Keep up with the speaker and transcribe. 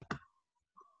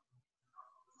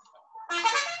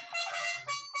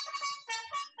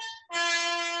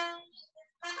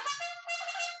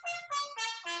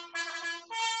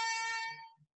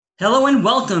Hello and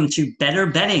welcome to Better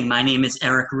Betting. My name is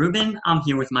Eric Rubin. I'm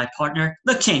here with my partner,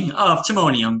 the king of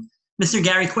Timonium, Mr.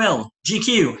 Gary Quill.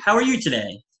 GQ, how are you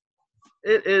today?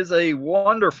 It is a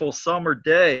wonderful summer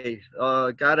day.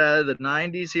 Got out of the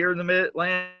 90s here in the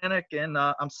Mid-Atlantic, and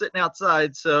I'm sitting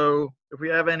outside. So if we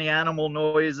have any animal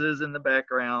noises in the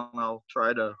background, I'll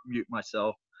try to mute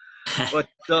myself. But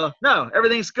no,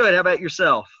 everything's good. How about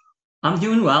yourself? I'm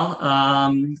doing well.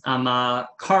 I'm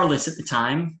carless at the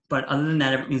time, but other than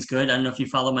that, everything's good. I don't know if you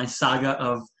follow my saga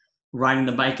of riding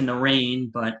the bike in the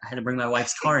rain, but I had to bring my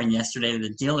wife's car in yesterday to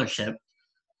the dealership,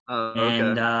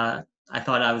 and Okay. I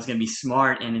thought I was going to be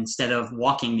smart, and instead of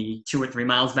walking the 2 or 3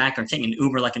 miles back or taking an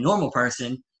Uber like a normal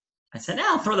person, I said,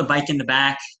 I'll throw the bike in the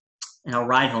back and I'll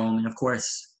ride home. And of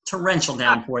course, torrential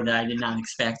downpour that I did not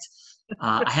expect.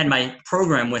 I had my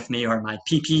program with me or my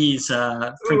PPs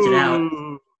printed out.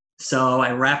 Ooh. So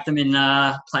I wrapped them in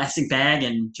a plastic bag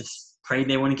and just prayed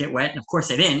they wouldn't get wet. And of course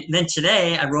they didn't. And then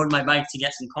today I rode my bike to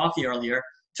get some coffee earlier,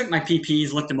 took my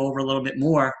PPs, looked them over a little bit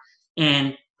more.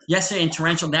 And yesterday in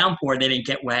torrential downpour, they didn't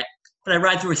get wet. But I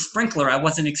ride through a sprinkler I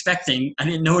wasn't expecting. I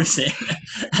didn't notice it.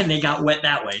 And they got wet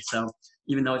that way. So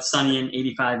even though it's sunny and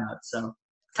 85 out. So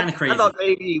kind of I crazy. thought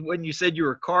maybe when you said you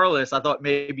were carless, I thought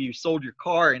maybe you sold your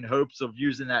car in hopes of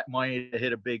using that money to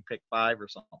hit a big pick five or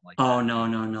something like that. Oh, no,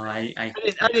 no, no. I I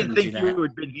didn't couldn't do think that. you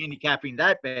had been handicapping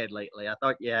that bad lately. I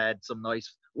thought you had some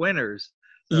nice winners.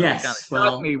 So it kind of Yes. shocked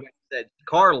Well, me when you said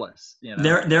carless.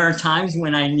 there are times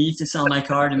when I need to sell my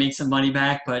car to make some money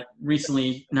back, but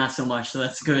recently not so much. So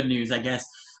that's good news, I guess.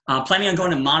 Planning on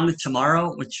going to Monmouth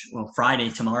tomorrow, Friday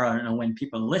tomorrow. I don't know when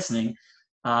people are listening.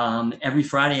 Every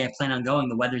Friday I plan on going.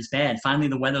 The weather's bad. Finally,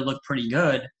 the weather looked pretty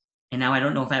good, and now I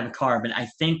don't know if I have a car. But I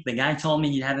think the guy told me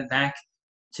he'd have it back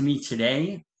to me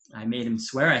today. I made him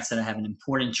swear. I said I have an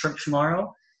important trip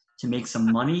tomorrow to make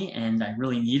some money, and I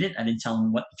really need it. I didn't tell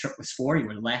him what the trip was for. He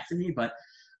would have laughed at me, but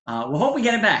we'll hope we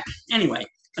get it back. Anyway,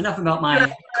 enough about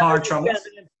my car troubles.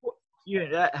 You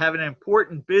have an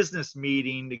important business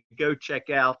meeting to go check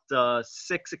out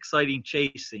 6 exciting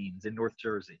chase scenes in North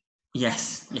Jersey.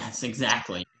 Yes, yes,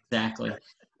 exactly, exactly.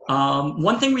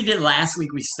 One thing we did last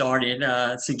week, we started,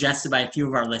 suggested by a few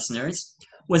of our listeners,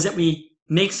 was that we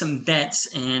make some bets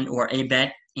or a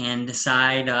bet and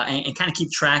decide and kind of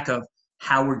keep track of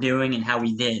how we're doing and how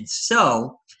we did.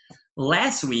 So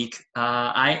last week,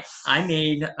 I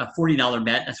made a $40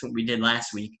 bet. That's what we did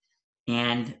last week,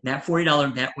 and that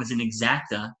 $40 bet was an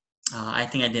exacta. I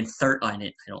think I did third on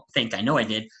it. I don't think I know I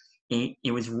did.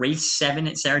 It was race 7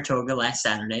 at Saratoga last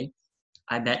Saturday.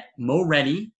 I bet Mo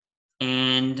Reddy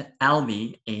and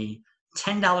Albie a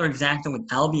 $10 exacta with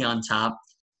Albie on top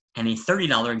and a $30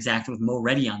 exacta with Mo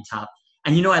Reddy on top.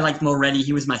 And I liked Mo Reddy.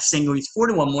 He was my single. He's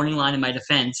 4-1 morning line in my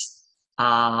defense.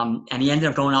 And he ended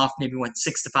up going off maybe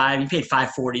 6-5. He paid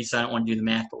 540, so I don't want to do the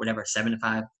math, but whatever,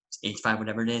 7-5, 8-5,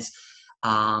 whatever it is.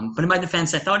 But in my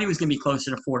defense, I thought he was going to be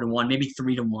closer to 4-1, maybe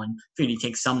 3-1. Figured he'd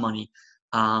take some money.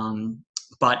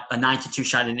 But a 9-2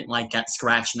 shot I didn't like got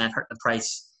scratched, and that hurt the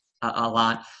price a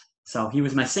lot. So he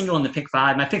was my single in the pick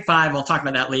 5. My pick 5, I'll talk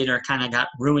about that later, kind of got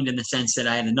ruined in the sense that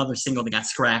I had another single that got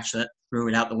scratched that threw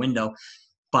it out the window.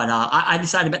 But I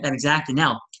decided to bet that exactly.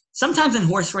 Now, sometimes in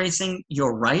horse racing,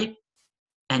 you're right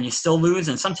and you still lose,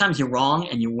 and sometimes you're wrong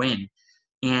and you win.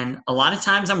 And a lot of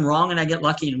times I'm wrong and I get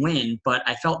lucky and win, but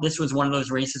I felt this was one of those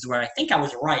races where I think I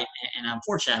was right, and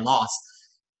unfortunately I lost.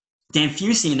 Dan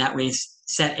Fusey in that race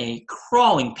set a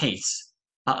crawling pace.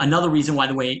 Another reason why,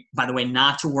 by the way,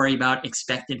 not to worry about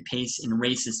expected pace in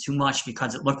races too much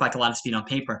because it looked like a lot of speed on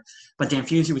paper. But Dan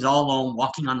Fusey was all alone,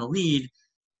 walking on the lead.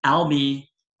 Albie,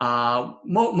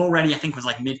 Mo Reddy, I think, was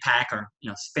like mid-pack or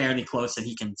fairly close that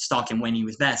he can stalk him when he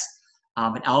was best.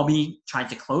 But Albie tried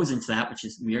to close into that, which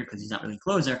is weird because he's not really a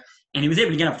closer. And he was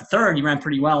able to get up to third. He ran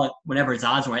pretty well at whatever his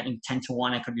odds were. I think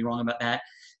 10-1. I could be wrong about that.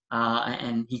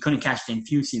 And he couldn't catch Dan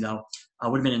Fusey, though.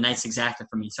 Would have been a nice exacta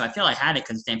for me. So I feel I had it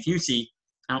because Dan Fusey,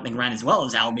 I don't think ran as well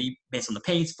as Albie based on the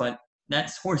pace, but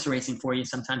that's horse racing for you.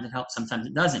 Sometimes it helps, sometimes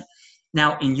it doesn't.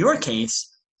 Now, in your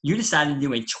case, you decided to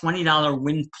do a $20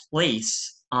 win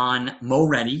place on Mo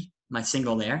Reddy, my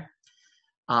single there,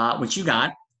 which you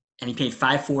got, and he paid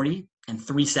 $540 and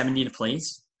 $370 to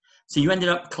place. So you ended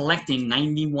up collecting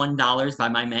 $91 by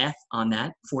my math on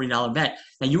that $40 bet.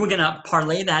 Now you were going to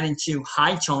parlay that into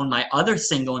High Tone, my other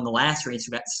single in the last race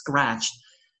who got scratched.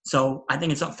 So I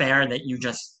think it's unfair that you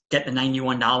just get the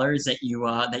 $91 that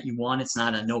you won. It's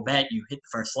not a no bet. You hit the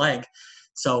first leg.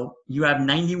 So you have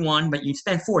 91, but you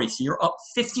spent 40. So you're up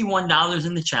 $51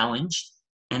 in the challenge,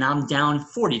 and I'm down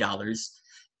 $40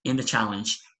 in the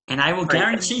challenge. And I will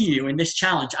guarantee you in this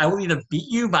challenge, I will either beat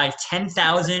you by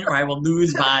 10,000 or I will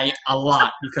lose by a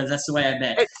lot because that's the way I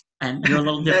bet. and you're a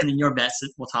little different in your bets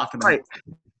that we'll talk about. Right.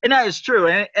 And that is true.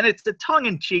 And it's a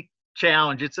tongue-in-cheek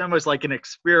challenge. It's almost like an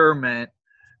experiment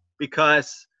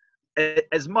because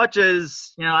as much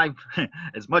as,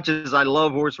 as much as I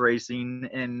love horse racing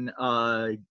and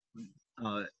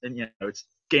it's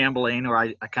gambling, or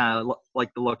I kind of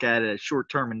like to look at it as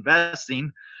short-term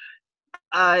investing.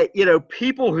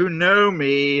 People who know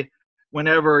me,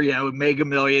 whenever Mega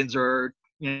Millions or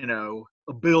 $1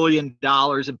 billion,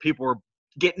 and people are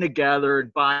getting together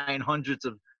and buying hundreds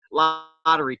of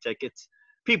lottery tickets,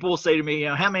 people will say to me,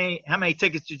 how many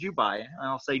tickets did you buy? And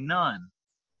I'll say none.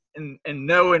 And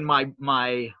knowing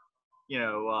my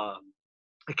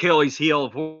Achilles heel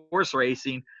of horse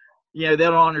racing, they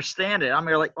don't understand it. I'm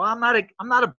like, well, I'm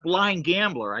not a blind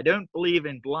gambler. I don't believe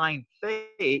in blind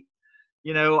faith.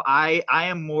 I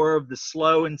am more of the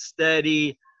slow and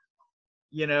steady,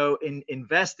 in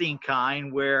investing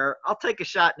kind, where I'll take a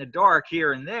shot in the dark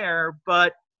here and there,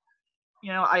 but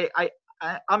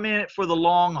I'm in it for the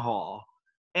long haul.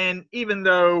 And even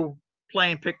though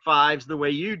playing pick fives the way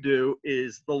you do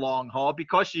is the long haul,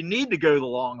 because you need to go the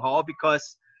long haul,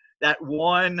 because that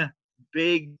one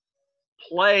big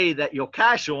play that you'll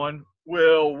cash on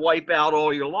will wipe out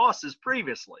all your losses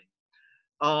previously.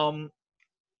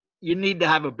 You need to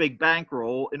have a big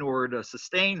bankroll in order to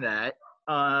sustain that.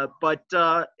 But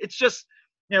it's just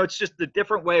a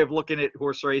different way of looking at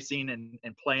horse racing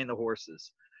and playing the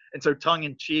horses. And so tongue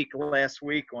in cheek last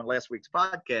week on last week's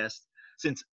podcast,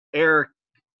 since Eric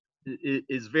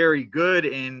is very good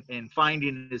in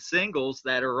finding his singles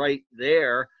that are right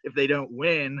there. If they don't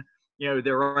win,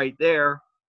 they're right there.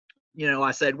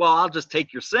 I said, well, I'll just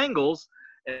take your singles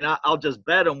and I'll just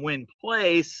bet them win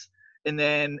place. And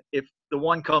then if the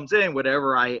one comes in,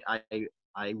 whatever I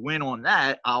win on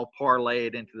that, I'll parlay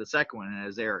it into the second one. And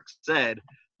as Eric said,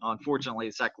 unfortunately,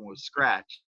 the second one was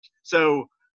scratched. So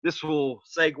this will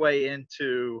segue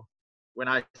into when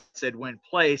I said win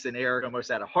place, and Eric almost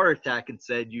had a heart attack and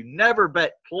said, you never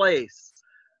bet place.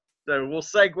 So we'll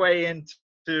segue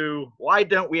into why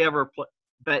don't we ever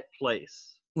bet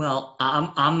place? Well,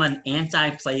 I'm an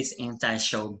anti-place,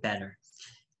 anti-show bettor.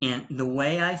 And the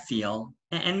way I feel,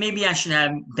 and maybe I should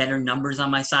have better numbers on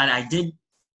my side. I did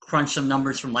crunch some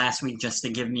numbers from last week just to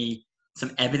give me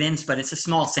some evidence, but it's a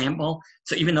small sample.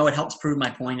 So even though it helps prove my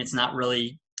point, it's not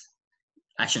really,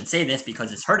 I shouldn't say this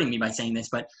because it's hurting me by saying this,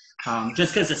 but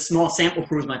just because a small sample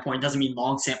proves my point doesn't mean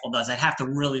long sample does. I'd have to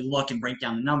really look and break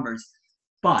down the numbers.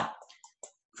 But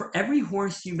for every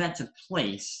horse you bet to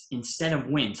place instead of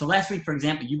win. So last week, for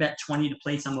example, you bet 20 to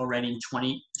place, I'm already in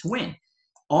 20 to win.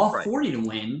 All right. 40 to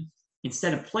win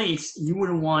instead of place, you would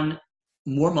have won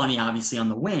more money, obviously, on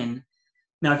the win.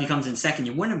 Now, if he comes in second,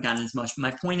 you wouldn't have gotten as much.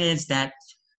 My point is that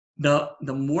the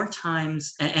more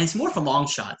times, and it's more for long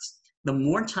shots, the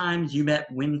more times you bet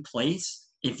win place,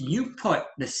 if you put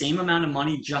the same amount of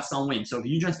money just on win, so if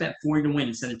you just bet 40 to win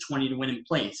instead of 20 to win in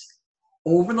place,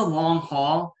 over the long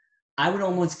haul, I would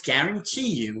almost guarantee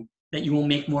you that you will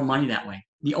make more money that way.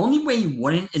 The only way you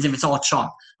wouldn't is if it's all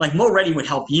chalk. Like Mo Reddy would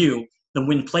help you, the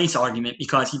win place argument,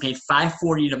 because he paid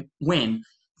 $540 to win,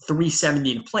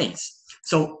 $370 to place.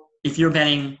 So if you're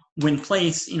betting win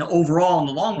place, overall in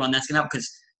the long run, that's going to help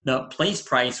because the place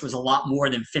price was a lot more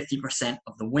than 50%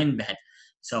 of the win bet.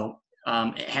 So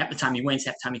half the time he wins,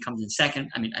 half the time he comes in second.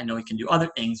 I mean, I know he can do other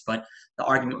things, but the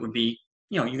argument would be,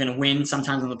 you're going to win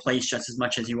sometimes on the place just as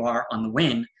much as you are on the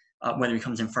win, whether he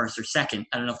comes in first or second.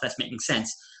 I don't know if that's making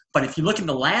sense. But if you look at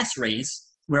the last race,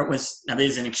 where it was, now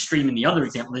there's an extreme in the other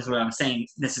example, this is what I was saying,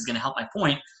 this is going to help my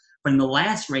point. But in the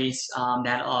last race,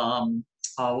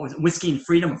 was Whiskey and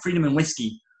Freedom and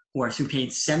Whiskey horse who paid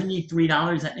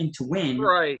 $73, I think, to win.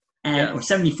 Right. Or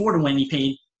 $74 to win, he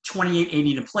paid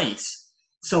 $28.80 to place.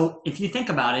 So if you think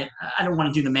about it, I don't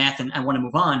want to do the math and I want to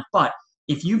move on, but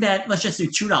if you bet, let's just do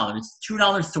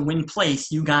 $2 to win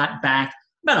place, you got back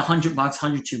about $100,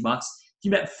 $102. If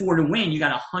you bet 4 to win, you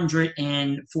got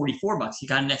 $144. You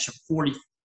got an extra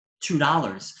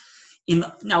 $42.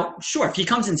 Now, sure, if he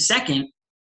comes in second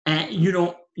and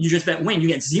you just bet win, you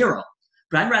get $0.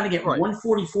 But I'd rather get right.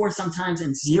 144 sometimes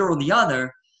and $0 the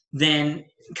other than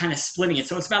kind of splitting it.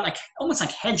 So it's about almost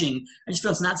like hedging. I just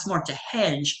feel it's not smart to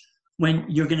hedge when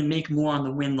you're going to make more on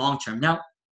the win long term. Now,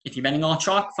 if you're betting all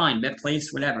chalk, fine, bet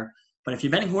place, whatever. But if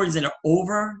you're betting horses that are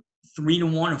over 3 to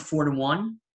 1 or 4 to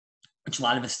 1, which a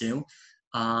lot of us do,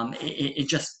 it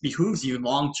just behooves you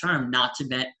long term not to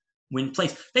bet win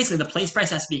place. Basically, the place price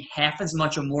has to be half as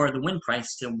much or more of the win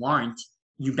price to warrant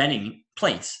you betting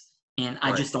place. And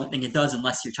I just don't think it does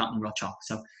unless you're talking real chalk.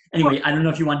 So anyway, I don't know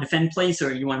if you want to defend place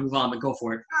or you want to move on, but go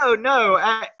for it. No.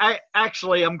 I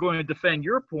actually, I'm going to defend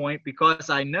your point because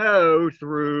I know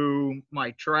through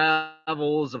my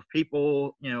travels of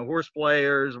people, horse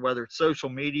players, whether it's social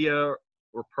media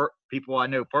or people I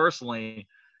know personally,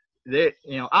 that,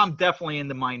 I'm definitely in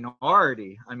the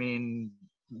minority. I mean,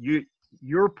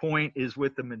 your point is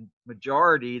with the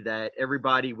majority that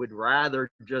everybody would rather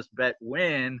just bet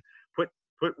win,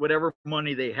 put whatever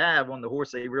money they have on the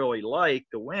horse they really like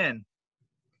to win.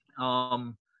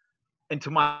 And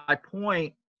to my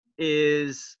point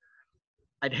is,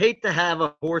 I'd hate to have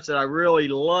a horse that I really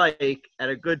like at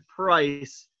a good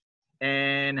price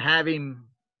and have him,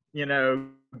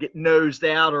 get nosed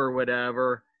out or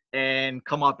whatever and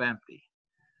come up empty.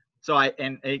 So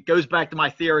and it goes back to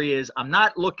my theory is I'm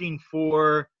not looking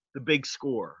for the big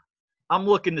score. I'm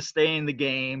looking to stay in the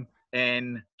game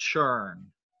and churn.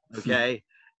 Okay.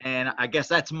 And I guess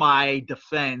that's my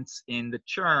defense in the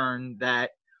churn,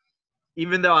 that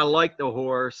even though I like the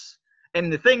horse,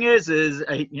 and the thing is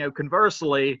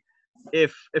conversely,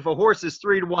 if a horse is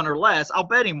 3-1 or less, I'll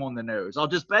bet him on the nose. I'll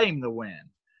just bet him to win.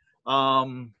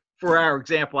 For our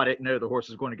example, I didn't know the horse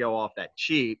was going to go off that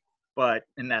cheap,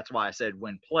 and that's why I said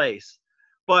win place.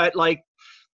 But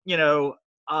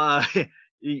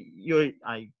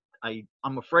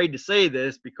I'm afraid to say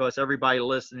this because everybody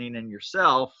listening and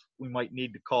yourself, we might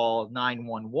need to call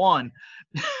 911.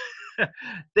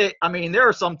 There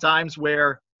are some times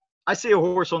where I see a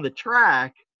horse on the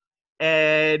track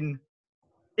and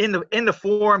in the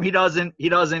form he doesn't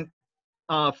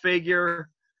figure.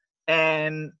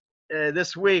 And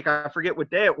this week, I forget what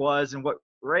day it was and what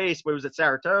race, but it was at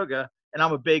Saratoga. And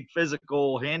I'm a big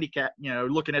physical handicap,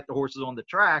 looking at the horses on the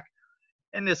track.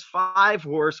 And this 5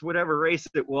 horse, whatever race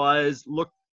it was,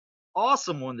 looked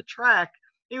awesome on the track.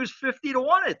 He was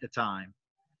 50-1 at the time.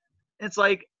 It's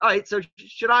like, all right, so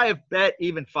should I have bet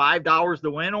even $5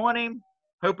 to win on him,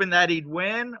 hoping that he'd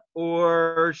win?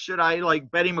 Or should I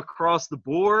bet him across the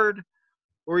board,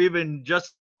 or even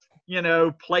just,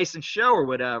 place and show or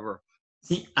whatever?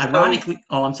 See, ironically,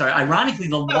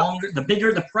 the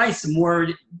bigger the price, the more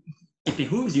it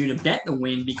behooves you to bet the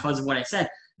win because of what I said.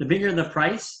 The bigger the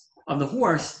price of the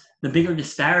horse, the bigger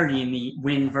disparity in the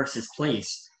win versus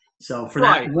place. So for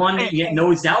that one that you get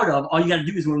nosed out of, all you got to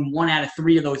do is win 1 out of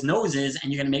 3 of those noses,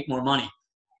 and you're going to make more money.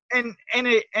 And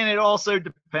it also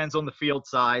depends on the field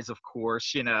size, of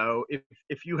course.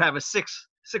 If you have a six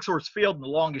horse field and the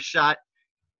longest shot,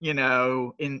 in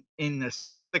the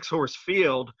 6 horse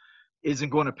field isn't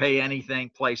going to pay anything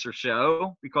place or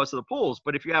show because of the pools.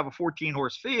 But if you have a 14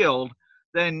 horse field,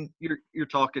 then you're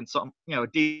talking some, a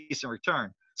decent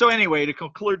return. So anyway, to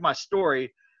conclude my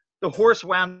story, the horse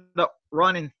wound up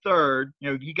running third.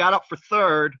 He got up for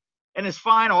third, and his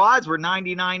final odds were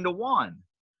 99-1.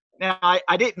 Now,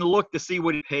 I didn't look to see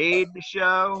what he paid the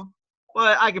show,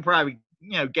 but I could probably,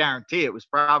 guarantee it was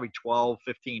probably $12,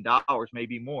 $15,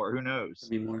 maybe more. Who knows?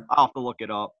 Maybe more. I'll have to look it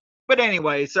up. But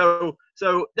anyway, so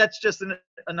that's just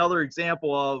another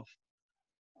example of,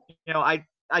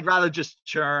 I'd rather just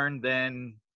churn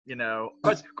than,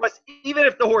 because even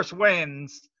if the horse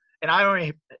wins and I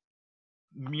only,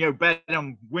 bet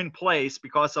him win place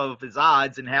because of his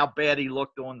odds and how bad he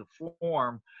looked on the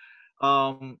form,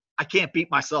 I can't beat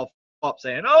myself up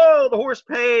saying, oh, the horse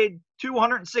paid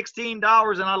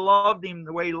 $216 and I loved him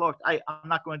the way he looked. I'm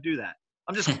not going to do that.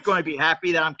 I'm just going to be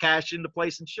happy that I'm cashing the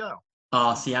place and show.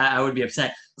 Oh, see, I would be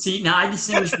upset. See, now I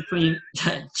distinguish between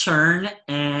churn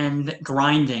and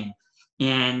grinding.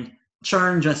 And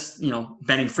churn just,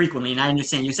 betting frequently. And I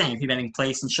understand you're saying if you're betting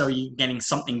place and show, you getting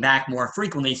something back more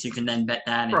frequently so you can then bet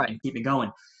that and keep it going.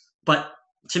 But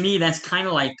to me, that's kind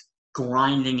of like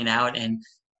grinding it out. And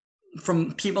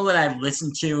from people that I've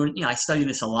listened to, I study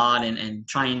this a lot and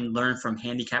try and learn from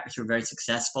handicappers who are very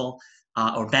successful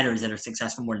or bettors that are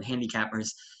successful more than handicappers.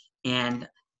 And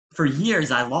for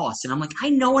years I lost. And I'm like, I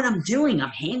know what I'm doing. I'm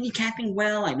handicapping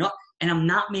well. I know, and I'm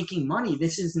not making money.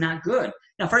 This is not good.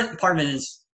 Now, first part of it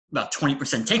is about 20%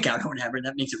 takeout or whatever.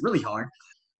 That makes it really hard.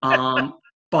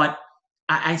 But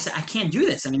I can't do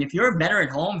this. I mean, if you're a bettor at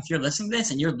home, if you're listening to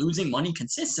this and you're losing money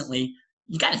consistently,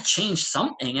 you got to change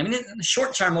something. I mean, in the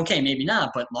short term, okay, maybe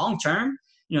not, but long term,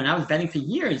 and I was betting for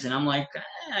years, and I'm like,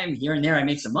 here and there I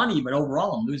make some money, but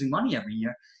overall I'm losing money every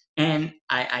year. And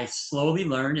I slowly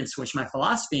learned and switched my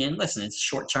philosophy. And listen, it's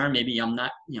short term. Maybe I'm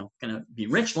not, going to be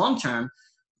rich long term,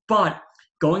 but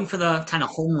going for the kind of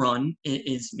home run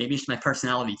is maybe it's my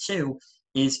personality too,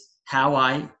 is how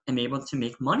I am able to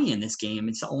make money in this game.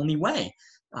 It's the only way.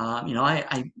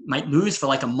 I might lose for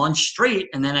like a month straight,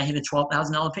 and then I hit a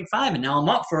 $12,000 pick 5, and now I'm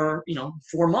up for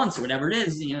 4 months or whatever it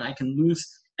is. I can lose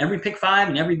every pick five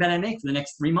and every bet I make for the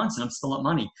next 3 months, and I'm still up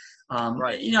money.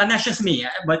 Right. And that's just me.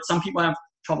 But some people have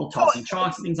trouble tossing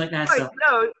chalks and things like that. Right. So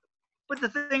No, but the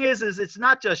thing is it's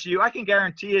not just you. I can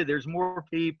guarantee you there's more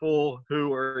people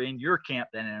who are in your camp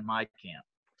than in my camp.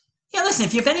 yeah, listen,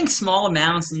 if you're betting small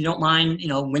amounts and you don't mind,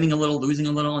 winning a little, losing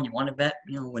a little, and you want to bet,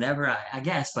 whatever, I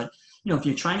guess. But, if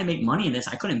you're trying to make money in this,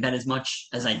 I couldn't bet as much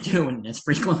as I do and as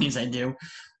frequently as I do,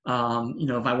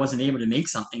 if I wasn't able to make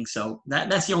something. So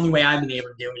that's the only way I've been able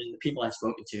to do it, and the people I've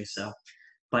spoken to. So,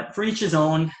 but for each his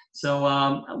own. So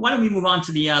why don't we move on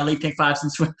to the late pick five,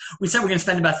 since we said we're going to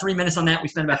spend about 3 minutes on that. We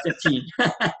spent about 15.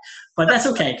 But that's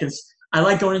okay, because I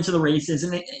like going into the races.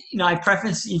 And, I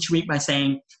preface each week by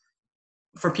saying,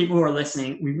 for people who are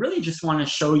listening, we really just want to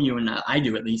show you, and I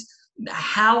do at least,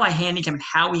 how I handicap and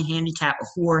how we handicap a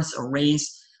horse, a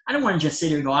race. I don't want to just sit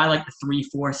here and go, I like the 3,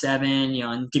 4, 7,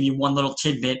 and give you one little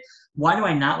tidbit. Why do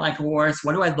I not like a horse?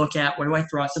 What do I look at? What do I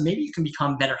throw out? So maybe you can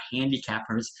become better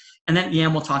handicappers. And then at the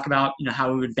end, we'll talk about,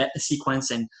 how we would bet the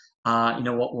sequence, and,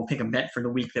 we'll pick a bet for the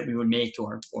week that we would make,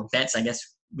 or bets. I guess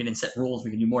we didn't set rules.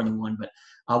 We can do more than one, but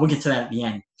we'll get to that at the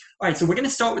end. All right, so we're going to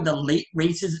start with the late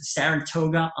races at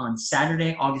Saratoga on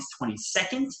Saturday, August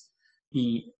 22nd.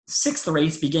 The 6th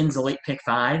race begins the late pick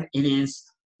five. It is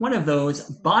one of those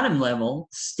bottom-level,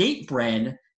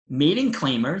 state-bred, maiden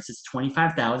claimers. It's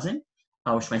 $25,000,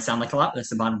 which might sound like a lot, but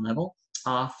that's the bottom level.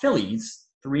 Fillies,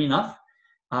 3 and up.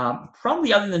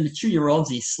 Probably other than the 2-year-olds,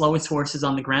 the slowest horses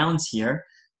on the grounds here.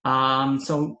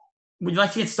 So would you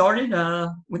like to get started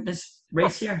with this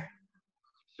race here?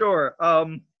 Sure.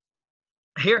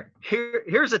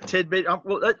 Here's a tidbit.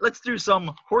 Let's do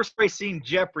some horse racing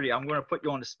Jeopardy. I'm going to put you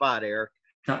on the spot, Eric.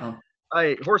 Uh-oh. All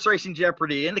right, horse racing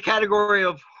Jeopardy. In the category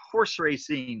of horse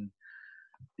racing,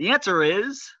 the answer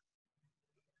is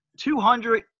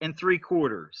 203/4.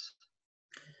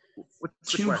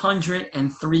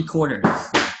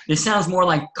 203/4. This sounds more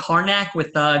like Karnak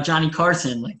with Johnny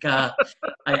Carson. Like I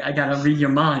gotta read your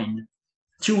mind.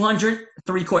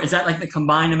 203/4. Is that like the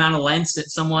combined amount of lengths that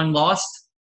someone lost?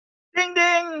 Ding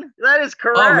ding! That is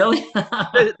correct. Oh, really?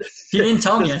 He didn't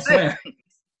tell me, I swear.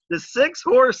 The 6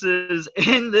 horses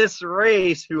in this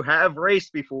race who have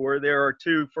raced before, there are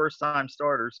 2 first-time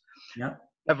starters,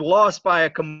 have lost by a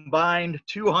combined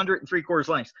 203/4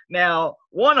 lengths. Now,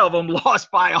 one of them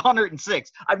lost by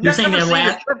 106. You're saying they're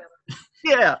last?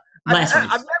 Yeah. Last race.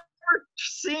 I've never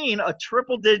seen a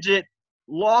triple-digit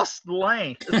lost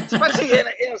length, especially in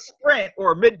a sprint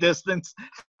or a mid-distance.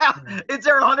 Is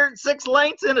there 106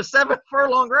 lengths in a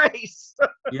 7-furlong race?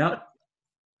 Yep.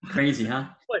 Crazy, huh?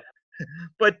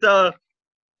 But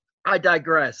I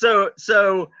digress. So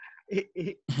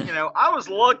I was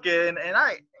looking, and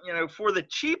for the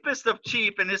cheapest of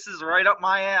cheap, and this is right up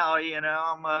my alley.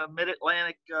 I'm a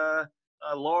Mid-Atlantic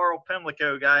Laurel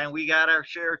Pimlico guy, and we got our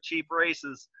share of cheap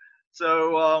races.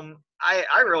 So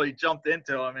I really jumped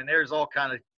into them, and there's all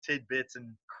kind of tidbits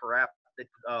and crap that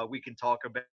we can talk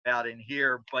about in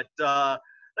here. But I'll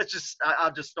just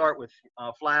start with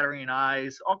Flattering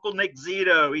Eyes. Uncle Nick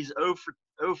Zito, he's 0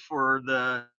 for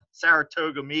the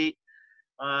Saratoga meet.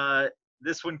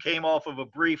 This one came off of a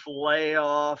brief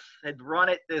layoff, had run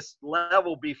at this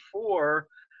level before.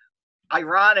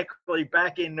 Ironically,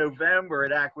 back in November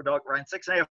at Aqueduct, ran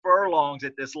 6.5 furlongs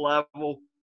at this level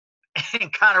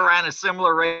and kind of ran a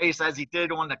similar race as he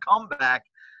did on the comeback,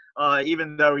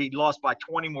 even though he lost by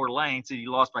 20 more lengths. He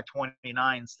lost by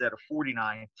 29 instead of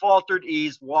 49. Faltered,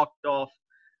 eased, walked off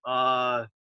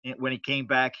when he came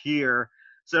back here.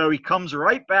 So he comes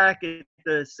right back at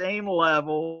the same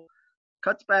level,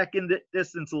 cuts back in the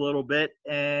distance a little bit,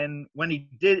 and when he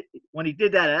did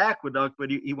that at Aqueduct, but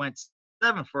he went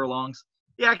 7 furlongs,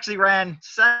 he actually ran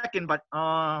second, but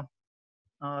at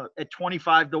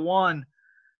 25-1.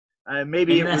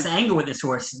 Maybe that's the angle with this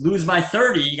horse. Lose by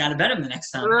 30, you got to bet him the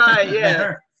next time. Right?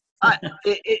 Yeah.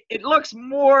 It looks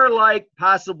more like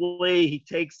possibly he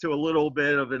takes to a little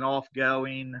bit of an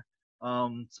off-going.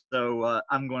 So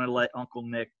I'm going to let Uncle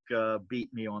Nick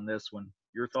beat me on this one.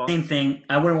 Your thoughts? Same thing.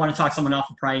 I wouldn't want to talk someone off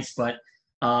the price, but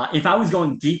if I was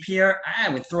going deep here, I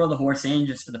would throw the horse in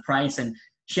just for the price. And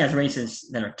she has races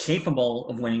that are capable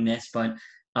of winning this. But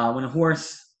when a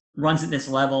horse runs at this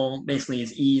level, basically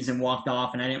is ease and walked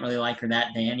off, and I didn't really like her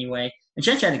that day anyway. And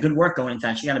she actually had a good work going. In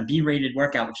fact, she got a B-rated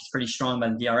workout, which is pretty strong by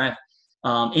the DRF,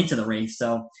 into the race.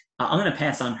 So I'm going to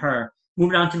pass on her.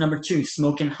 Moving on to number 2,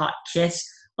 Smoking Hot Kiss.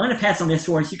 I'm going to pass on this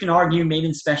horse. You can argue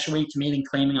maiden special weight to maiden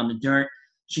claiming on the dirt.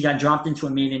 She got dropped into a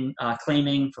maiden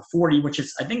claiming for 40, which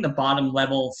is, I think, the bottom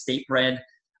level state bred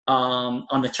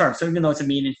on the turf. So even though it's a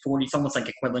maiden 40, it's almost like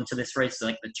equivalent to this race, so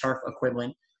like the turf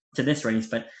equivalent to this race.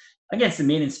 But against the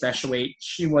maiden special weight,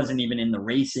 she wasn't even in the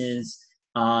races.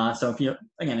 So if you're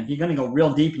going to go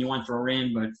real deep and you want to throw her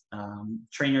in, but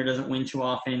trainer doesn't win too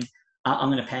often, I'm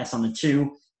going to pass on the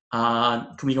 2.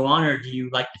 Can we go on, or do you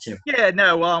like the 2? Yeah,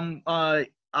 no.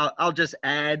 I'll just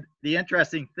add, the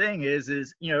interesting thing is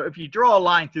if you draw a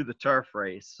line through the turf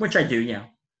race, Which I do, yeah.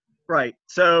 right?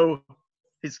 So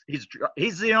he's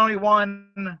the only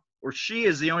one, or she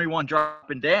is the only one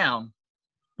dropping down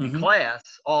in class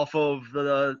off of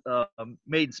the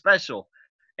maiden special.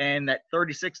 And that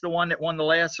 36-1 that won the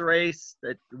last race,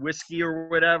 that whiskey or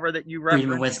whatever that you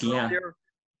referenced Whiskey, earlier, yeah,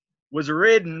 was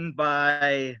ridden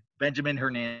by Benjamin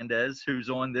Hernandez, who's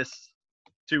on this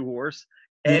 2-horse,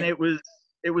 and it was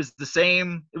the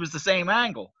same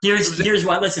angle. Here's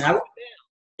why. Listen,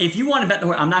 if you want to bet the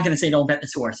horse, I'm not going to say don't bet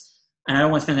this horse, and I don't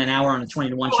want to spend an hour on a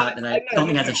 20-1 shot that I don't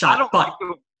think has a shot. But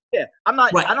I'm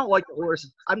not. Right. I don't like the horse.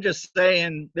 I'm just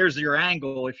saying there's your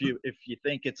angle if you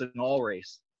think it's an all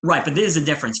race. Right, but there's a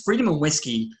difference. Freedom of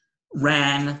Whiskey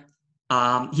ran.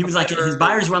 He was like his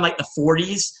buyers were in like the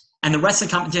 40s, and the rest of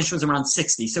the competition was around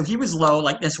 60. So he was low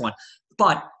like this one.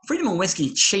 But Freedom of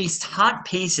Whiskey chased hot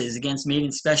paces against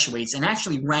maiden special weights and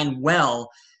actually ran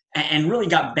well and really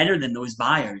got better than those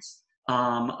buyers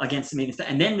against the maiden.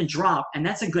 And then the drop, and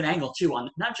that's a good angle too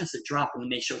on not just the drop, but when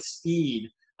they show speed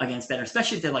against better,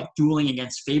 especially if they're like dueling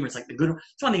against favorites. Like the good,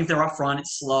 it's one thing if they're up front,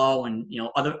 it's slow, and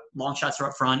other long shots are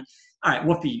up front. All right,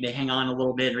 whoopee, they hang on a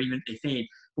little bit, or even if they fade.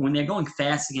 But when they're going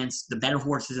fast against the better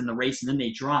horses in the race and then they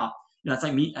drop, it's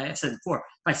like me, I said before, if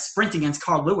I sprint against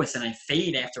Carl Lewis and I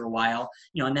fade after a while,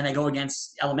 and then I go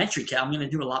against Elementary Cat, I'm going to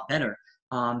do a lot better.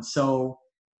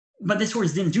 But this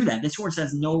horse didn't do that. This horse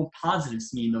has no positives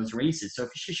to me in those races. So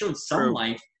if she showed some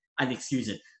life, I'd excuse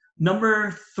it.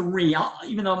 Number 3,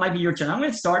 even though it might be your turn, I'm going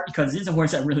to start because this is a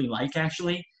horse I really like,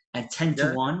 actually, at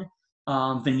 10-1.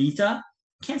 Venita.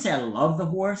 Can't say I love the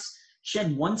horse. She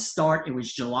had one start. It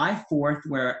was July 4th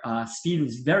where speed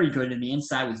was very good and the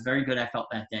inside was very good, I felt,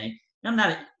 that day. And I'm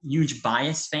not a huge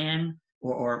bias fan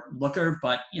or looker,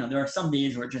 but, there are some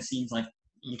days where it just seems like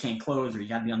you can't close or you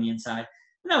got to be on the inside.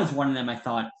 And that was one of them, I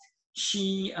thought.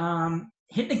 She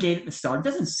hit the gate at the start. It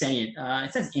doesn't say it.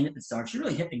 It says in at the start. She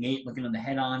really hit the gate looking on the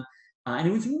head on. And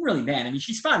it was really bad. I mean,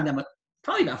 she spotted them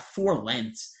probably about 4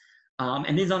 lengths.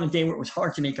 And this is on a day where it was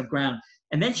hard to make up ground.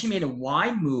 And then she made a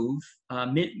wide move,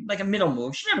 like a middle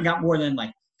move. She never got more than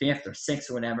like 5th or 6th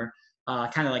or whatever,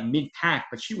 kind of like mid-pack.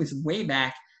 But she was way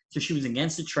back, so she was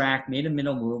against the track, made a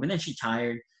middle move, and then she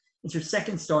tired. It's her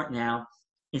second start now.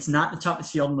 It's not the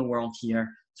toughest field in the world here,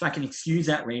 so I can excuse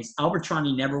that race.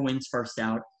 Albertrani never wins first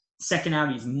out. Second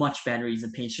out, he's much better. He's a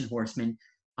patient horseman.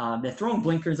 They're throwing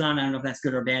blinkers on. I don't know if that's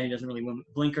good or bad. He doesn't really win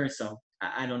with blinkers, so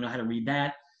I don't know how to read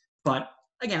that. But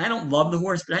again, I don't love the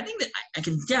horse, but I think that I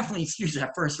can definitely excuse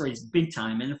that first race big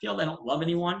time. In a field I don't love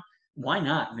anyone, why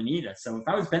not Venita? So if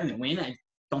I was betting to win, I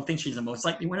don't think she's the most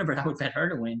likely winner, but I would bet her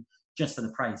to win just for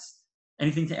the price.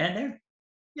 Anything to add there?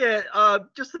 Yeah,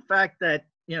 just the fact that,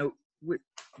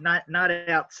 not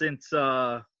out since,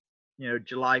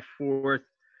 July 4th,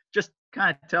 just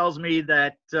kind of tells me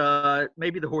that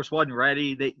maybe the horse wasn't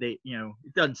ready. They it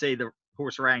doesn't say the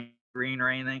horse ran green or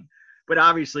anything. But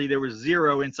obviously there was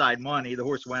 0 inside money. The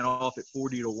horse went off at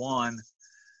 40-1.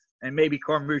 And maybe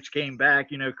Carmouche came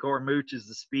back. Carmouche is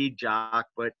the speed jock,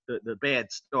 but the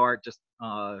bad start just,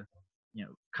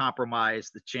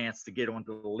 compromised the chance to get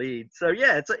onto the lead. So,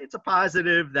 yeah, it's a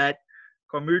positive that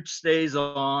Carmouche stays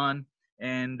on.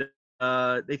 And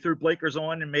they threw blinkers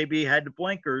on and maybe had the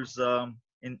blinkers in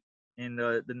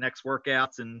the next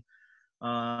workouts. And,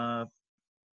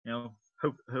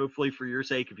 hopefully for your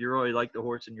sake, if you really like the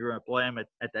horse and you're going to play him at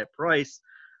that price,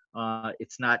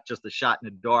 it's not just a shot in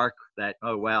the dark that,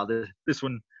 oh, wow, this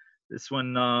one,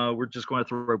 we're just going to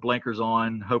throw blinkers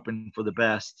on, hoping for the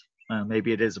best.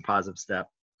 Maybe it is a positive step.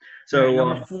 So right,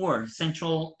 number 4,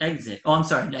 Central Exit. Oh, I'm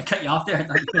sorry. Did I cut you off there?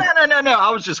 No.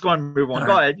 I was just going to move on.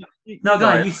 Go ahead. Go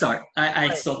ahead. You start.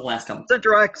 I stole the last couple.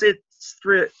 Central Exit,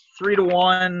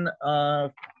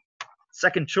 3-1,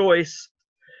 second choice.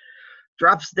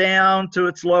 Drops down to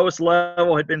its lowest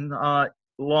level, had been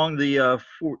along the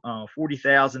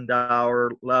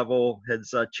 $40,000 level,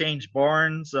 has changed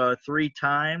barns 3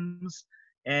 times,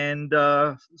 and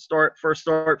first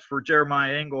start for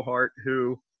Jeremiah Englehart,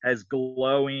 who has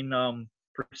glowing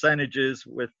percentages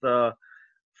with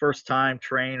first-time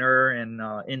trainer and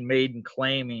in maiden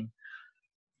claiming.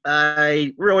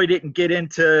 I really didn't get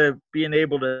into being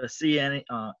able to see any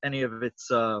of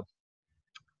its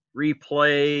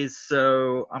replays,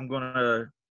 so I'm gonna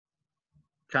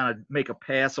kind of make a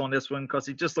pass on this one because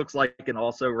he just looks like an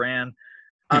also ran.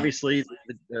 Obviously,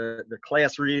 the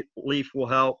class relief will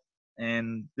help.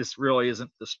 and this really isn't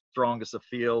the strongest of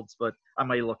fields, but I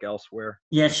may look elsewhere.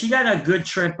 Yeah, she got a good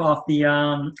trip off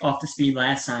the speed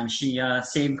last time. She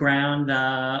saved ground.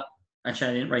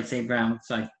 Actually, I didn't write save ground,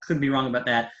 so I could be wrong about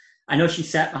that. I know she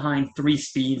sat behind three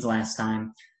speeds last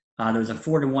time. There was a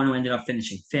 4-1 who ended up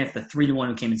finishing fifth, a 3-1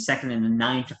 who came in second, and a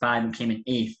 9-5 who came in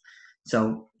eighth.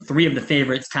 So three of the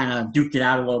favorites kind of duked it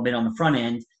out a little bit on the front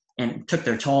end and took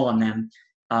their toll on them.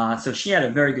 So she had a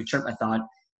very good trip, I thought.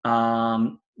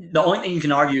 The only thing you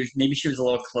can argue is maybe she was a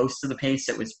little close to the pace.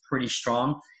 It was pretty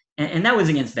strong, and that was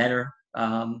against better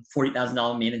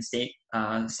 $40,000 maiden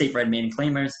state-bred maiden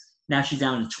claimers. Now she's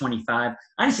down to 25. I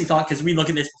honestly thought, because we look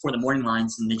at this before the morning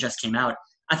lines and they just came out,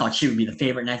 I thought she would be the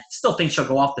favorite, and I still think she'll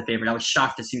go off the favorite. I was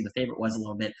shocked to see who the favorite was a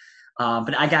little bit,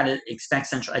 but I got to expect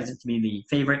Central Exit to be the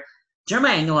favorite.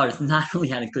 Jeremiah Engelhardt has not really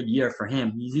had a good year for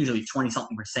him. He's usually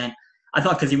 20-something%. I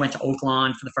thought because he went to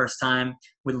Oaklawn for the first time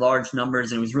with large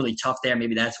numbers and it was really tough there,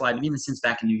 maybe that's why. But even since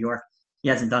back in New York, he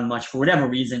hasn't done much for whatever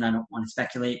reason. I don't want to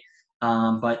speculate.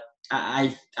 But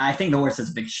I think the horse has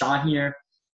a big shot here.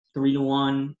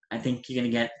 3-1. I think you're going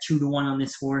to get 2-1 on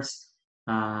this horse.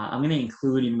 I'm going to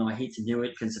include, even though I hate to do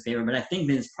it because it's a favorite, but I think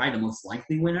this is probably the most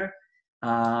likely winner.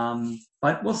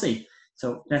 But we'll see.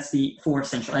 So that's the 4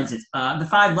 Central Exits. The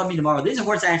 5, Love Me Tomorrow. This is a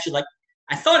horse I actually like.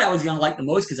 I thought I was going to like the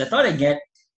most because I thought I'd get,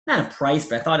 not a price,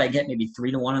 but I thought I'd get maybe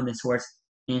 3-1 on this horse.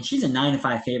 And she's a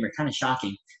 9-5 favorite. Kind of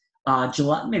shocking.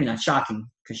 July, maybe not shocking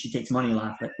because she takes money a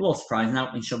lot, but a little surprising. I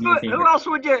don't think she'll be the favorite.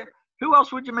 Who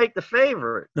else would you make the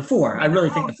favorite? The 4. I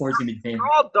really think the 4 is going to be the favorite.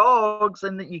 They're all dogs,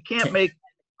 and you can't make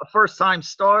a first-time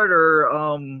starter.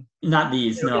 Not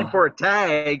these, no. For a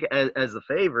tag as the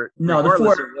favorite. No,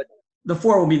 the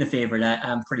 4 will be the favorite.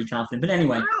 I'm pretty confident. But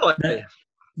anyway, really?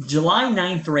 July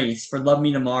 9th race for Love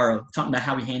Me Tomorrow, talking about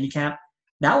how we handicap,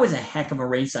 that was a heck of a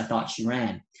race I thought she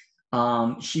ran.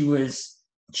 She was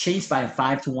chased by a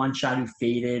 5-1 shot who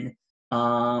faded.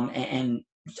 And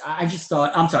I just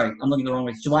thought, I'm sorry, I'm looking at the wrong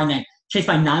race. July 9th, chased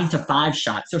by 9-5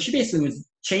 shot. So she basically was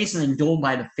chased and dueled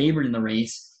by the favorite in the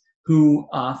race who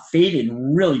faded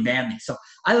really badly. So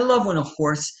I love when a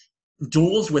horse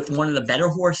duels with one of the better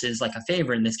horses, like a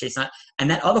favorite in this case, and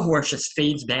that other horse just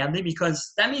fades badly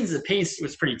because that means the pace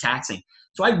was pretty taxing.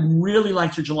 So I really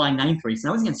liked her July 9th race, and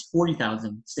that was against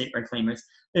 40,000 state-bred claimers.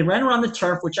 They ran around the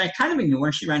turf, which I kind of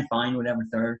ignored. She ran fine, whatever,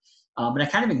 third, but I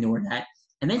kind of ignored that.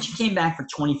 And then she came back for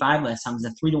 25 last time as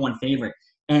a 3-1 favorite.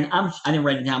 And I didn't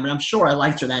write it down, but I'm sure I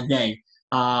liked her that day.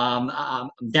 I'm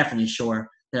definitely sure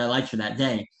that I liked her that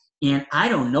day. And I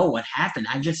don't know what happened.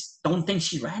 I just don't think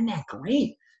she ran that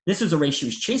great. This was a race she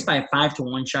was chased by a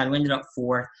 5-1 shot who ended up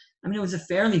 4th. I mean, it was a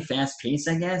fairly fast pace,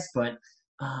 I guess, but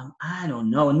I don't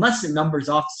know. Unless the number's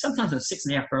off. Sometimes those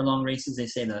 6.5 furlong races, they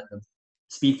say the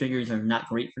speed figures are not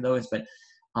great for those, but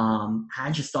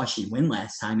I just thought she'd win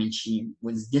last time, and she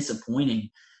was disappointing.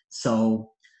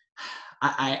 So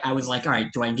I was like, all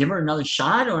right, do I give her another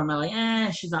shot, or am I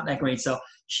like, she's not that great? So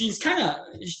she's kind of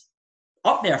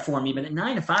up there for me, but at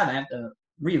 9-5, I have to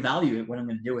reevaluate what I'm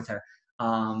going to do with her.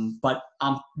 But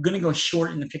I'm going to go short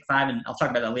in the pick 5, and I'll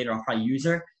talk about that later. I'll probably use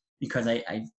her because I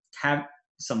have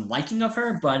some liking of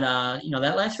her, but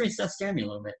that last race does scare me a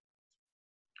little bit.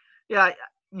 Yeah,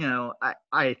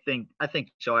 I think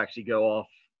she'll actually go off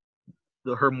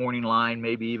her morning line,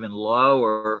 maybe even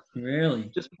lower.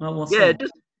 Really? We'll see.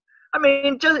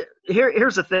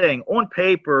 Here's the thing. On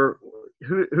paper,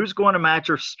 who's going to match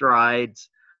her strides?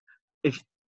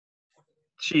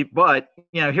 But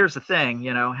here's the thing.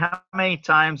 How many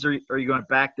times are you going to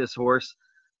back this horse?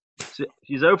 So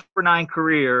she's 0 for 9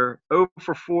 career, 0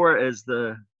 for 4 as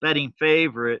the betting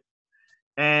favorite,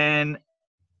 and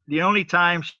the only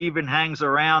time she even hangs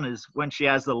around is when she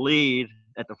has the lead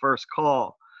at the first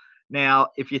call. Now,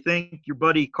 if you think your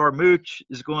buddy Carmouche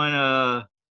is going to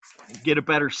get a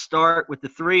better start with the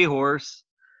 3 horse,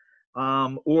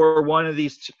 or one of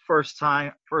these first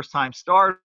time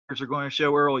starters are going to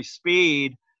show early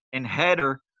speed and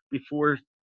header before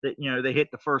they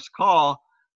hit the first call,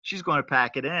 she's going to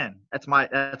pack it in. That's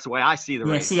the way I see the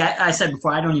race. See, I said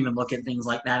before, I don't even look at things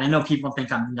like that. I know people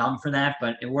think I'm dumb for that,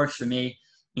 but it works for me.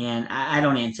 And I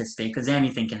don't anticipate, because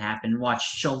anything can happen.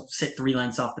 Watch, she'll sit 3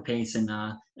 lengths off the pace and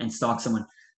stalk someone.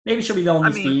 Maybe she'll be going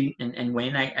with speed and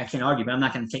win. I can't argue, but I'm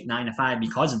not going to take 9-5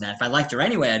 because of that. If I liked her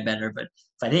anyway, I'd bet her. But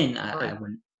if I didn't, I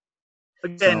wouldn't.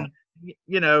 Again, this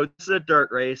is a dirt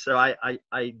race, so I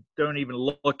don't even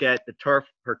look at her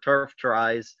turf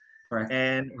tries. Correct.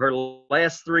 And her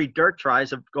last 3 dirt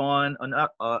tries have gone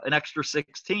an extra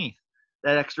 16th.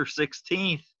 That extra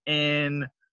 16th in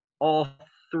all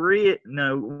 3,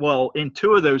 in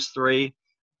 2 of those 3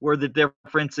 were the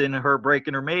difference in her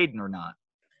breaking her maiden or not.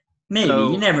 Maybe.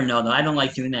 You So never know, though. I don't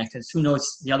like doing that because who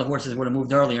knows? The other horses would have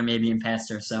moved earlier, maybe, and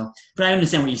passed her. So, but I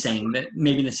understand what you're saying. That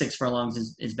maybe the 6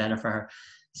 furlongs is better for her.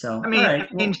 So, I all mean, right.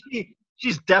 Well,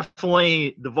 she's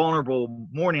definitely the vulnerable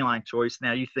morning line choice.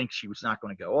 Now you think she was not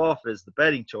going to go off as the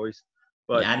betting choice,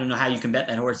 but yeah, I don't know how you can bet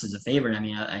that horse is a favorite. I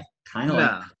mean, I kind of like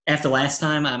no. after last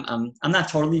time. I'm not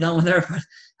totally done with her, but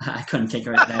I couldn't take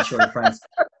her at that short a price.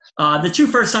 The 2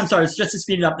 first-time starters, just to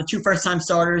speed it up, the 2 first-time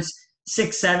starters,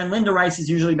 6-7. Linda Rice is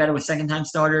usually better with second-time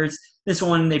starters. This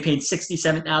one they paid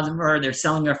 $67,000 for her. They're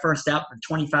selling her first out for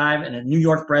 $25,000 and a New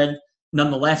York bred,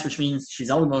 nonetheless, which means she's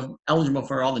eligible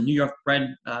for all the New York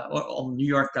bred, all the New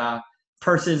York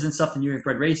purses and stuff, the New York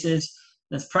bred races.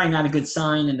 That's probably not a good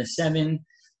sign in the 7.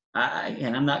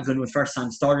 And I'm not good with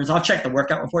first-time starters. I'll check the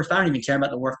workout reports, but I don't even care about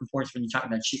the work reports when you talk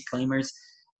about cheap claimers.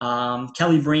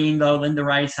 Kelly Breen, though, Linda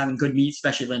Rice having good meat,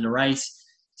 especially Linda Rice.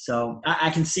 So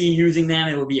I can see using them.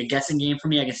 It will be a guessing game for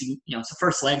me. I guess it's the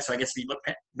first leg, so I guess if you look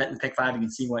at bet in pick 5, you can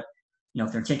see what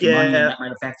if they're taking money and Yeah, that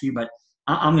might affect you. But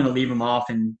I'm going to leave them off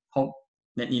and hope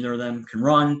that neither of them can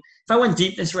run. If I went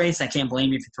deep this race, I can't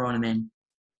blame you for throwing them in.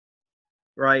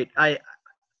 right.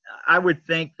 I would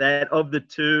think that of the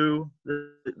two,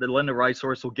 the Linda Rice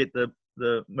horse will get the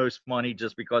most money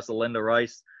just because of Linda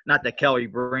Rice. Not that Kelly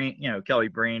Breen, Kelly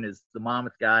Breen is the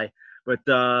Monmouth guy, but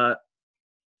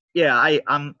yeah,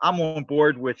 I'm on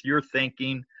board with your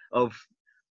thinking of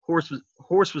horse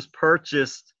was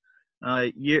purchased,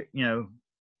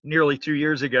 nearly 2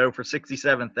 years ago for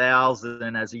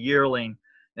 $67,000 as a yearling.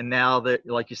 And now that,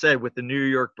 like you said, with the New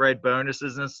York bred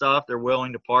bonuses and stuff, they're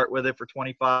willing to part with it for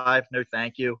 25. No,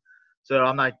 thank you. So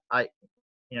I'm not,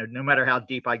 no matter how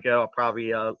deep I go, I'll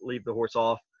probably leave the horse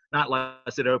off. Not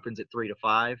unless it opens at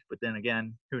 3-5, but then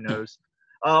again, who knows?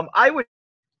 I would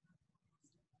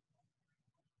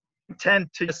tend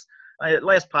to just,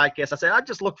 last podcast I said I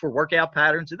just look for workout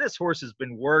patterns, and this horse has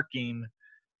been working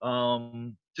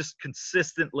just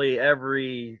consistently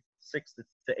every 6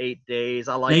 to 8 days.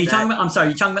 I Now like that. I'm sorry,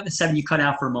 you're talking about the 7 you cut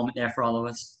out for a moment there for all of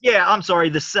us. Yeah, I'm sorry,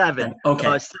 the 7.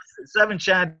 Okay. 7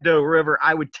 Shenandoah River,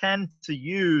 I would tend to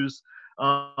use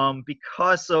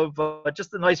because of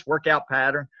just a nice workout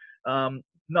pattern.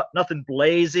 Nothing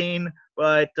blazing,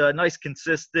 but nice,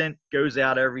 consistent, goes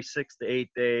out every 6 to 8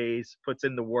 days, puts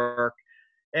in the work.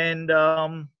 And,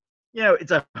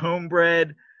 it's a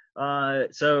homebred.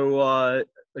 So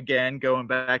again, going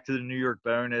back to the New York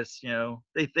bonus,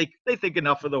 they think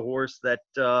enough of the horse that,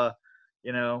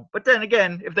 but then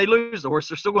again, if they lose the horse,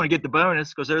 they're still going to get the bonus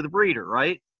because they're the breeder,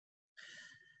 right?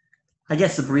 I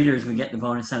guess the breeders would get the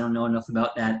bonus. I don't know enough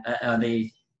about that.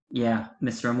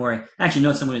 Mr. Amore. I actually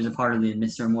know someone who's a part of the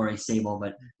Mr. Amore stable,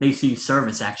 but they used to use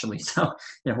service actually. So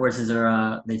their horses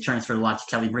are they transferred a lot to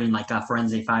Kelly Breen, like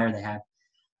Forense Fire they have.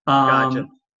 Gotcha.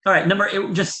 All right, number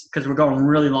 8. Just because we're going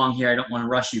really long here, I don't want to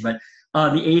rush you, but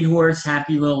the 8 horse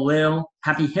Happy Hill Lil.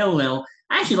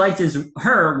 I actually liked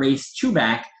her race 2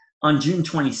 back on June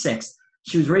 26th.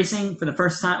 She was racing for the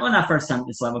first time. Well, not first time at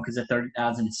this level because the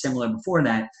 30,000 is similar before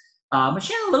that. But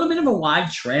she had a little bit of a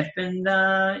wide trip, and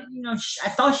I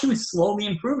thought she was slowly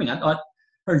improving. I thought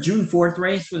her June 4th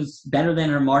race was better than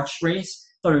her March race.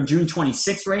 I thought her June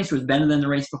 26th race was better than the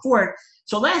race before it.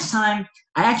 So last time,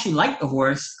 I actually liked the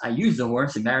horse. I used the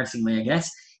horse, embarrassingly, I guess.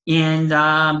 And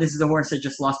this is the horse that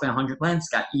just lost by 100 lengths,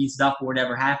 got eased up or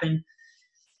whatever happened.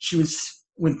 She was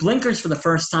with blinkers for the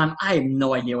first time. I have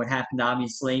no idea what happened,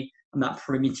 obviously. I'm not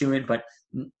privy to it, but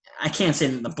I can't say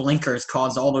that the blinkers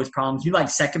caused all those problems. You like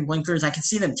second blinkers. I could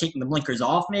see them taking the blinkers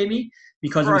off maybe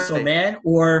because it was so bad,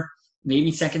 or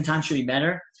maybe second time should be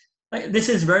better. This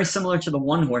is very similar to the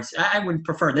 1 horse. I would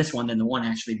prefer this one than the 1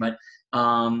 actually, but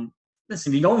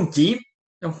listen, if you're going deep,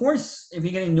 the horse, if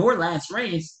you can ignore last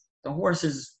race, the horse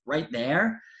is right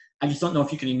there. I just don't know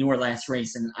if you can ignore last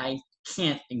race, and I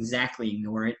can't exactly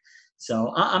ignore it.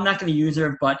 So I'm not going to use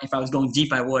her, but if I was going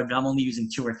deep, I would. But I'm only using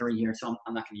 2 or 3 here, so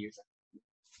I'm not going to use her.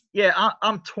 Yeah,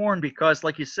 I'm torn because,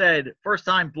 like you said, first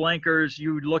time blinkers,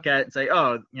 you would look at it and say,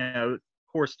 oh,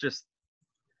 horse just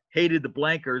hated the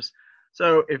blinkers.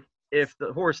 So if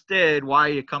the horse did, why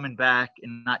are you coming back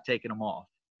and not taking them off?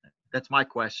 That's my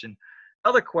question.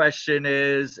 Other question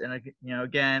is, and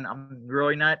again, I'm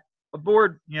really not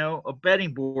a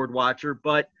betting board watcher,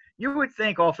 but you would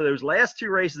think off of those last 2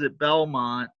 races at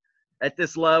Belmont at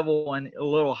this level and a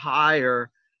little higher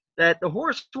that the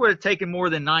horse would have taken more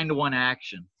than 9-1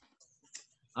 action.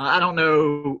 I don't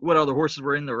know what other horses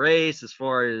were in the race as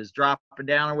far as dropping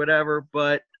down or whatever,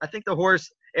 but I think the horse,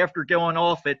 after going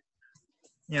off at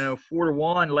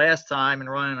 4-1 last time and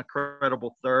running a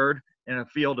credible third in a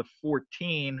field of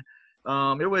 14,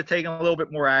 it would have taken a little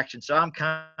bit more action. So I'm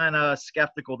kind of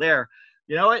skeptical there.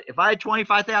 You know what? If I had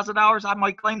 $25,000, I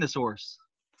might claim this horse.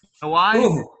 You know why?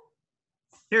 Ooh,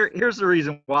 Here's the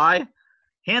reason why.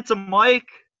 Handsome Mike,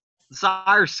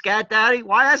 sire Scat Daddy.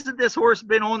 Why hasn't this horse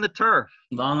been on the turf?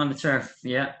 long on the turf.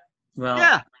 Yeah. Well,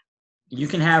 Yeah. you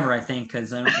can have her, I think,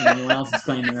 because I don't think anyone else is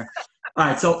claiming her. All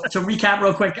right. So to recap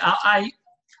real quick, I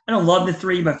don't love the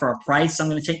 3, but for a price, I'm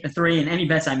going to take the 3. And any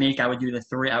bets I make, I would do the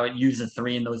 3. I would use the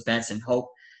 3 in those bets and hope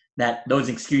that those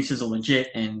excuses are legit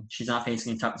and she's not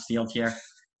facing a tough field here.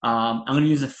 I'm going to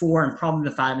use the 4 and probably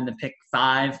the 5 in the pick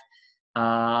 5.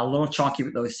 A little chalky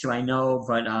with those 2, I know,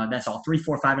 but that's all. 3,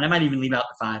 4, 5, and I might even leave out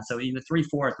the 5. So either 3,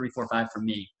 4 or 3, 4, 5 for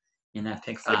me in that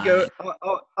pick 5.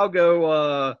 I'll go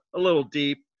a little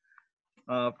deep.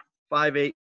 5,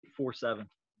 8, 4, 7.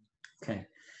 Okay.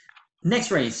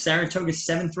 Next race, Saratoga's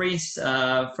 7th race,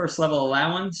 first level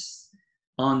allowance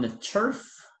on the turf,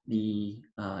 the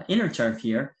inner turf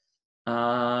here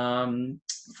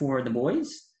for the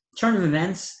boys. Turn of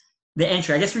events, the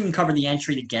entry. I guess we can cover the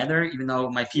entry together, even though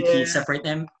my PP separate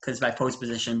them because by post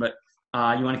position. But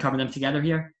you want to cover them together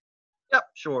here? Yep,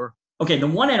 sure. Okay, the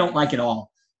one I don't like at all.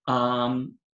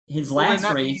 His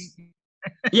last race.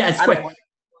 Yeah, it's quick.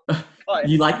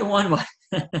 You like the one?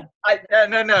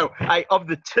 No. Of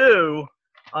the 2,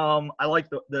 I like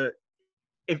the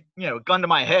if gun to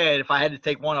my head, if I had to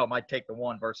take one of them, I'd take the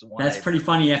 1 versus 1. That's pretty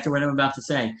funny after what I'm about to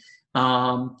say.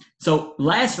 So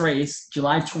last race,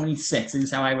 July 26th, this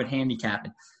is how I would handicap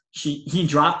it. He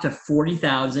dropped to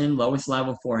 40,000, lowest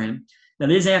level for him. That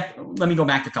is after. Let me go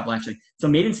back a couple actually. So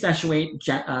maiden special weight,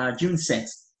 June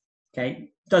 6th.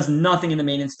 Okay, does nothing in the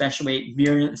maiden special weight.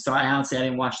 So I honestly I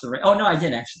didn't watch the race. Oh no, I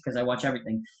did actually because I watch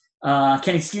everything.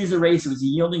 Can excuse the race. It was a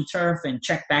yielding turf and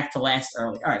check back to last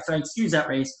early. All right, so I excuse that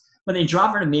race. But they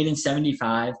dropped her to maiden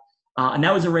 75. And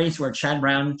that was a race where Chad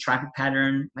Brown, traffic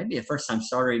pattern, might be a first-time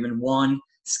starter, even won.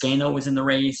 Scano was in the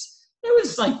race. It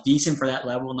was, like, decent for that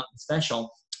level, nothing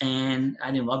special. And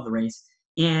I didn't love the race.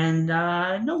 And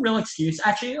no real excuse.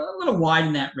 Actually, a little wide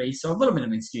in that race, so a little bit of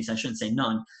an excuse. I shouldn't say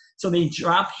none. So they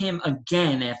drop him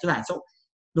again after that. So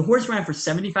the horse ran for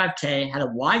 $75K, had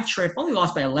a wide trip, only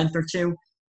lost by a length or 2.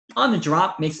 On the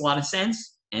drop, makes a lot of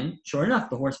sense. And sure enough,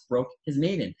 the horse broke his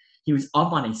maiden. He was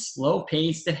up on a slow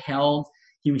pace that held.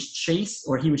 He was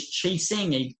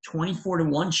chasing a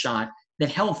 24-1 shot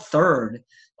that held third.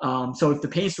 So if the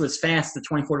pace was fast, the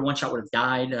 24-1 shot would have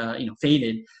died,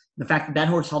 faded. The fact that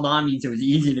horse held on means it was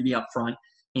easy to be up front,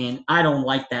 and I don't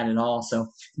like that at all. So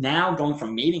now going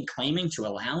from maiden claiming to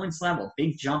allowance level,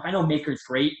 big jump. I know Maker's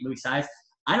great, Louis Size.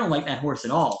 I don't like that horse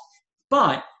at all.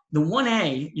 But the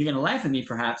 1A, you're going to laugh at me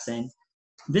perhaps saying,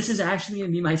 this is actually going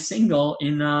to be my single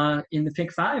in the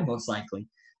pick 5 most likely.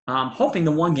 Hoping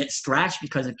the 1 gets scratched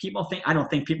because if people think, I don't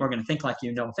think people are going to think like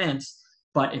you, no offense,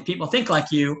 but if people think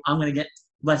like you, I'm going to get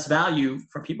less value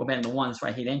for people betting the 1, so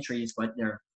I hate entries, but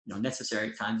they're necessary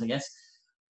at times, I guess.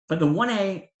 But the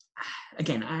 1A,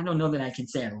 again, I don't know that I can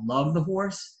say I love the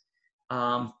horse,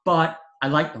 but I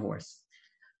like the horse.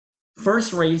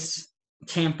 First race,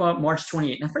 Tampa, March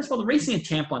 28th. Now, first of all, the racing in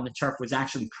Tampa on the turf was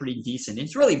actually pretty decent.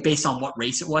 It's really based on what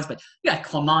race it was, but you got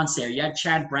Clements there, you had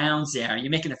Chad Browns there. You're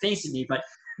making a face at me, but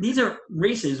these are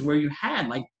races where you had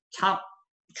like top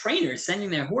trainers sending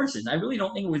their horses. I really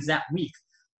don't think it was that weak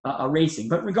racing.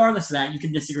 But regardless of that, you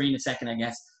can disagree in a second, I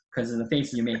guess, because of the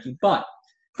faces you're making. But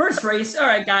first race, all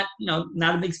right, got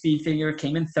not a big speed figure,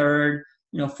 came in third,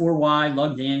 4 wide,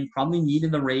 lugged in, probably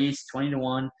needed the race,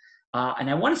 20-1. And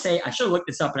I want to say, I should have looked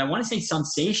this up, but I want to say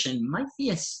Sensation might be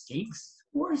a stakes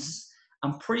horse.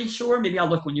 I'm pretty sure. Maybe I'll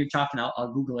look when you're talking.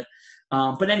 I'll Google it.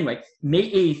 But anyway, May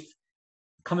 8th,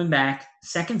 coming back,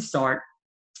 second start,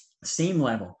 same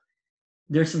level.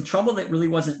 There's some trouble that really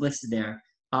wasn't listed there.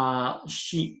 I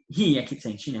keep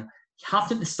saying she now,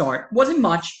 hopped at the start. Wasn't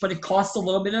much, but it cost a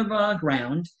little bit of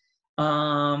ground.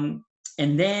 And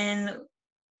then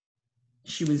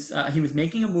he was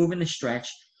making a move in the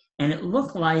stretch. And it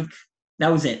looked like that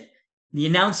was it. The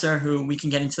announcer, who we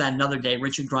can get into that another day,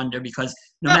 Richard Grunder, because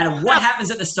no matter what happens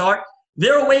at the start,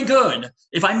 they're away good.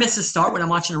 If I miss the start when I'm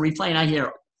watching a replay and I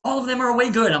hear all of them are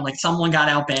away good, I'm like, someone got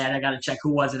out bad. I got to check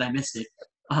who was it. I missed it.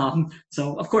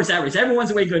 So, of course, that race. Everyone's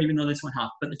away good, even though this one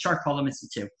hopped. But the chart called them missed it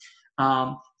too.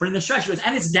 But in the stretch, it goes,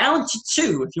 and it's down to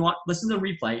 2. If you want, listen to the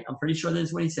replay. I'm pretty sure that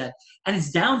is what he said. And it's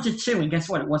down to 2. And guess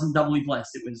what? It wasn't doubly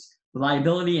blessed. It was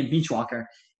Reliability and Beachwalker.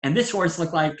 And this horse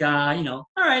looked like, all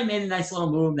right, made a nice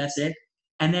little move. That's it.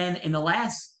 And then in the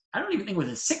last, I don't even think it was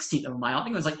a 16th of a mile. I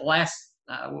think it was like the last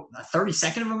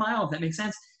 32nd of a mile, if that makes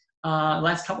sense.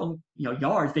 Last couple of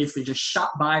yards, basically just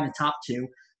shot by the top 2.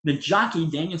 The jockey,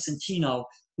 Daniel Centino,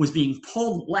 was being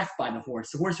pulled left by the horse.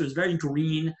 The horse was very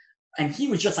green, and he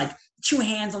was just like 2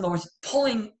 hands on the horse,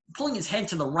 pulling his head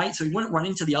to the right so he wouldn't run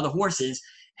into the other horses,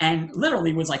 and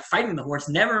literally was like fighting the horse,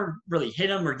 never really hit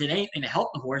him or did anything to help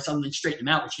the horse other than straighten him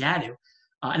out, which he had to.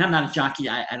 And I'm not a jockey.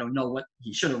 I don't know what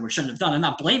he should have or shouldn't have done. I'm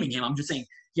not blaming him. I'm just saying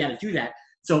he had to do that.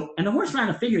 So, and the horse ran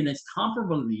a figure that's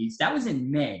comparable to these. That was in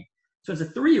May. So as a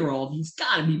 3-year-old, he's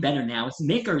got to be better now. His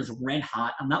maker is red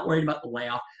hot. I'm not worried about the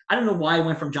layoff. I don't know why I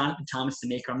went from Jonathan Thomas to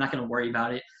maker. I'm not going to worry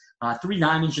about it. 3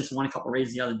 Diamonds just won a couple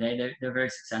races the other day. They're very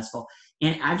successful.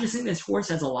 And I just think this horse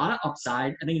has a lot of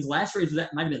upside. I think his last race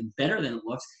might have been better than it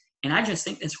looks. And I just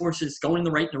think this horse is going in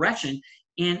the right direction.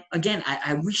 And again,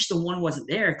 I wish the 1 wasn't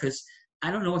there because I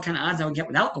don't know what kind of odds I would get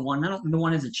without the 1. I don't think the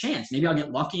 1 has a chance. Maybe I'll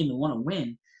get lucky and the 1 will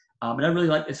win. But I really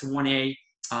like this 1A,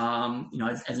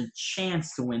 as a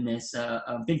chance to win this,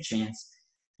 a big chance.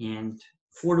 And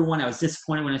 4-1, I was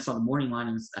disappointed when I saw the morning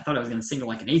line. I thought I was going to single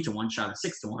like an 8-1 shot, a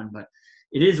 6-1, but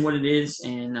it is what it is,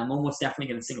 and I'm almost definitely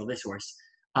going to single this horse.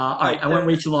 All right, I went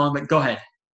way too long, but go ahead.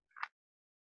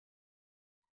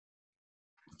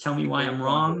 Tell me why I'm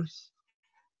wrong.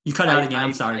 You cut out again.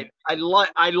 I'm sorry. I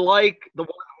like the 1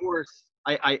 horse.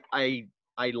 I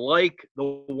like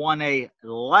the 1A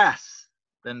less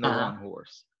than the 1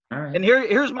 horse. All right. And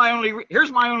here's my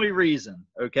only reason.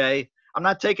 Okay, I'm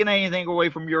not taking anything away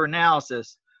from your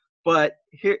analysis, but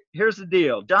here's the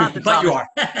deal, Jonathan. But Thomas, you are.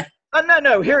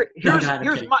 No.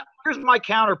 Here's my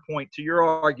counterpoint to your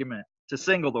argument to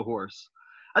single the horse.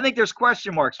 I think there's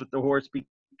question marks with the horse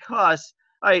because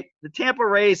the Tampa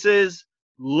races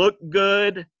look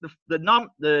good.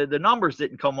 The numbers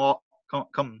didn't come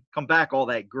back all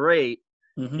that great.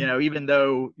 Mm-hmm. Even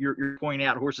though you're pointing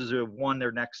out horses who have won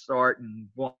their next start and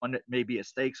one that may be a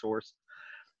stakes horse.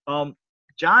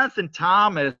 Jonathan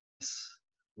Thomas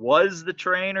was the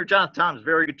trainer. Jonathan Thomas,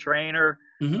 very good trainer.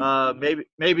 Mm-hmm.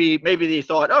 Maybe they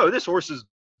thought, oh, this horse is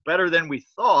better than we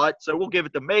thought, so we'll give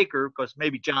it to maker because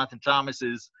maybe Jonathan Thomas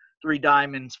is 3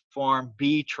 Diamonds Farm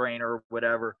B trainer or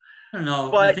whatever. I don't know.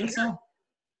 But, I think so.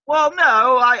 Well,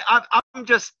 no, I'm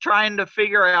just trying to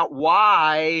figure out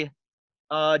why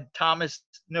Thomas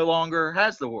no longer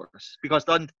has the horse, because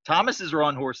Thomas has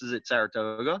run horses at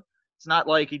Saratoga. It's not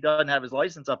like he doesn't have his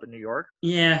license up in New York.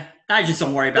 Yeah, I just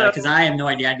don't worry about it because I have no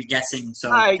idea. I'd be guessing.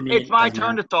 So it's my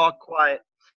turn to talk quiet.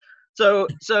 So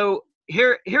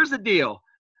here's the deal.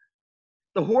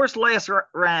 The horse last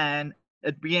ran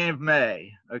at the beginning of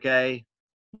May, okay?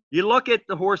 You look at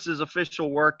the horse's official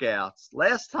workouts.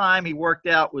 Last time he worked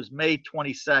out was May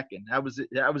 22nd. That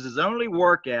was his only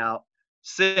workout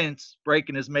since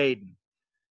breaking his maiden.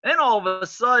 Then all of a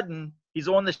sudden, he's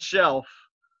on the shelf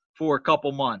for a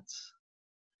couple months.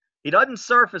 He doesn't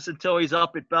surface until he's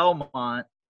up at Belmont,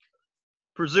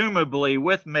 presumably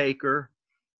with maker,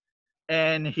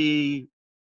 and he,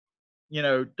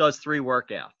 does 3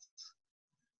 workouts.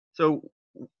 So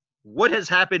what has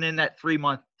happened in that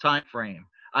 3-month time frame?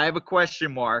 I have a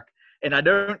question mark, and I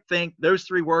don't think those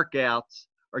 3 workouts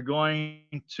are going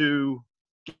to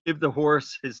give the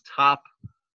horse his top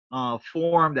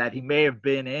form that he may have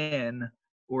been in,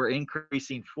 or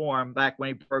increasing form back when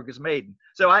he broke his maiden.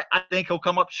 So I think he'll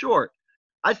come up short.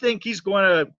 I think he's going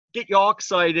to get you all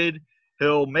excited.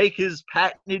 He'll make his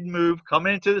patented move, come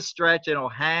into the stretch, and he'll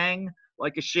hang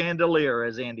like a chandelier,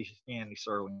 as Andy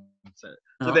Serling said.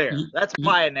 So that's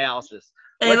my analysis.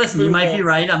 Hey, listen, you might be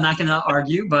right. I'm not going to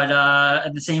argue, but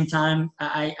at the same time,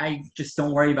 I just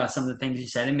don't worry about some of the things you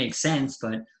said. It makes sense,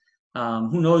 but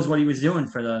who knows what he was doing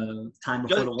for the time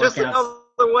before the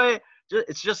workout.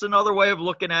 It's just another way of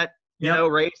looking at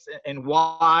race and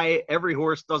why every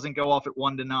horse doesn't go off at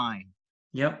 1-9.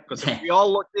 Yep. Because if we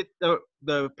all looked at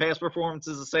the past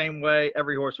performances the same way,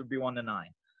 every horse would be 1-9.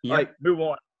 Yep. All right, move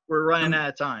on. We're running out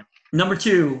of time. Number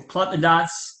 2, Club the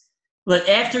Dots. But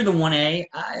after the 1A,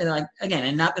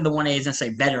 and not that the 1A is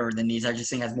necessarily better than these. I just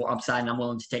think it has more upside, and I'm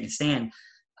willing to take a stand.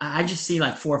 I just see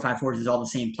 4 or 5 horses all the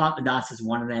same. Plot the Dots is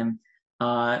one of them.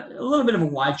 A little bit of a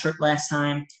wide trip last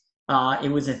time.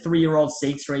 It was a 3-year-old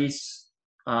stakes race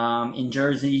in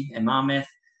Jersey and Monmouth.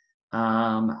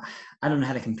 I don't know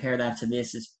how to compare that to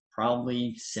this. It's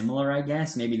probably similar, I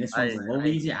guess. Maybe this one's a little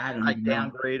easier. I don't know. I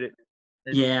downgrade it.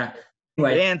 Yeah.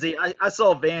 Right. Vanzi, I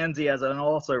saw Vanzi as an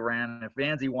also ran. If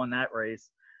Vanzi won that race,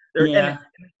 yeah.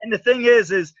 And the thing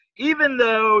is even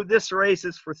though this race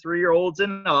is for 3-year-olds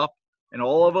and up, and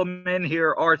all of them in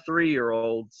here are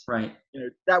 3-year-olds, right?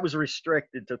 That was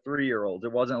restricted to 3-year-olds.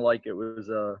 It wasn't like it was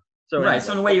So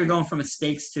in a way, you're going from a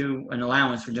stakes to an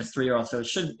allowance for just 3-year-olds. So it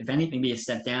should, if anything, be a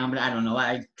step down. But I don't know.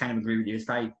 I kind of agree with you.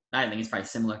 I think it's probably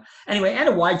similar. Anyway, I had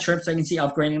a wide trip, so I can see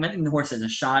upgrading him. I think the horse has a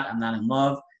shot. I'm not in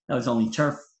love. That was only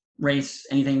turf race.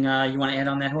 Anything you want to add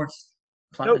on that horse?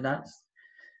 Nope.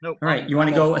 Nope. All right. You want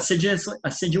to I'm go off.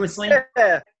 assiduously?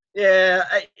 Yeah. Yeah.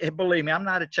 Believe me, I'm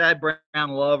not a Chad Brown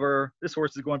lover. This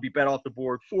horse is going to be bet off the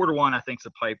board. 4-1, I think, is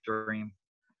a pipe dream.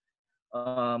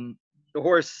 The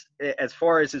horse, as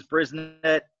far as his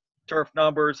Brisnet turf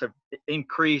numbers, have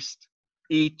increased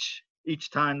each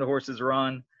time the horse has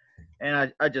run,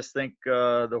 and I just think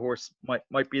the horse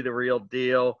might be the real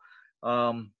deal.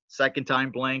 Second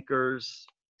time blinkers,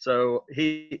 so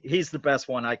he's the best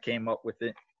one I came up with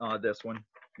it. This one,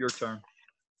 your turn.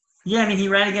 Yeah, I mean, he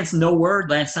ran against No Word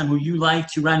last time, who you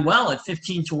liked, who ran well at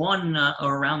 15-1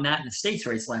 or around that in the States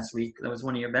race last week. That was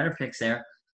one of your better picks there.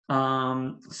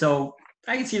 So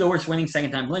I can see the horse winning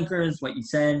second time blinkers, what you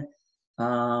said.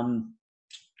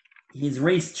 He's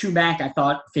raced 2 back, I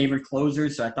thought, favored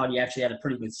closers, so I thought he actually had a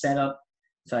pretty good setup.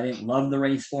 So I didn't love the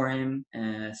race for him.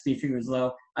 Speed figure was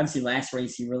low. Obviously, last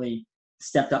race he really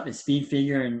stepped up his speed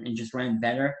figure and just ran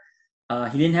better.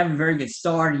 He didn't have a very good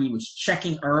start. He was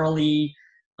checking early.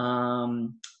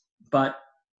 But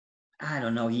I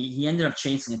don't know. He ended up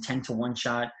chasing a 10-1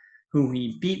 shot, who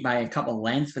he beat by a couple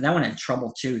lengths, but that one had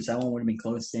trouble too, so that one would have been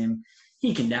close to him.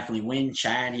 He can definitely win.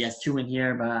 Chad, he has 2 in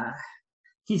here, but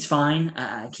he's fine.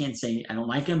 I can't say I don't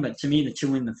like him, but to me, the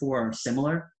 2 and the 4 are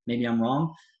similar. Maybe I'm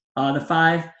wrong. The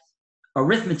 5,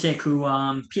 Arithmetic, who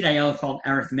Pete Aiello called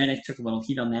Arithmetic, took a little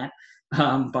heat on that.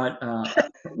 But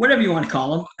whatever you want to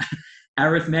call him,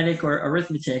 Arithmetic or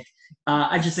Arithmetic.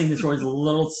 I just think this horse is a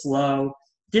little slow.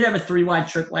 Did have a 3-wide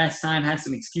trip last time. Had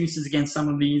some excuses against some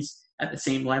of these at the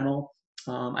same level.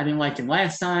 I didn't like him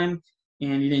last time,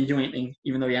 and he didn't do anything,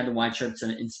 even though he had the wide trip,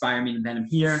 to inspire me to bet him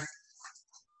here.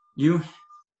 You?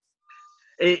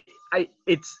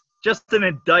 It's just an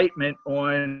indictment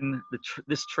on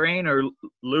this trainer,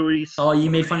 Luis. Oh, you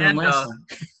made fun of him last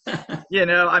time.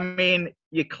 I mean,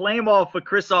 you claim off of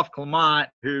Christophe Clement,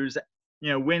 who's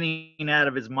winning out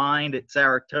of his mind at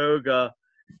Saratoga,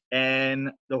 and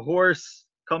the horse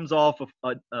comes off of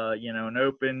an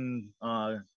open,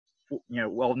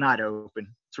 well, not open.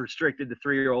 It's restricted to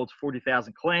 3-year-olds,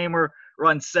 40,000 claimer,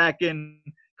 runs second,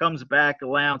 comes back,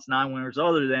 allowance 9 winners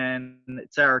other than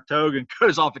at Saratoga, and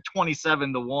goes off at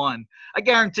 27-1. I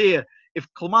guarantee you, if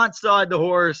Clement still had the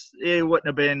horse, it wouldn't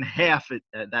have been half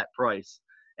at that price.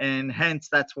 And hence,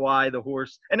 that's why the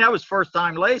horse, and that was first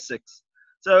time Lasix.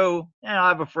 So, I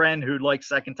have a friend who likes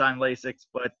second time Lasix,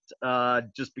 but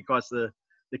just because the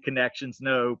connections,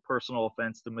 no personal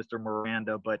offense to Mr.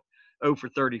 Miranda, but 0 for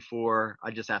 34,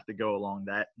 I just have to go along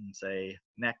that and say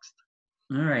next.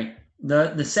 All right.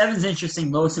 The 7's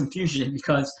interesting, Lonesome Fugitive,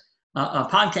 because a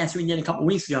podcast we did a couple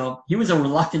weeks ago, he was a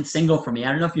reluctant single for me.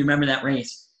 I don't know if you remember that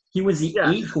race. He was the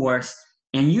 8 horse,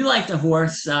 and you liked a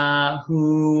horse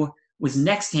who was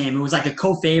next to him. It was like a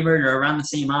co-favorite or around the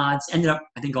same odds. Ended up,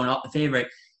 I think, going up the favorite.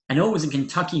 I know it was a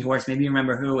Kentucky horse. Maybe you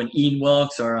remember who, an Ian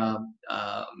Wilkes or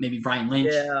maybe Brian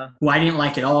Lynch, who I didn't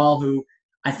like at all, who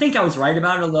I think I was right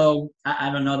about it, although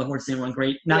I don't know. The horse didn't run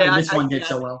great. Not that this one did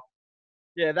so well.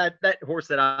 Yeah, that horse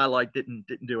that I liked didn't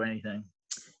do anything.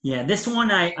 Yeah, this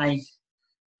one I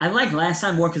liked last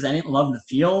time more because I didn't love the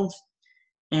field.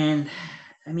 And,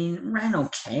 I mean, ran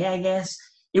okay, I guess.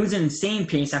 It was an insane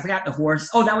pace. I forgot the horse.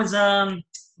 Oh, that was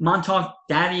Montauk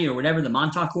Daddy or whatever, the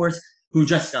Montauk horse, who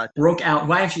just broke out,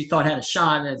 who I actually thought had a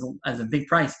shot as a big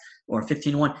price, or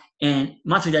 15-1. And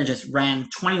Montauk Daddy just ran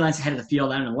 20 lengths ahead of the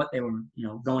field. I don't know what they were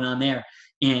going on there.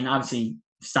 And obviously,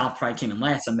 Stop probably came in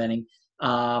last, I'm betting.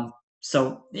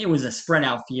 So it was a spread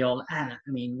out field. I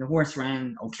mean, the horse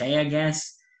ran okay, I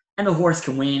guess. And the horse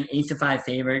can win, 8-5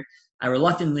 favorite. I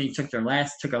reluctantly took him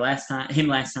last time.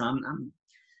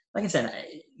 Like I said,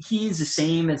 he's the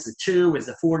same as the 2, as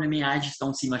the 4 to me. I just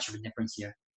don't see much of a difference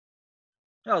here.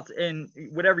 Oh, and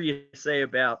whatever you say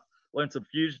about Lonesome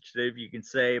Fugitive, you can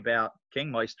say about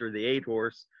Kingmeister, the 8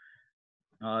 horse.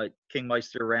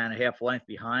 Kingmeister ran a half length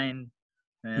behind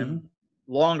him.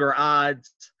 Longer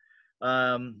odds.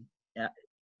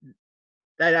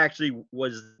 That actually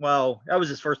was, that was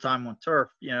his first time on turf.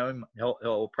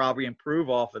 He'll probably improve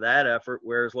off of that effort,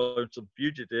 whereas Lonesome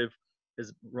Fugitive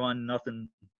has run nothing,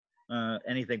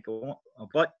 anything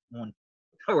but one,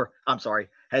 or I'm sorry,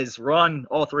 has run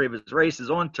all 3 of his races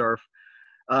on turf.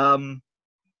 I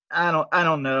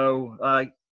don't know.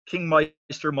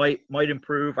 Kingmeister might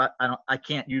improve. I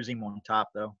can't use him on top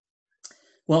though.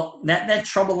 Well, that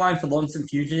trouble line for Lonesome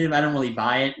Fugitive, I don't really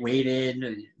buy it. Waited,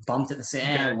 bumped at the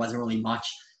same. It wasn't really much.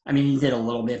 I mean, he did a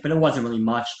little bit, but it wasn't really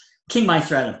much.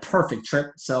 Kingmeister had a perfect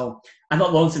trip, so I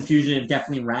thought Lonesome Fugitive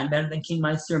definitely ran better than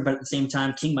Kingmeister, but at the same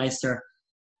time, Kingmeister,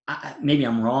 maybe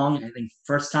I'm wrong. I think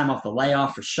first time off the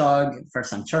layoff for Shug, first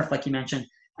time turf, like you mentioned,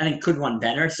 I think could run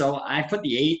better. So I put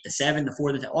the 8, the 7, the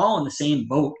 4, the 10, all in the same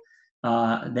boat.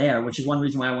 there, which is one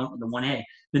reason why I went with the 1A.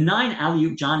 The 9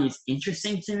 Alley-Oop Johnny is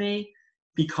interesting to me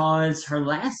because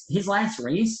his last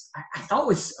race I thought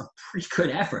was a pretty good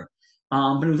effort,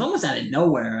 but it was almost out of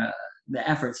nowhere, the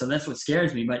effort. So that's what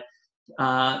scares me. But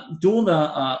Duel,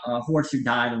 the horse who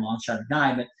died, a long shot who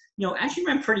died, but actually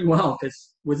ran pretty well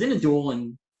because was in a duel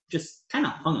and just kind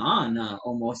of hung on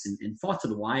almost and fought to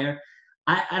the wire.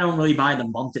 I don't really buy the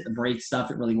bumped at the break stuff.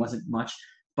 It really wasn't much.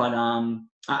 But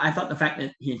I thought the fact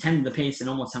that he attended the pace and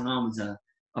almost hung on was a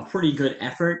pretty good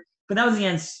effort. But that was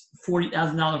against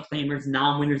 $40,000 claimers,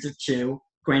 non-winners of 2.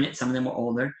 Granted, some of them were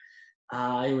older.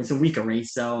 It was a weaker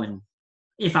race, though. And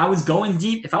if I was going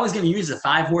deep, if I was going to use the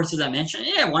 5 horses I mentioned,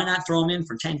 yeah, why not throw them in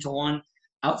for 10-1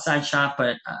 outside shot?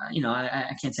 But,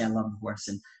 I can't say I love the horse.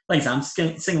 And like I said,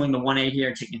 I'm singling the 1A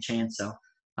here, taking a chance. So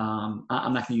I'm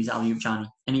not going to use Alley-Oop Johnny.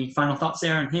 Any final thoughts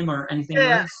there on him or anything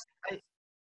else?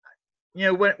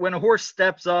 When a horse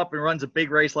steps up and runs a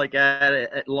big race like that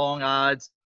at long odds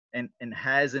and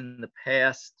has in the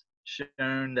past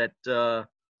shown that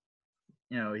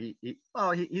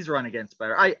he's run against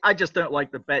better. I just don't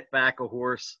like to bet back a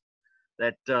horse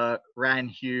that ran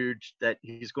huge that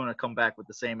he's going to come back with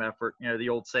the same effort. The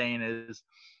old saying is,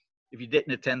 if you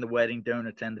didn't attend the wedding, don't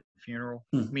attend the funeral.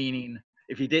 Meaning,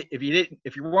 if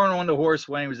you weren't on the horse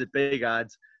when he was at big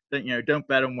odds, then don't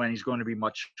bet him when he's going to be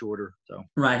much shorter. So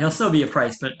right, he'll still be a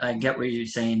price, but I get what you're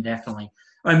saying, definitely.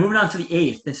 All right, moving on to the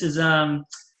 8th. This is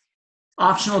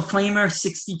optional claimer,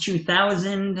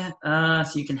 62,000.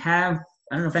 So you can have,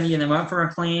 I don't know if any of them are up for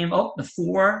a claim. Oh, the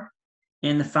 4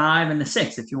 and the 5 and the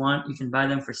 6. If you want, you can buy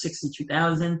them for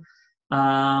 62,000.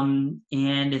 And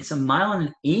it's a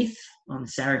 1.125 on the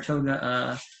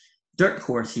Saratoga dirt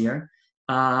course here.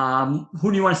 Who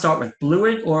do you want to start with,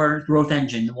 Blewett or Growth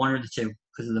Engine, the 1 or the 2?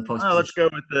 Because of the post. Let's go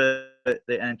with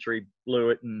the entry,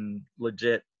 Blewett and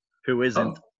Legit. Who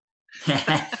isn't? Oh.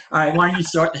 All right, why don't you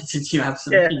start since you have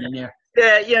some opinion there?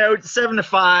 Yeah,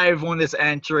 7-5 on this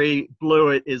entry.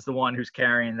 Blewett is the one who's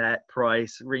carrying that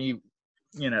price. Ran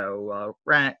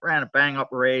a bang up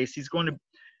race. He's going to.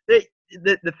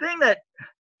 The thing that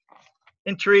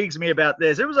intrigues me about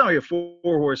this, it was only a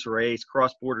 4-horse race.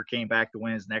 Cross Border came back to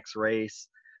win his next race.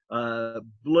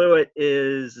 Blewett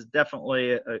is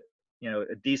definitely a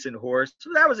decent horse. So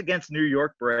that was against New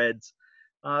York breds.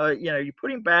 You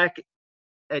put him back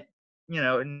at,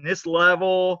 in this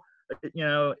level,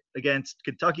 against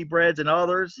Kentucky breds and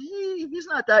others, he's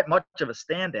not that much of a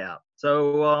standout.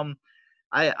 So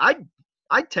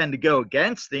I tend to go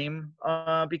against him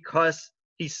because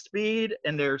he's speed,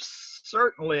 and there's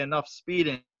certainly enough speed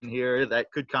in here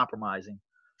that could compromise him.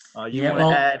 You want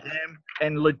to add him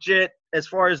and Legit. As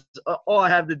far as all I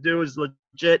have to do is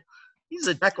Legit. He's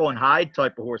a Jekyll and Hyde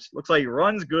type of horse. Looks like he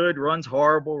runs good, runs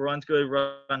horrible, runs good,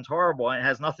 runs horrible, and it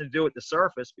has nothing to do with the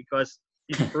surface because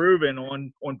he's proven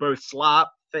on both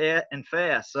slop, fat, and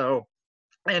fast. So,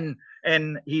 and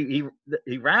he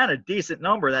ran a decent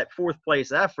number. That 4th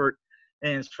place effort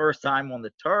in his first time on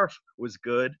the turf was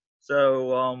good.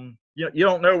 So you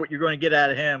don't know what you're going to get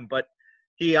out of him, but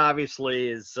he obviously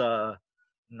is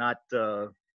not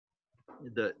the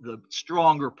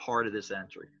stronger part of this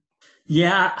entry.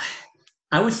 Yeah.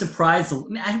 I was surprised.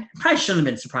 I probably shouldn't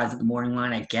have been surprised at the morning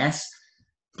line, I guess.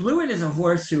 Blewett is a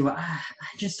horse who I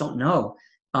just don't know.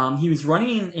 He was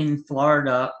running in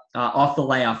Florida off the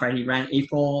layoff, right? He ran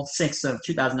April 6th of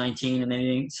 2019, and then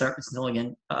he didn't surface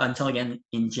until again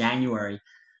in January.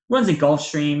 Runs at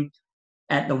Gulfstream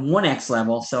at the 1X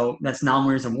level, so that's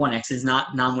non-winners of 1X. Is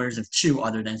not non-winners of 2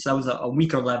 other than. So that was a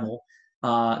weaker level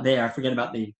there. I forget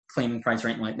about the claiming price or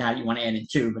anything like that. You want to add in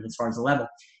 2, but as far as the level.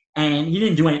 And he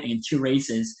didn't do anything in 2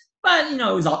 races. But, it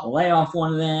was off the layoff,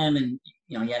 one of them, and,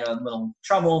 he had a little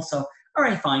trouble. So, all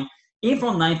right, fine.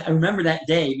 April 9th, I remember that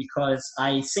day because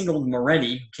I singled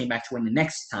Moretti, who came back to win the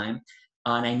next time,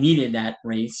 and I needed that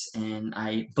race, and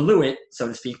I blew it, so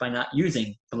to speak, by not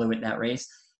using Blewett that race.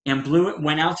 And Blewett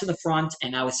went out to the front,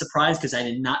 and I was surprised because I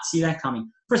did not see that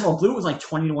coming. First of all, Blewett was like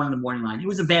 20-1 in the morning line. It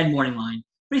was a bad morning line,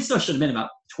 but he still should have been about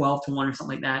 12-1 or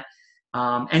something like that.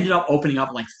 Ended up opening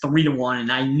up like 3-1,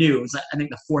 and I knew it was, I think,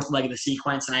 the 4th leg of the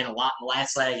sequence, and I had a lot in the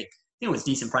last leg. I think it was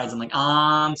decent price. I'm like,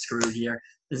 I'm screwed here.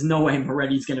 There's no way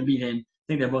Moretti's going to beat him. I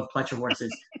think they're both Pletcher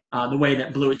horses. The way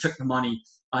that Blewett took the money,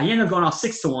 he ended up going off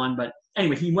 6-1. But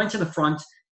anyway, he went to the front.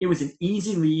 It was an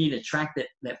easy lead, a track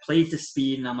that played to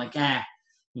speed, and I'm like, I'm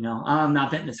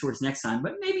not betting this horse next time.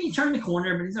 But maybe he turned the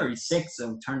corner, but he's already 6,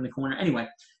 so turning the corner. Anyway,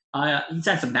 he's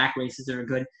had some back races that are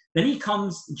good. Then he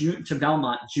comes to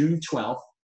Belmont June 12th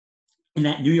in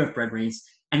that New York bred race,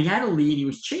 and he had a lead. He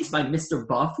was chased by Mr.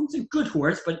 Buff, who's a good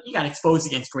horse, but he got exposed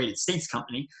against Graded States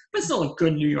Company, but still a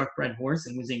good New York bred horse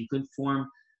and was in good form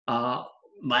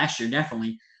last year,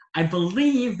 definitely. I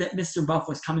believe that Mr. Buff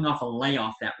was coming off a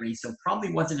layoff that race, so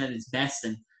probably wasn't at his best,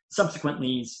 and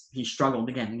subsequently he struggled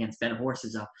again against better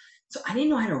horses. So I didn't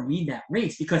know how to read that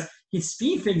race because his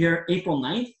speed figure, April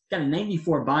 9th, got a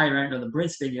 94 buyer, right, or the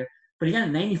Briz figure, but he got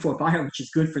a 94 buyer, which is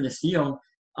good for this field.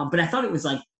 But I thought it was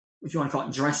like, if you want to call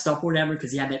it dressed up or whatever,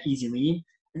 because he had that easy lead.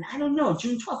 And I don't know,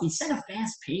 June 12th, he set a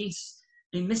fast pace.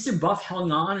 And Mr. Buff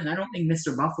hung on, and I don't think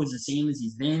Mr. Buff was the same as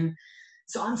he's been.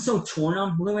 So I'm so torn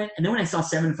on Blewett. And then when I saw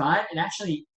 7-5, it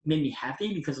actually made me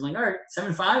happy because I'm like, all right,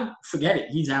 7-5, forget it.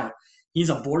 He's out. He's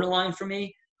a borderline for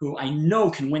me who I know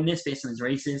can win this based on his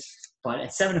races. But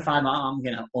at 7-5, I'm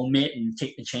going to omit and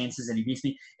take the chances that he beats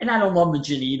me. And I don't love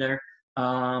Legit either.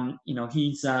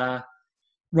 He's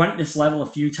run at this level a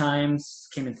few times,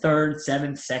 came in third,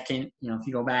 seventh, second, if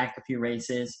you go back a few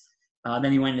races.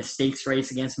 Then he went in a stakes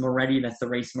race against Moretti. That's the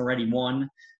race Moretti won.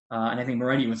 And I think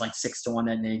Moretti was like 6-1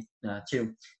 that day,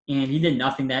 too. And he did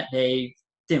nothing that day.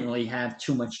 Didn't really have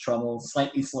too much trouble.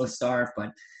 Slightly slow start,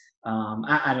 but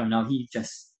I don't know. He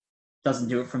just doesn't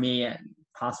do it for me.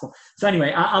 Possible. So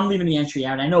anyway, I'm leaving the entry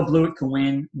out. I know Blewett can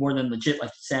win more than Legit, like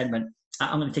you said, but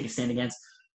I'm going to take a stand against.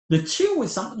 The 2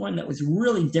 was one that was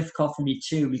really difficult for me,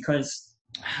 too, because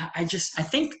I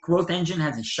think Growth Engine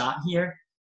has a shot here.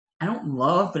 I don't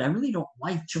love, but I really don't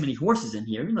like too many horses in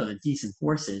here, even though they're decent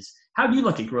horses. How do you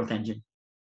look at Growth Engine?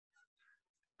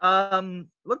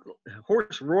 Look,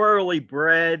 horse royally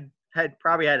bred,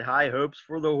 probably had high hopes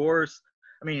for the horse.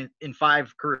 I mean, in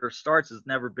 5 career starts, has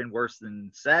never been worse than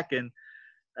second.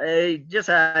 He just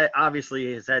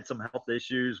obviously has had some health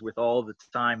issues with all the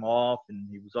time off, and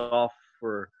he was off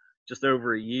for just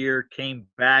over a year. Came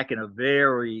back in a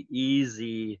very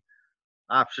easy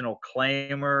optional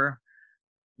claimer.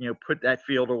 Put that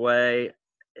field away.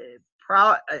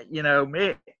 I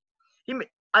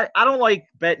don't like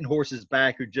betting horses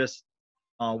back who just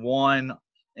won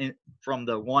from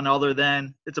the one other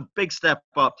than. It's a big step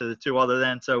up to the 2 other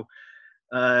than. So,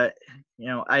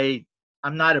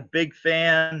 I'm not a big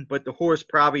fan, but the horse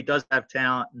probably does have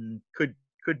talent and could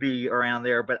be around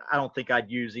there. But I don't think I'd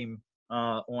use him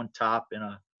on top in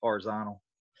a horizontal.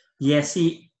 Yeah,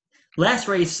 see, last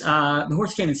race, the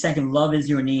horse came in second, Love Is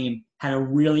Your Name, had a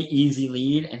really easy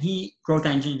lead, and Growth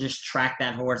Engine just tracked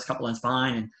that horse a couple lengths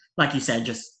behind, and like you said,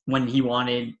 just when he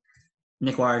wanted,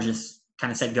 Nick Wire just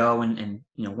kind of said go and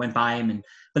went by him.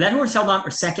 But that horse held on for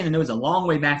second, and it was a long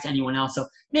way back to anyone else, so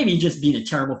maybe he just beat a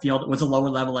terrible field. It was a lower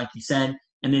level, like you said,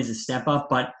 and there's a step up,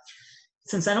 but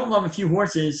since I don't love a few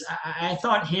horses, I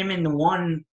thought him in the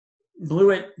 1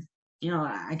 Blewett,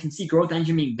 I can see Growth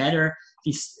Engine being better.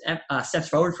 He steps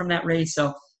forward from that race.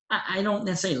 So I don't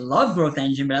necessarily love Growth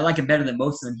Engine, but I like it better than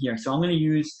most of them here. So I'm going to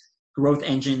use Growth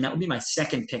Engine. That would be my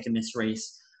second pick in this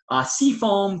race.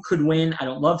 Seafoam could win. I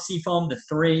don't love Seafoam. The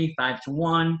 3,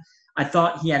 5-1. I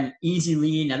thought he had an easy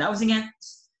lead. Now, that was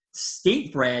against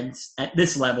state breds at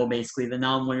this level, basically, the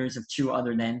non-winners of 2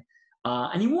 other than.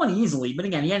 And he won easily. But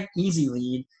again, he had an easy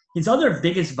lead. His other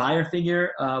biggest buyer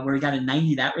figure, where he got a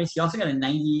 90 that race, he also got a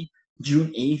 90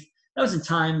 June 8th. That was a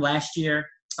time last year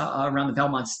around the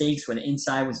Belmont Stakes where the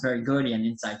inside was very good. He had an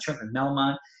inside trip in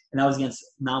Belmont, and that was against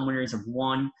non-winners of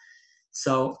 1.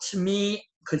 So to me,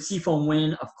 could Seafoam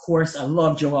win? Of course. I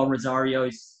love Joel Rosario.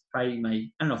 He's probably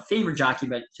my, favorite jockey,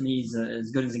 but to me, he's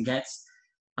as good as it gets.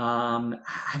 I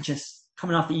just,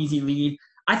 coming off the easy lead,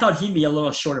 I thought he'd be a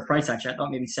little shorter price, actually. I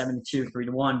thought maybe 7-2,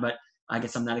 3-1, but I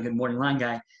guess I'm not a good morning line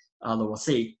guy, although we'll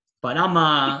see. But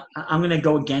I'm going to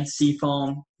go against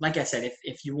Seafoam. Like I said,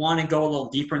 if you want to go a little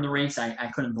deeper in the race,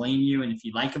 I couldn't blame you. And if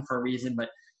you like him for a reason, but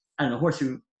I don't know, horse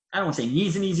who, I don't want to say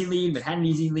needs an easy lead, but had an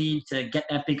easy lead to get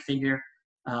that big figure,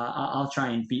 I'll try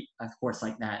and beat a horse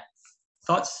like that.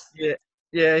 Thoughts?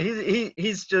 Yeah,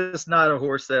 he's just not a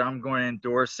horse that I'm going to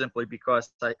endorse simply because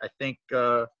I think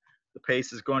the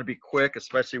pace is going to be quick,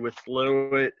 especially with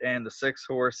Blewett and the 6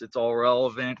 horse. It's all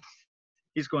relevant.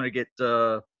 He's going to get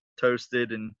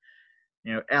toasted and,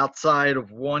 outside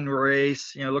of 1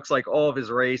 race, looks like all of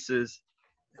his races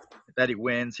that he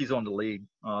wins, he's on the lead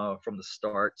from the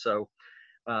start. So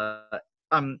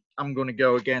I'm going to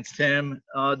go against him.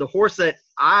 The horse that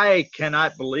I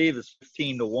cannot believe is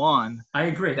 15-1. I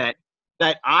agree.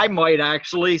 That I might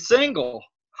actually single.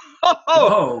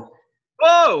 Whoa.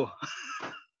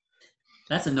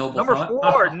 That's a noble Number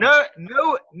thought.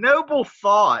 4, noble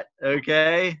thought.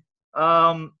 Okay.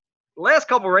 Last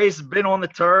couple races been on the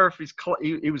turf.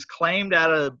 He was claimed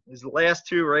out of his last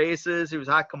 2 races. He was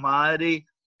hot commodity.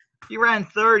 He ran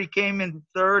third. He came in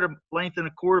third, a length and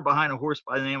a quarter behind a horse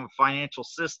by the name of Financial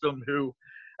System, who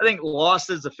I think lost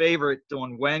as a favorite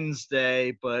on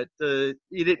Wednesday, but he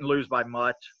didn't lose by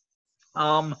much.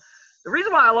 The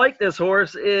reason why I like this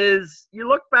horse is you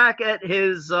look back at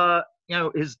his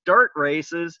his dirt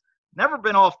races, never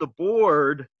been off the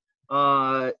board.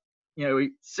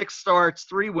 6 starts,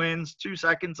 3 wins, 2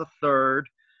 seconds, a third.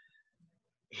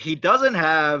 He doesn't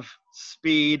have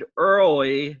speed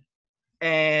early,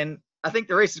 and I think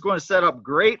the race is going to set up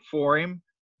great for him.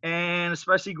 And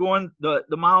especially going the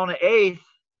mile and an eighth,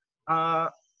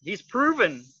 he's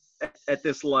proven at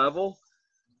this level,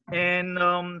 and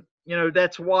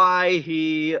that's why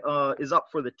he is up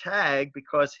for the tag,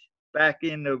 because back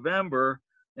in November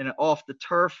in an off the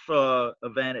turf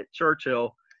event at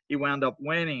Churchill, he wound up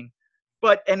winning.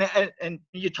 But and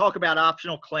you talk about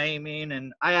optional claiming,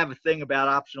 and I have a thing about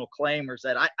optional claimers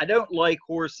that I don't like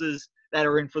horses that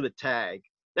are in for the tag.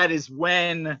 That is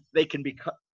when they can be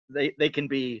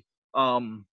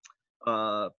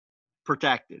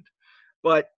protected.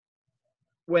 But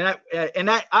when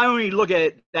I only look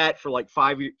at that for like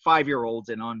 5-year-olds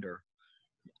and under.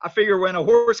 I figure when a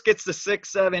horse gets to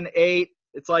 6, 7, 8,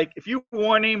 it's like, if you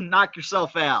want him, knock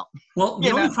yourself out. Well,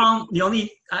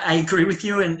 I agree with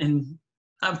you, and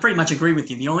I pretty much agree with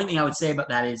you. The only thing I would say about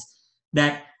that is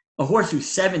that a horse who's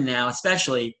 7 now,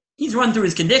 especially, he's run through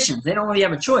his conditions. They don't really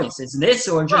have a choice. It's this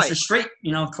or just a straight,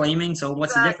 claiming. So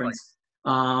what's the difference?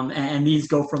 And these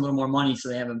go for a little more money, so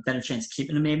they have a better chance of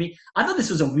keeping them maybe. I thought this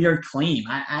was a weird claim.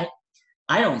 I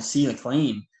don't see a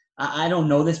claim. I don't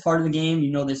know this part of the game.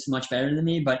 You know this much better than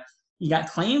me, but he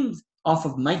got claimed off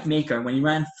of Mike Maker when he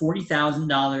ran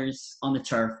 $40,000 on the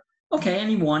turf. Okay, and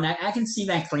he won. I can see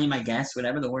that claim, I guess.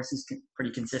 Whatever, the horse is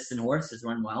pretty consistent horse, has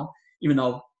run well, even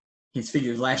though his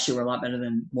figures last year were a lot better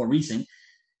than more recent.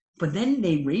 But then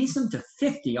they raised him to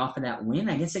 50 off of that win.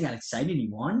 I guess they got excited he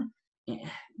won.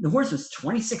 The horse was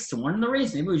 26-1 in the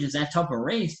race. Maybe it was just that tough a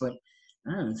race, but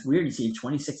I don't know, it's weird to see a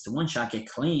 26-1 shot get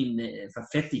claimed for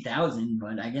 50,000.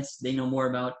 But I guess they know more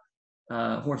about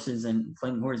horses and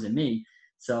claiming horses than me.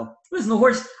 So listen, the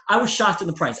horse, I was shocked at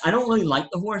the price. I don't really like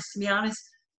the horse, to be honest,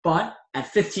 but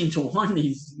at 15-1,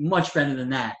 he's much better than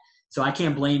that. So I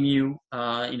can't blame you,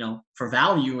 for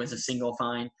value as a single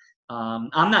fine.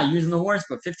 I'm not using the horse,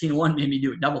 but 15-1 made me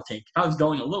do a double take. If I was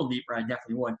going a little deeper, I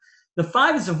definitely would. The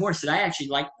 5 is a horse that I actually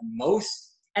like the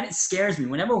most, and it scares me.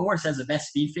 Whenever a horse has the best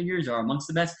speed figures or amongst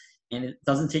the best, and it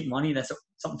doesn't take money, that's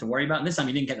something to worry about. And this time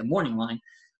he didn't get the morning line.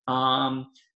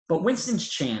 But Winston's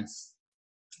Chance,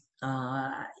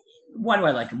 why do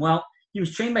I like him? Well, he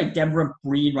was trained by Deborah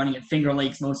Breed, running at Finger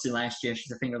Lakes mostly last year.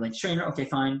 She's a Finger Lakes trainer. Okay,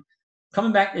 fine.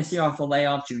 Coming back this year off a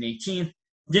layoff, June 18th.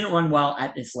 Didn't run well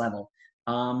at this level.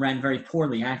 Ran very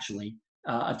poorly, actually.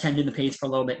 Attended the pace for a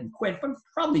little bit and quit, but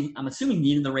probably, I'm assuming,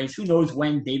 needed the race. Who knows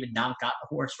when David Donk got the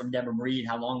horse from Deborah Breed,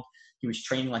 how long he was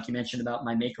training, like you mentioned about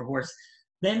my Maker horse.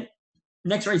 Then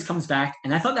next race comes back,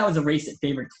 and I thought that was a race that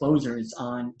favored closers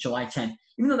on July 10th.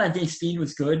 Even though that day's speed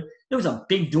was good, there was a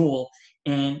big duel,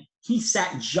 and he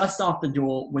sat just off the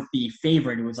duel with the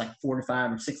favorite. It was like 4-5 or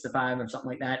 6-5 or something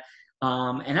like that.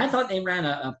 And I thought they ran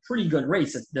a pretty good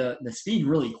race. The speed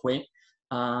really quit.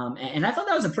 And I thought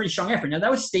that was a pretty strong effort. Now,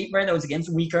 that was state bred. That was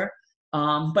against Weaker.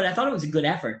 But I thought it was a good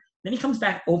effort. Then he comes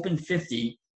back open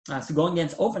 50. So going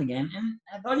against open again. And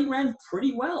I thought he ran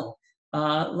pretty well.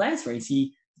 Last race,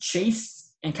 he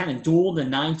chased and kind of dueled a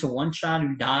 9-1 shot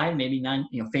who died. Maybe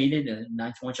faded. A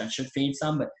 9-1 shot should fade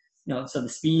some. But, so the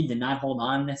speed did not hold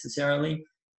on necessarily.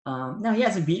 Now, he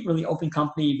hasn't beat really open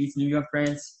company. He beats New York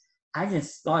Breds. I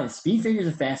just thought his speed figures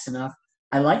are fast enough.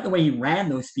 I like the way he ran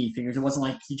those speed figures. It wasn't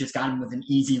like he just got him with an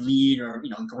easy lead or,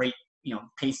 great,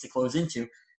 pace to close into.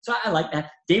 So I like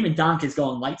that. David Donk is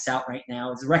going lights out right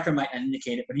now. His record might not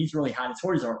indicate it, but he's really hot. His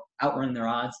horses are outrunning their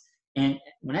odds. And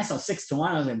when I saw 6-1,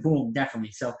 I was like, boom,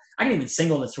 definitely. So I can even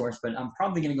single this horse, but I'm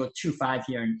probably going to go 2-5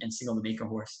 here and single the Maker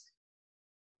horse.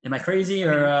 Am I crazy,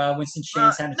 or Winston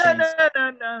Chance had a chance?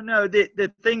 No.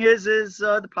 The thing is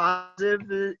the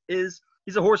positive is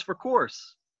he's a horse for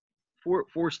course.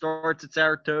 Four starts at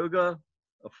Saratoga,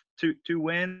 two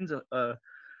wins,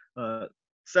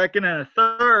 second and a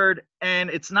third, and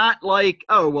it's not like,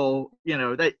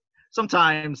 that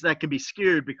sometimes that can be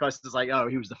skewed because it's like,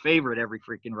 he was the favorite every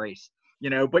freaking race,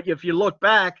 But if you look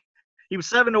back, he was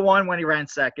 7-1 when he ran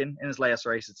second in his last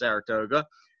race at Saratoga,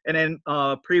 and then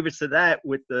previous to that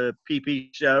with the PP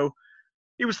show,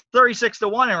 he was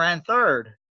 36-1 and ran third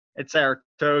at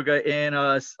Saratoga in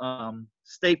a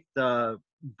state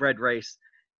bred race.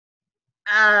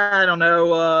 I don't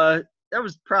know. That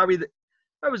was probably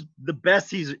the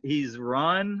best he's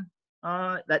run.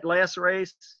 That last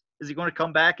race. Is he going to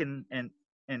come back and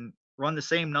run the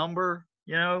same number?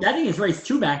 I think his race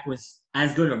 2 back was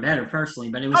as good or better personally,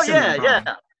 but it was yeah.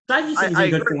 So I just think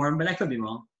he's in good form, but I could be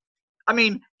wrong. I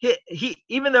mean, he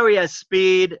even though he has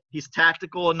speed, he's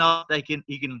tactical enough that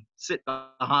he can sit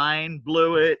behind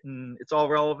Blewett and it's all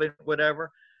relevant,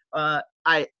 whatever.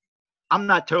 I'm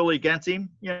not totally against him.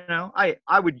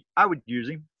 I would use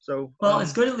him. So Well,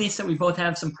 it's good at least that we both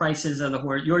have some prices of the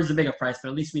horse. Yours is a bigger price, but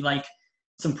at least we like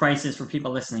some prices for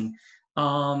people listening.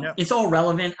 yeah. It's all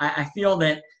relevant. I feel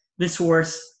that this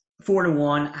horse,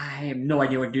 4-1, I have no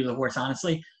idea what to do to the horse,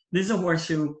 honestly. This is a horse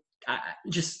who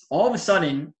just all of a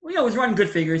sudden, was running good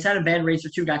figures, had a bad race or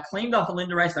two, got claimed off of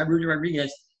Linda Rice by Rudy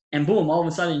Rodriguez, and boom, all of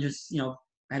a sudden just,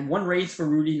 had one race for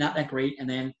Rudy, not that great, and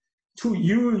then two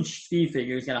huge speed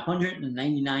figures, got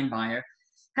 199 buyer.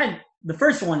 Had the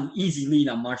first one easy lead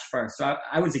on March 1st. So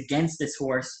I was against this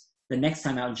horse the next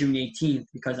time out, June 18th,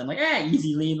 because I'm like,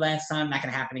 easy lead last time, not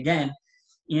going to happen again.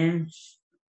 And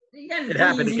he got it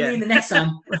happened easy again. lead the next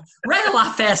time. Ran a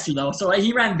lot faster, though, so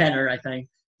he ran better, I think.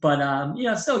 But,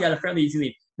 still got a fairly easy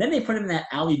lead. Then they put him in that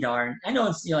Alley Dar. I know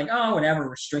it's whatever,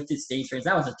 restricted stakes race.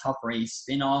 That was a tough race.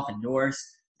 Spin-off, Endorse,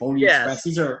 Bodie Express.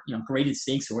 These are, graded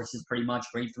stakes horses, pretty much,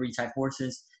 grade 3 type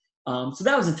horses. So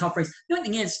that was a tough race. The only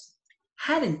thing is,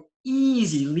 had an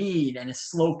easy lead and a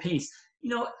slow pace.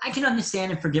 I can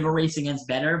understand and forgive a race against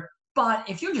better, but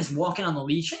if you're just walking on the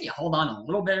lead, shouldn't you hold on a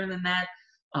little better than that?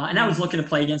 And I was looking to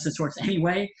play against this horse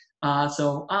anyway,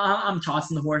 so I'm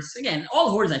tossing the horse. Again, all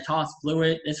the horses I tossed,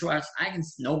 Blewett, this horse,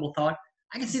 Noble Thought,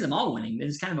 I can see them all winning.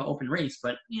 It's kind of an open race,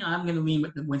 but, I'm going to lean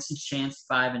with the Winston's Chance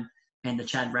 5 and the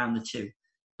Chad Brown the 2.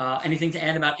 Anything to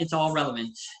add about It's All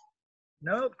Relevant?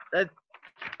 Nope.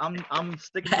 I'm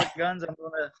sticking with guns. I'm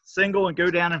going to single and go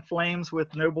down in flames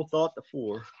with Noble Thought the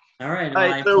 4. All right. All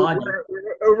right, so we're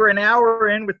over an hour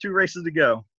in with 2 races to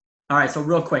go. All right, so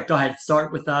real quick, go ahead.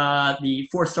 Start with the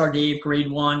 4-Star Dave, grade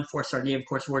 1. 4-Star Dave, of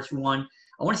course, horse won.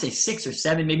 I want to say 6 or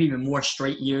 7, maybe even more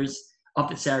straight years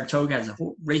up at Saratoga. Has a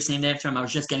race named after him. I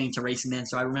was just getting into racing then,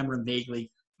 so I remember him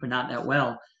vaguely, but not that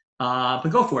well. But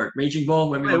go for it. Raging Bull,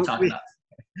 what do we want to talk about?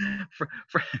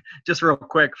 Just real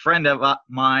quick, friend of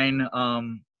mine,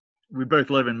 we both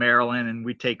live in Maryland, and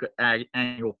we take an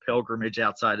annual pilgrimage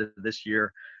outside of this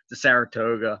year to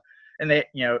Saratoga. And they,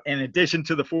 in addition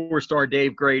to the 4-Star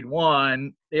Dave grade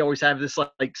 1, they always have this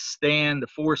like stand, the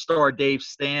 4-Star Dave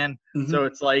stand. Mm-hmm. So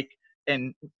it's like,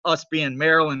 and us being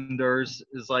Marylanders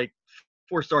is like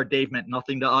 4-Star Dave meant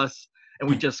nothing to us. And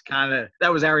we just that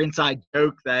was our inside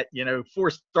joke that,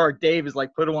 4-Star Dave is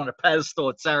like put him on a pedestal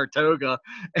at Saratoga.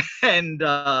 And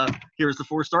here's the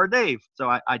 4-Star Dave. So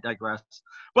I digress.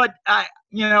 But, I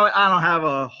don't have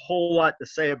a whole lot to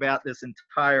say about this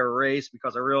entire race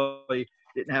because I really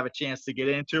didn't have a chance to get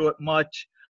into it much.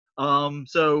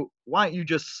 So why don't you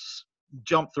just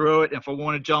jump through it? And if I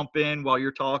want to jump in while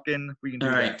you're talking, we can do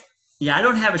that. Yeah, I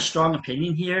don't have a strong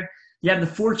opinion here. You have the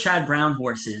 4 Chad Brown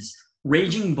horses.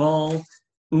 Raging Bull,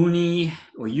 Uni,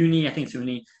 I think it's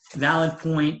Uni, Valid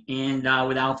Point, and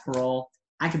Without Parole.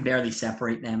 I could barely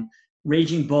separate them.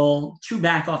 Raging Bull, 2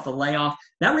 back off the layoff.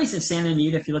 That race in Santa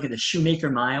Anita, if you look at the Shoemaker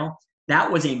Mile,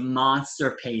 that was a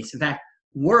monster pace. In fact,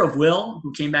 War of Will,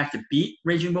 who came back to beat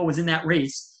Raging Bull, was in that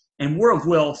race. And War of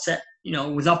Will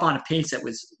was up on a pace that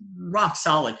was rock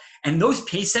solid. And those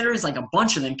pace setters, like a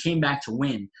bunch of them, came back to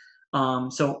win.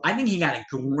 So I think he got a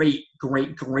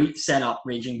great setup,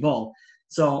 Raging Bull.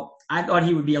 So I thought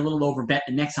he would be a little overbet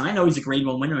the next time. I know he's a grade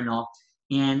 1 winner and all.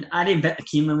 And I didn't bet the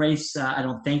Keeneland race. I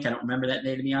don't remember that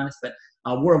day, to be honest. But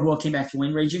War of Will came back to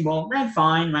win. Raging Bull ran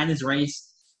fine, ran his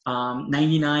race.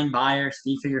 99 buyer,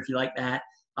 speed figure if you like that.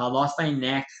 Lost by a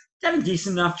neck. Had a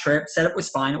decent enough trip. Setup was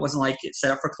fine. It wasn't like it set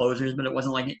up for closers, but it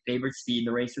wasn't like it favored speed.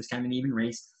 The race was kind of an even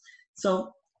race.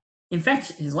 So, in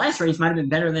fact, his last race might have been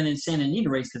better than his Santa Anita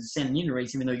race because the Santa Anita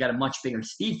race, even though he got a much bigger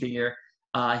speed figure,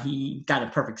 he got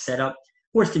a perfect setup.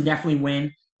 Horse can definitely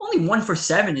win. Only 1 for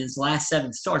 7 in his last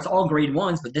 7 starts, all grade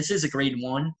 1s, but this is a grade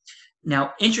 1.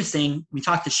 Now, interesting, we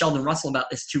talked to Sheldon Russell about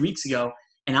this 2 weeks ago,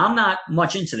 and I'm not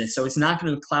much into this, so it's not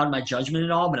going to cloud my judgment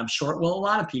at all, but I'm sure it will a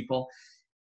lot of people.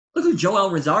 Look who Joel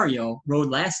Rosario rode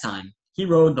last time. He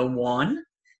rode the 1.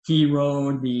 He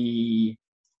rode the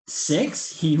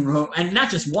 6. He rode, and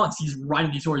not just once. He's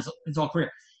riding these horses his whole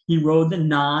career. He rode the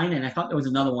 9, and I thought there was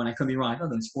another one. I could be wrong. I thought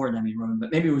there was 4 of them he rode,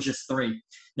 but maybe it was just 3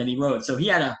 that he rode. So he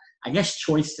had a,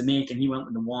 choice to make, and he went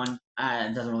with the 1.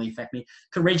 It doesn't really affect me.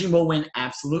 Could Raging Bull win?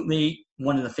 Absolutely.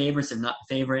 One of the favorites, if not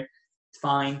the favorite. It's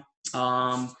fine.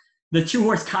 The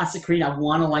 2-horse Constant Creed, I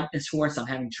want to like this horse. I'm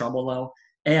having trouble, though.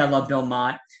 I love Bill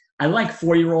Mott. I like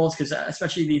 4-year-olds because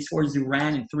especially these horses who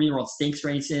ran in 3-year-old stakes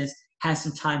races, has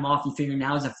some time off. You figure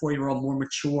now as a 4-year-old, more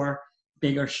mature,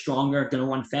 bigger, stronger, going to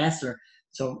run faster.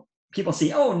 So people see,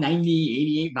 90,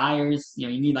 88 buyers. You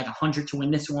need like 100 to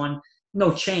win this one.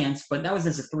 no chance, but that was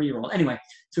as a 3-year-old. Anyway,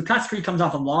 so Casa Creed comes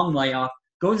off a long layoff,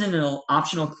 goes into an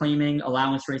optional claiming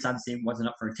allowance race. Obviously, it wasn't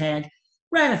up for a tag.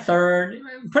 Ran a third,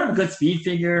 put up a good speed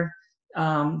figure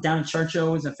down in Churchill.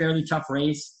 It was a fairly tough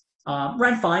race.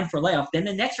 Ran fine for a layoff. Then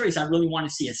the next race, I really want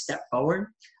to see a step forward.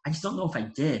 I just don't know if I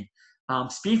did.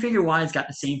 Speed figure wise, got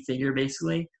the same figure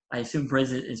basically. I assume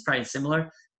Briz is probably similar.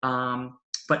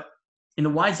 But in the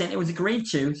wide end, it was a grade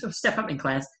 2, so step up in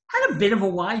class. Had a bit of a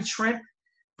wide trip,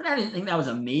 but I didn't think that was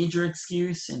a major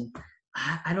excuse. And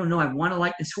I don't know. I want to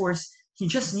like this horse. He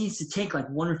just needs to take like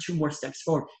 1 or 2 more steps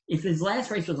forward. If his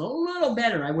last race was a little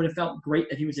better, I would have felt great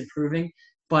that he was improving.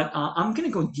 But I'm going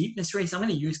to go deep this race. I'm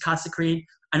going to use Casa Creed.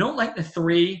 I don't like the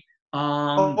 3.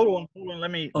 Hold on.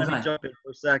 Let me jump in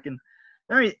for a second.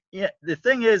 The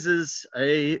thing is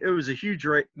it was a huge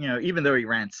race. Even though he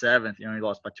ran 7th, he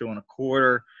lost by 2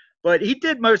 1/4. But he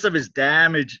did most of his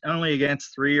damage only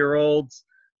against 3-year-olds.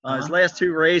 His last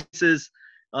 2 races,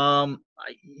 I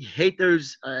hate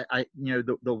those.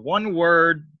 The one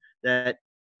word that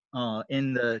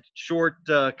in the short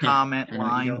comment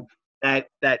line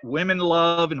that women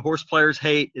love and horse players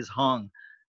hate is hung.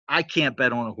 I can't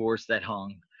bet on a horse that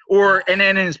hung. And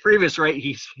then in his previous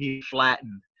race, he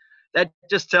flattened. That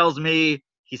just tells me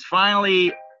he's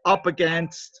finally up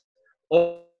against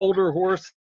older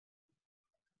horses.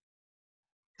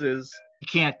 He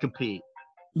can't compete.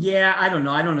 Yeah, I don't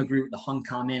know. I don't agree with the hung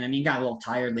comment. I mean, he got a little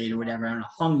tired late or whatever. I don't know.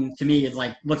 Hung to me is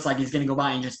looks like he's going to go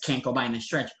by and just can't go by in the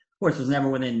stretch. Horse was never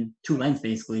within 2 lengths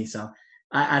basically. So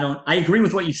I agree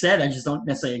with what you said. I just don't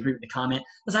necessarily agree with the comment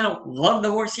because I don't love the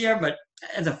horse here. But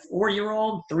as a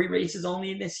 4-year-old, 3 races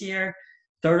only this year,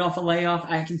 3rd off a layoff,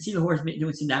 I can see the horse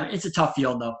doing some damage. It's a tough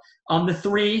field though. The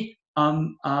 3,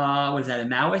 what is that?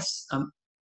 Emmaus.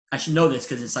 I should know this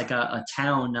because it's like a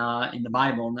town in the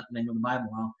Bible. I know the Bible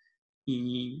well.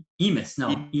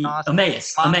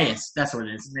 Emmaus. That's what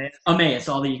it is. Emmaus.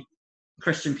 All the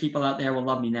Christian people out there will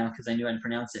love me now because I knew how to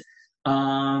pronounce it.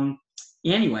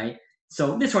 Anyway,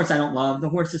 so this horse I don't love. The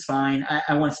horse is fine.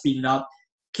 I want to speed it up.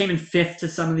 Came in 5th to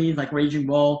some of these, like Raging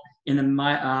Bull in the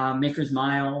Maker's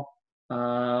Mile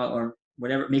or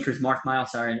whatever, Maker's Mark Mile.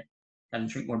 Sorry, gotta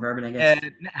drink more bourbon, I guess.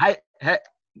 And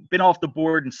been off the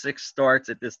board in 6 starts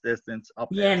at this distance.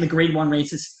 And the grade 1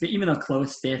 races, even though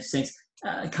close, 5th,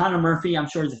 6th. Connor Murphy, I'm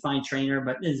sure, is a fine trainer,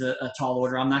 but is a tall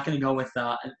order. I'm not going to go with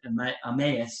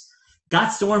Emmaus.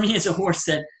 Got Stormy is a horse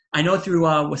that I know through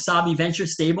Wasabi Venture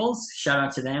Stables. Shout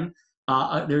out to them.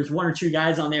 There's 1 or 2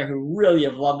 guys on there who really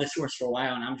have loved this horse for a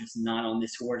while, and I'm just not on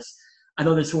this horse. I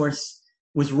know this horse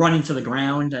was running to the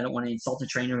ground. I don't want to insult a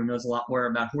trainer who knows a lot more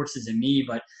about horses than me,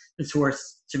 but this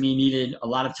horse, to me, needed a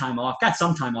lot of time off. Got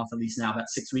some time off at least now, about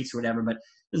 6 weeks or whatever, but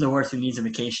this is a horse who needs a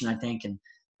vacation, I think, and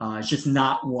it's just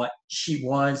not what she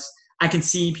was. I can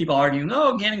see people arguing,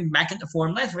 getting back into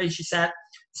form. Last race, she sat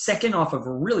 2nd off of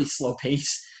a really slow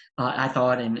pace, I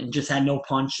thought, and just had no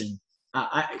punch. And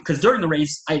because during the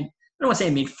race, I don't want to say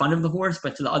I made fun of the horse,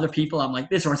 but to the other people, I'm like,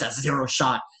 this horse has 0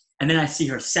 shot. And then I see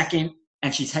her 2nd,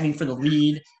 and she's heading for the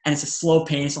lead, and it's a slow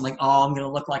pace. I'm like, I'm going to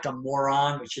look like a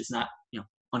moron, which is not,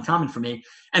 uncommon for me.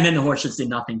 And then the horse just did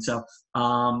nothing. So,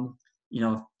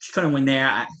 she couldn't win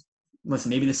there. Listen,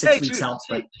 maybe the 6 weeks helps,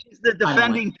 but she's the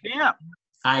defending champ.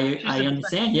 I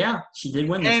understand. Yeah, she did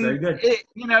win this. And very good.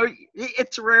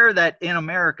 It's rare that in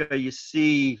America you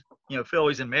see,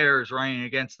 fillies and mares running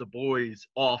against the boys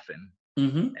often.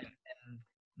 Mm-hmm. And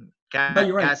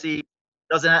Cassie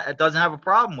doesn't have a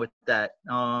problem with that,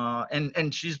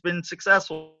 and she's been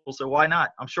successful. So why not?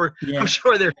 I'm sure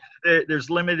there's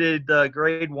limited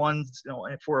grade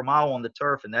 1s for a mile on the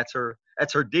turf, and that's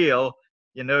her deal.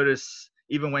 You notice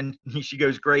even when she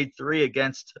goes grade 3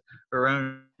 against her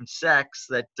own sex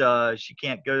that she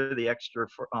can't go the extra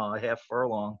half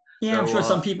furlong. Yeah, so, I'm sure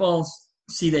some people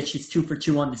see that she's 2 for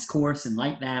 2 on this course and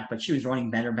like that, but she was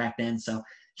running better back then, so.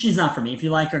 She's not for me. If you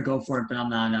like her, go for it. But I'm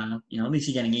not, at least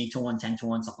you're getting 8 to 1, 10 to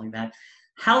 1, something like that.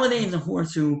 Halliday is a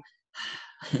horse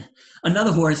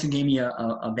another horse who gave me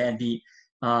a bad beat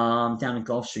down at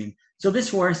Gulfstream. So this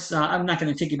horse, I'm not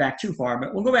going to take you back too far,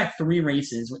 but we'll go back 3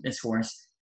 races with this horse.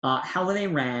 Halliday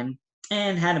ran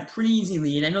and had a pretty easy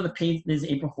lead. I know the pace is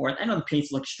April 4th. I know the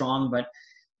pace looks strong, but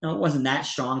it wasn't that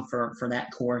strong for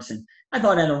that course. And I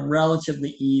thought I had a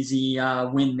relatively easy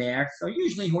win there. So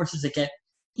usually horses that get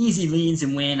easy leads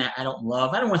and win, I don't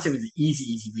love. I don't want to say it was an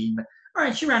easy lead, but all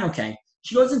right, she ran okay.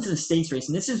 She goes into the stakes race,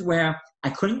 and this is where I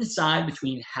couldn't decide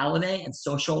between Halliday and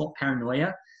Social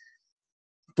Paranoia.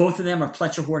 Both of them are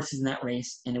Pletcher horses in that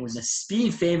race, and it was a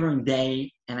speed favoring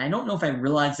day, and I don't know if I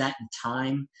realized that in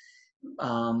time,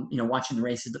 watching the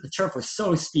races, but the turf was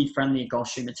so speed friendly at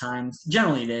Gulfstream at times.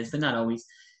 Generally it is, but not always.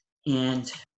 And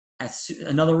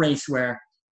another race where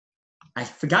I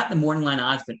forgot the morning line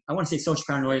odds, but I want to say Social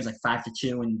Paranoia was like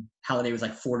 5-2, and Holiday was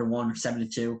like 4-1 or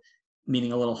 7-2,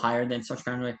 meaning a little higher than Social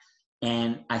Paranoia.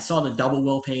 And I saw the double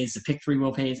will pays, the pick 3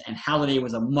 will pays, and Holiday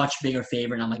was a much bigger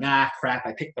favorite. And I'm like, crap,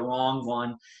 I picked the wrong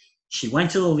one. She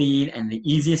went to the lead, and the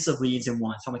easiest of leads and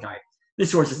won. So I'm like, all right,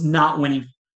 this horse is not winning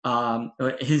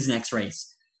his next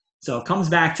race. So comes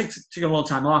back, took a little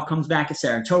time off, comes back at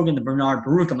Saratoga in the Bernard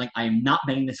Baruch. I'm like, I am not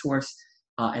betting this horse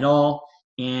at all.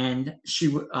 And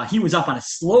he was up on a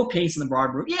slow pace in the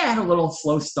Bernard Baruch. Yeah, had a little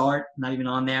slow start, not even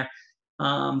on there.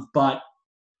 But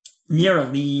near a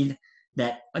lead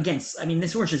that, again, I mean,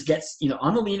 this horse just gets either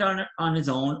on the lead on his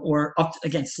own or up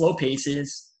against slow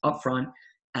paces up front.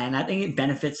 And I think it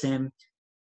benefits him.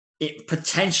 It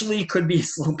potentially could be a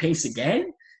slow pace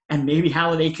again, and maybe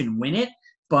Holiday can win it.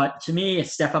 But to me, a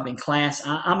step up in class.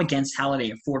 I'm against Holiday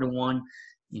at 4-1.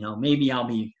 Maybe I'll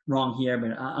be wrong here,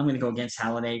 but I'm going to go against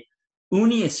Holiday.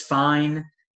 Uni is fine.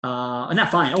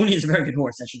 Not fine. Uni is a very good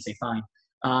horse. I should say fine.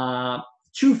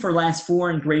 2 for last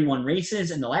 4 in Grade 1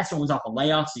 races, and the last one was off a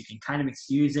layoff, so you can kind of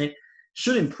excuse it.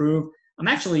 Should improve.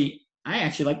 I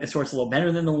actually like this horse a little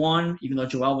better than the 1, even though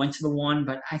Joel went to the 1,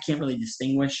 but I can't really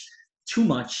distinguish too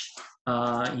much,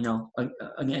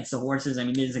 against the horses. I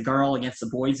mean, there's a girl against the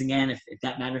boys again, if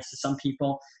that matters to some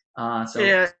people.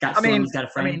 Yeah, Got Stormy's got a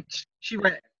frame. I mean,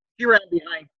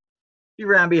 she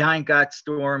ran behind Got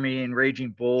Stormy and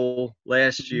Raging Bull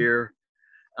last year.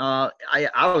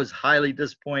 I was highly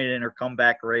disappointed in her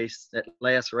comeback race, that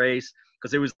last race,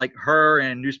 because it was like her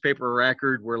and Newspaper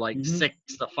Record were like 6-5,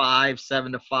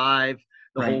 7-5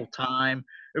 the whole time.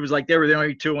 It was like they were the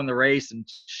only 2 in the race, and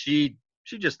she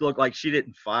just looked like she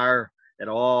didn't fire at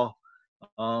all.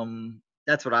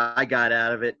 That's what I got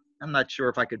out of it. I'm not sure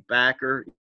if I could back her,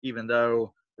 even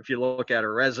though if you look at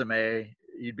her resume,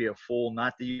 you'd be a fool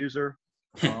not to use her.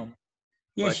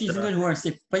 Yeah, she's a good horse,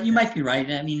 but you might be right.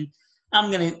 I mean,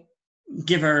 I'm going to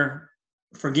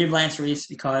forgive last race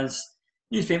because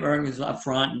Newspaper was up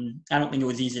front, and I don't think it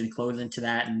was easy to close into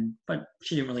that. But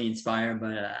she didn't really inspire.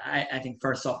 But I think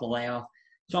first off the layoff,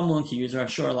 so I'm willing to use her. I'm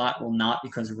sure a lot will not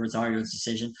because of Rosario's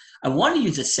decision. I wanted to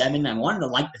use a 7. I wanted to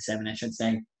like the 7, I should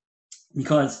say,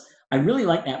 because I really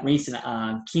like that race in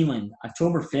Keeneland,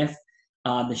 October 5th,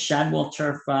 the Shadwell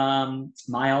Turf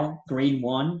Mile, Grade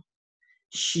 1.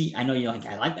 I know you're like,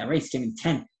 I like that race. Give me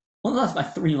 10. Only lost by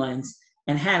 3 lengths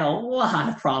and had a lot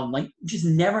of problems. Like, just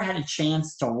never had a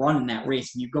chance to run in that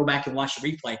race. And you go back and watch the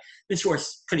replay. This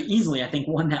horse could have easily, I think,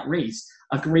 won that race,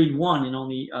 a Grade 1 in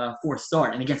only 4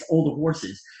 start, and against older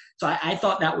horses. So I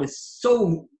thought that was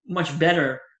so much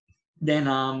better than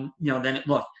than it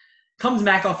looked. Comes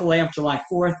back off the layup July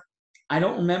 4th. I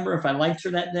don't remember if I liked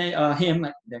her that day.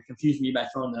 That confused me by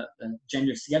throwing the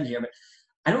genders together here, but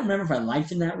I don't remember if I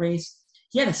liked him that race.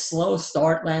 He had a slow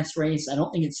start last race. I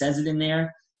don't think it says it in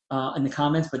there in the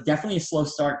comments, but definitely a slow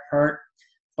start hurt.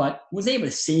 But was able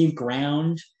to save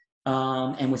ground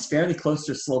and was fairly close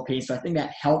to a slow pace. So I think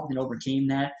that helped and overcame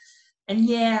that. And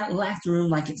yeah, lacked room,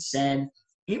 like it said.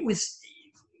 It was,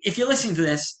 if you're listening to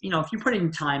this, if you put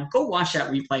in time, go watch that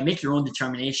replay, make your own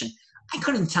determination. I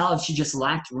couldn't tell if she just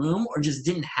lacked room or just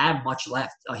didn't have much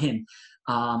left of him.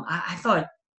 I thought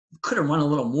could have run a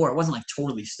little more. It wasn't like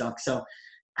totally stuck. So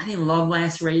I didn't love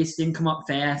last race. Didn't come up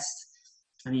fast.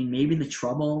 I mean, maybe the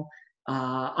trouble.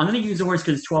 I'm going to use the horse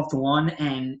because it's 12-1.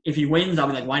 And if he wins, I'll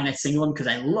be like, why didn't I single him? Because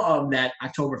I love that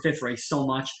October 5th race so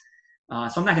much. So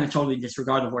I'm not going to totally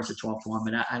disregard the horse at 12-1,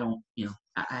 but I don't,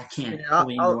 I can't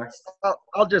fully endorse.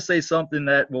 I'll just say something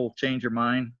that will change your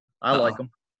mind. I like him.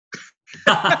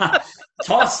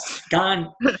 Tossed,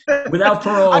 gone, without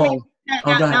parole. I mean,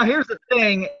 now here's the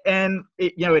thing, and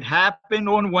it happened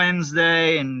on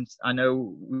Wednesday, and I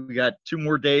know we got 2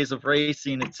 more days of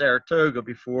racing at Saratoga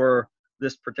before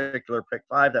this particular pick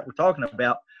 5 that we're talking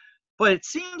about. But it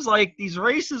seems like these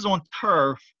races on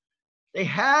turf, they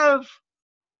have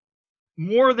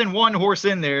more than one horse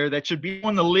in there that should be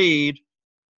on the lead,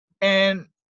 and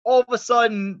all of a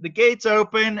sudden the gates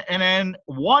open, and then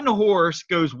one horse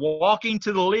goes walking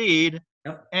to the lead,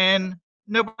 and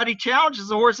nobody challenges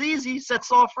the horse easy,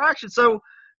 sets off for action. So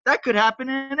that could happen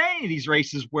in any of these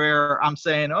races where I'm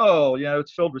saying,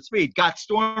 it's filled with speed. Got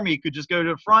Stormy could just go to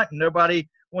the front, and nobody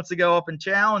wants to go up and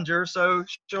challenge her, so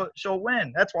she'll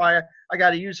win. That's why I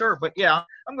got to use her. But yeah,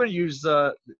 I'm going to use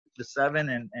the 7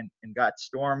 and Got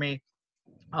Stormy.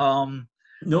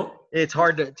 Nope. It's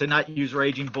hard to not use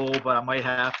Raging Bull, but I might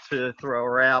have to throw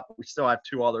her out. We still have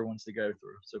 2 other ones to go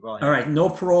through. So go ahead. All right. No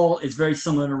Parole is very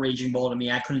similar to Raging Bull to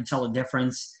me. I couldn't tell the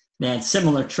difference. They had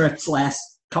similar trips last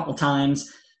couple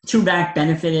times. 2 back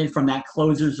benefited from that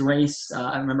closer's race.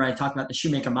 I remember I talked about the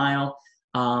Shoemaker Mile.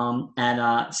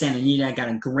 at Santa Anita. Got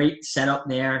a great setup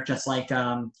there, just like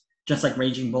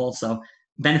Raging Bull. So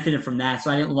benefited from that.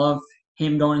 So I didn't love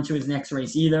him going into his next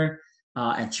race either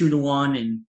at 2-1,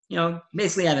 and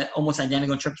basically had an almost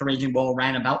identical trip to Raging Bull,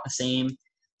 ran about the same.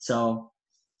 So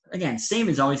again, same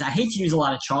as always. I hate to use a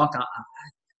lot of chalk.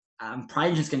 I'm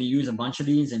probably just going to use a bunch of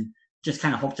these and just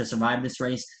kind of hope to survive this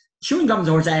race. Chewing Gum's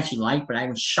a horse I actually like, but I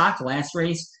was shocked last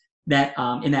race that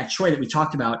in that Troy that we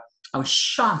talked about, I was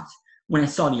shocked when I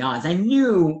saw the odds. I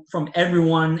knew from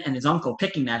everyone and his uncle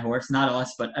picking that horse, not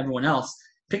us, but everyone else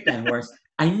picked that horse.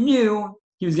 I knew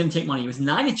he was going to take money. He was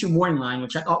 9-2 morning line,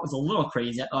 which I thought was a little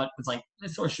crazy. I thought it was like,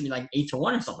 this horse should be like 8-1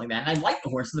 or something like that. And I liked the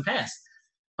horse in the past.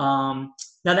 Now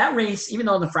that race, even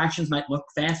though the fractions might look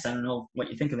fast, I don't know what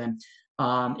you think of them.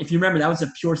 If you remember, that was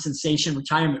a Pure Sensation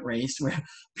retirement race where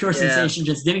Pure Sensation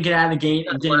just didn't get out of the gate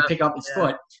and didn't pick up his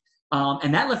foot.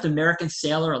 And that left American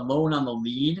Sailor alone on the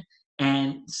lead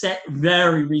and set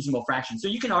very reasonable fractions. So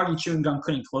you can argue Chewing Gum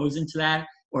couldn't close into that,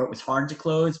 or it was hard to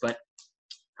close, but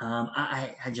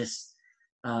I just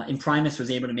Imprimus was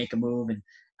able to make a move, and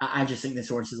I just think this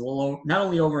horse is a little not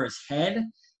only over his head,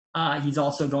 he's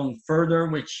also going further,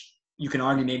 which you can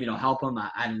argue maybe it'll help him.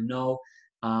 I don't know.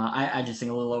 I just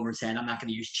think a little over his head. I'm not going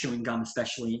to use Chewing Gum,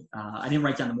 especially. I didn't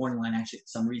write down the morning line, actually, for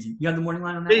some reason. You have the morning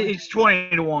line on that? He's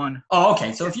 20-1. Oh,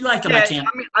 okay. So if you like him, I can't.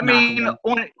 I mean,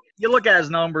 you look at his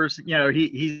numbers,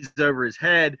 he's over his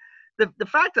head. The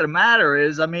fact of the matter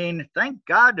is, I mean, thank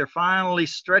God they're finally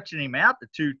stretching him out the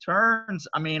 2 turns.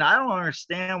 I mean, I don't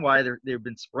understand why they've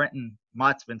been sprinting.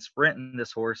 Mott's been sprinting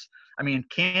this horse. I mean,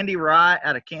 by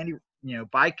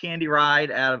Candy Ride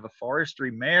out of a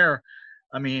Forestry mare.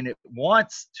 I mean, it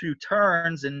wants 2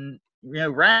 turns and,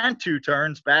 ran 2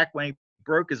 turns back when he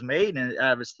broke his maiden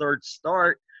out of his 3rd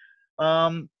start.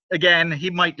 Again,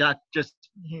 he might not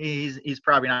he's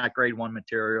probably not grade 1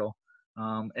 material.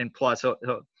 And plus,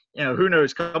 who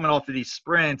knows, coming off of these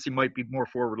sprints, he might be more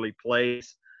forwardly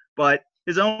placed. But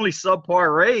his only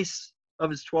subpar race of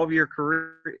his 12-year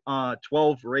career,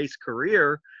 12-race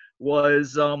career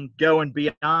was going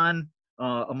beyond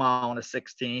a mile and a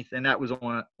 16th, and that was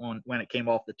on when it came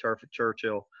off the turf at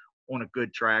Churchill on a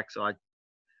good track.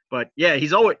 But yeah,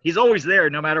 he's always there,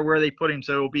 no matter where they put him.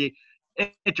 So it'll be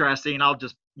interesting. I'll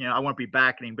just I won't be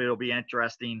backing him, but it'll be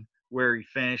interesting where he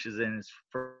finishes in his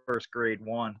first grade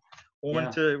 1.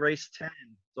 On to race 10.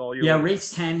 It's all yours.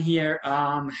 Race 10 here.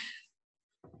 I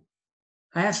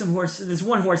have some horses. There's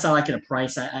one horse I like at a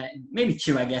price. Maybe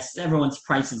 2, I guess. Everyone's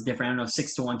price is different. I don't know if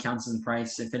 6-1 counts as a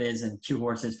price. If it is, and 2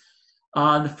 horses.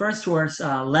 The first horse,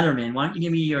 Letterman. Why don't you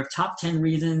give me your top 10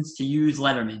 reasons to use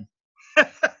Letterman?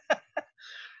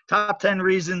 Top 10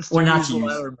 reasons to use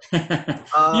Letterman.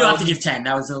 You don't have to give 10.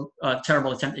 That was a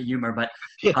terrible attempt at humor, but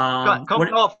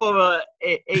coming off of a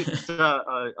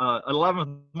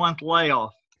 11-month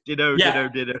layoff. Ditto.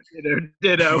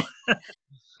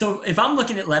 So if I'm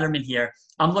looking at Letterman here,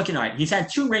 I'm looking, all right, he's had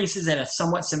 2 races at a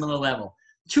somewhat similar level.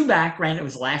 2 back, ran, it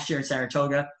was last year in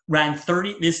Saratoga, ran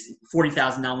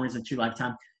 40,000 non-winners of 2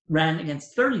 lifetime, ran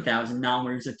against 30,000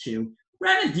 non-winners of 2,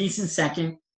 ran a decent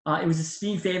second. It was a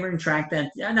speed favoring track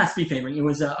not speed favoring, it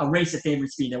was a race that favored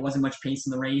speed. There wasn't much pace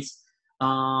in the race.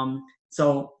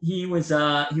 So he was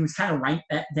kind of right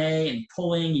that day and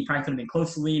pulling. He probably could have been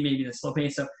close to lead, maybe the slow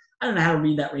pace. So I don't know how to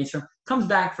read that race from. Comes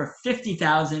back for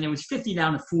 50,000. It was 50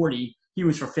 down to 40. He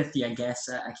was for 50, I guess.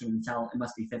 I can't even tell. It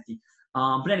must be 50.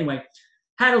 But anyway,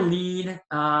 had a lead.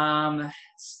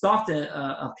 Stalked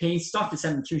a pace. Stalked a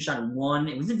 7-2, shot at 1.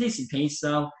 It was a decent pace,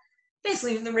 though.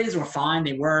 Basically, the races were fine.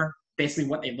 They were basically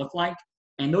what they looked like.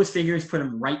 And those figures put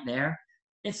him right there.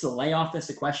 It's the layoff that's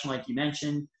the question, like you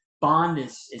mentioned. Bond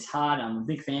is hot. I'm a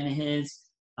big fan of his.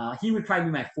 He would probably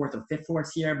be my 4th or 5th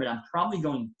horse here, but I'm probably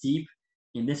going deep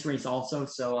in this race also.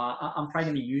 So I'm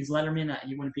probably going to use Letterman.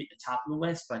 He wouldn't be at the top of the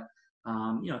list, but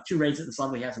 2 races at this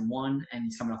level, he hasn't won, and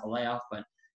he's coming off a layoff. But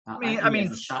I mean, he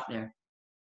has a shot there.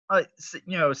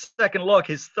 Second look,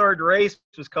 his 3rd race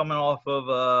was coming off of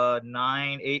a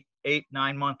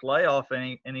 9-month layoff,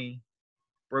 and he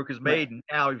broke his maiden.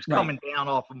 Right. Now he was coming down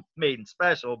off of maiden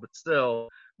special, but still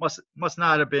must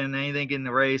not have been anything in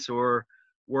the race, or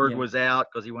word was out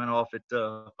because he went off at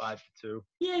 5-2.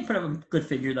 Yeah, he put up a good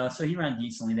figure though, so he ran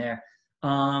decently there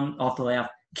off the layoff.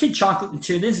 Kid Chocolate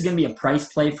too. This is going to be a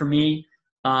price play for me.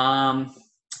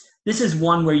 This is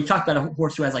one where you talk about a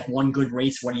horse who has like one good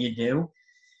race. What do you do?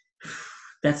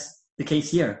 That's the case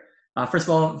here. First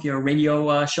of all, if you're a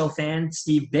radio show fan,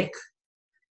 Steve Bick,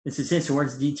 this is his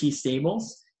horse, DT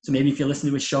Stables. So maybe if you listen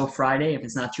to his show Friday, if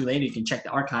it's not too late, you can check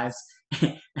the archives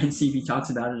and see if he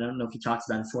talks about it. I don't know if he talks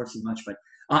about his horses much, but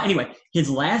Anyway, his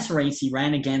last race, he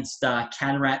ran against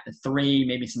Cataract the 3,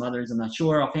 maybe some others, I'm not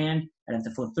sure offhand. I'd have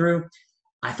to flip through.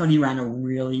 I thought he ran a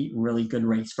really, really good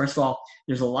race. First of all,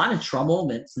 there's a lot of trouble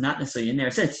that's not necessarily in there.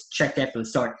 It says checked after the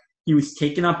start. He was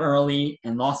taken up early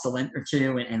and lost a length or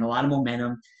two and a lot of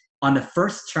momentum. On the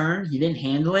first turn, he didn't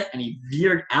handle it, and he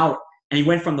veered out, and he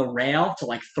went from the rail to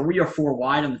like 3 or 4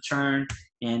 wide on the turn,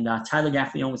 and Tyler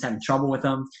Gaffalione was having trouble with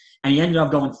him, and he ended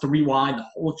up going 3 wide the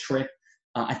whole trip.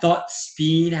 I thought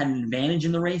speed had an advantage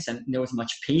in the race, and there was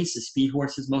much pace. The speed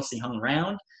horses mostly hung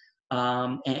around,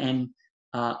 and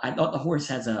I thought the horse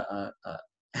had a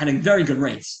very good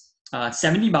race.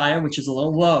 70 Beyer, which is a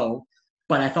little low,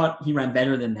 but I thought he ran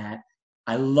better than that.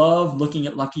 I love looking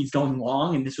at Lucky's going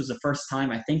long, and this was the first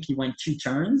time I think he went 2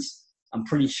 turns. I'm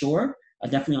pretty sure,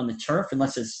 definitely on the turf,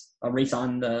 unless it's a race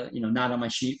on the, not on my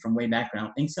sheet from way back. I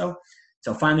don't think so.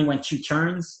 So finally went 2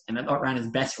 turns, and I thought ran his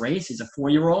best race. He's a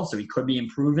 4-year-old, so he could be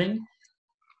improving.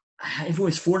 If it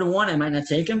was 4-1, I might not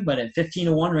take him, but at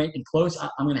 15-1, right and close,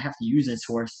 I'm going to have to use this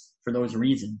horse for those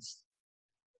reasons.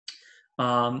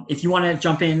 If you want to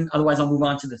jump in, otherwise I'll move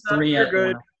on to the 3. You're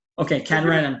good. Okay,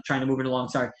 Cataract, I'm trying to move it along,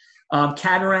 sorry.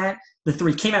 Cataract, the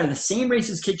 3, came out of the same race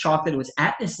as Kid Chocolate. It was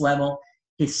at this level,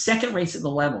 his second race at the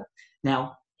level.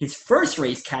 Now, his first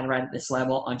race, Cataract, at this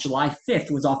level on July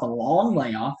 5th was off a long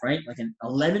layoff, right, like an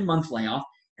 11-month layoff,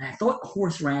 and I thought the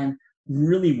horse ran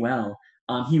really well.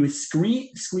 He was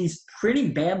squeezed pretty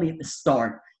badly at the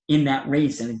start in that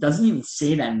race, and it doesn't even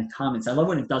say that in the comments. I love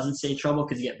when it doesn't say trouble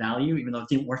because you get value, even though it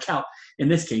didn't work out in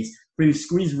this case. But he was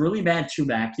squeezed really bad 2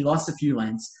 back. He lost a few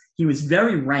lengths. He was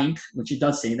very rank, which it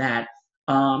does say that.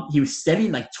 He was steady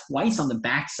like twice on the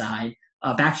backside,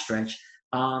 backstretch,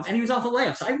 and he was off a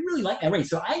layup. So I really liked that race.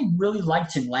 So I really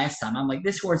liked him last time. I'm like,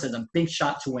 this horse has a big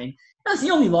shot to win.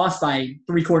 He only lost by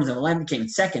 3/4 of a length, came in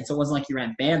second, so it wasn't like he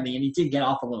ran badly, and he did get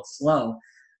off a little slow,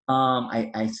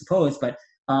 I suppose. But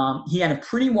he had a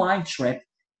pretty wide trip.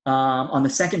 On the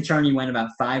second turn, he went about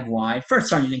 5 wide. First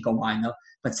turn, he didn't go wide, though.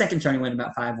 But second turn, he went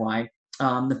about 5 wide.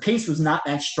 The pace was not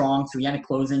that strong, so he had to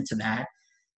close into that.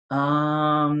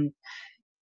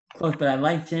 Close, but I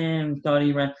liked him. Thought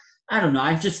he ran. I don't know.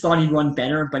 I just thought he'd run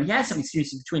better, but he had some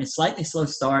excuses between a slightly slow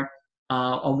start,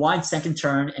 a wide second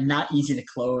turn, and not easy to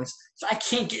close. So I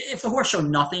can't get – if the horse showed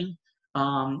nothing,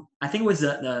 I think it was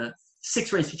the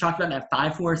 6th race we talked about, that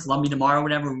 5 horse, Love Me Tomorrow,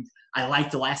 whatever. I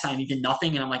liked the last time he did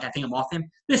nothing, and I'm like, I think I'm off him.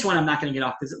 This one I'm not going to get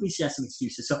off because at least he has some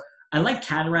excuses. So I like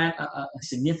Cataract a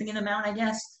significant amount, I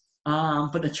guess.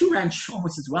 But the 2 ran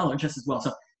almost as well or just as well.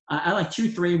 So I like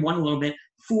 2, 3, 1 a little bit.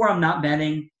 4 I'm not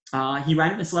betting. He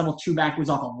ran at this level 2 back. Was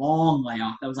off a long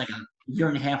layoff. That was like a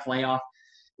 1.5-year layoff.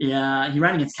 Yeah, he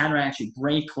ran against Cataract, actually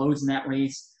break, closed in that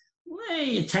race.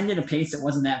 He attended a pace that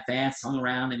wasn't that fast, hung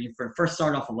around. I mean, for first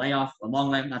start off a layoff, a long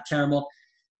layoff, not terrible.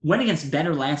 Went against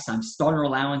better last time. Starter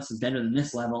allowance is better than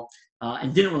this level,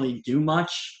 and didn't really do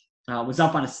much. Was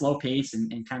up on a slow pace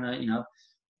and kind of,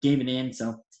 gave it in.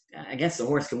 So I guess the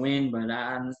horse can win, but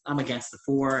I'm against the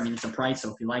 4. I mean, it's a price, so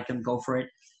if you like him, go for it.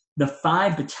 The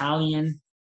 5 Battalion,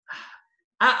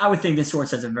 I would think this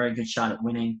horse has a very good shot at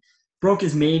winning. Broke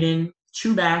his maiden,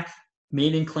 2 back,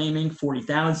 maiden claiming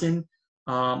 40,000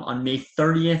 on May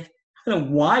 30th. Had a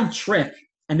wide trip,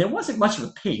 and there wasn't much of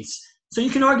a pace. So you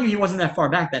can argue he wasn't that far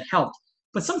back. That helped.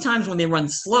 But sometimes when they run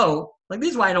slow, like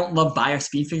this is why I don't love Beyer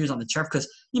speed figures on the turf, because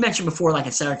you mentioned before, like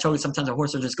at Saratoga, sometimes a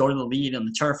horse will just go to the lead on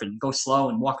the turf and go slow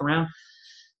and walk around.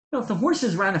 If the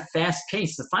horses ran a fast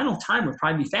pace, the final time would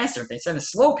probably be faster. If they set a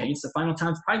slow pace, the final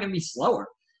time's probably going to be slower.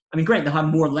 I mean, great, they'll have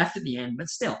more left at the end, but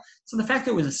still. So the fact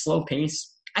that it was a slow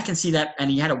pace, I can see that, and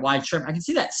he had a wide trip. I can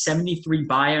see that 73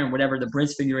 Beyer and whatever the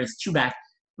Briz figure is, 2 back,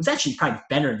 was actually probably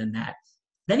better than that.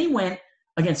 Then he went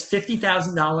against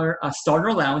 $50,000 starter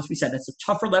allowance. We said that's a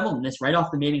tougher level than this, right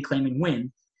off the maiden claiming win.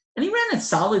 And he ran a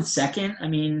solid second. I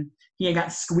mean, he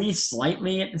got squeezed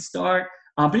slightly at the start,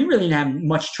 but he really didn't have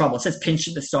much trouble. It says pinch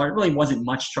at the start. It really wasn't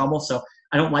much trouble, so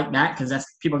I don't like that because that's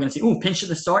people are going to say, ooh, pinch at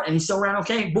the start, and he still ran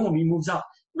okay. Boom, he moves up.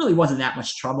 Really wasn't that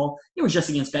much trouble. He was just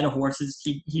against better horses.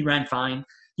 He ran fine.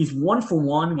 He's 1 for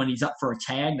 1 when he's up for a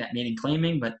tag, that maiden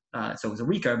claiming, but so it was a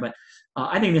weaker. But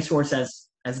I think this horse has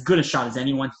as good a shot as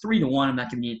anyone. 3-1, I'm not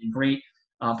going to be anything great.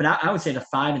 But I would say the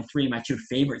 5 and 3 are my 2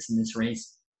 favorites in this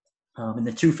race, and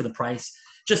the 2 for the price.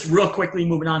 Just real quickly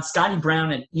moving on, Scotty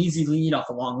Brown, an easy lead off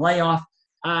a long layoff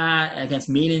against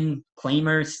maiden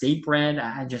claimers, state bred.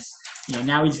 I just,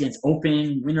 now he's against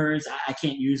open winners. I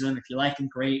can't use him. If you like him,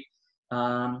 great.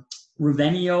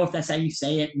 Ruvenio, if that's how you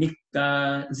say it. Nick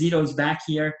Zito's back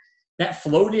here. That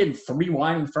floated 3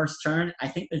 wide in the first turn. I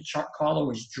think the chart caller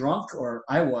was drunk, or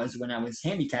I was when I was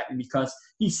handicapping, because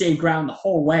he saved ground the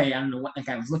whole way. I don't know what that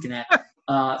guy was looking at.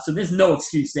 So there's no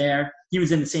excuse there. He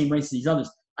was in the same race as these others.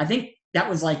 I think that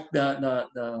was like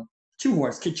the two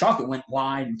horse. Kid Chocolate went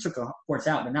wide and took a horse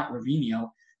out, but not Ravino.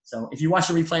 So if you watch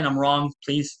the replay and I'm wrong,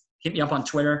 please hit me up on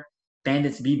Twitter,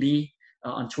 Bandits BB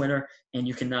on Twitter, and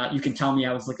you can tell me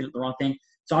I was looking at the wrong thing.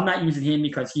 So I'm not using him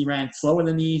because he ran slower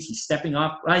than these. He's stepping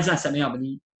up. Well, he's not stepping up, but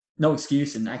no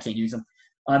excuse, and I can't use him.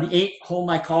 The 8, Hold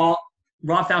My Call.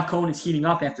 Rob Falcone is heating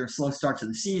up after a slow start to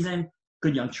the season.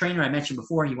 Good young trainer. I mentioned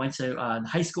before he went to the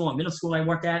high school and middle school I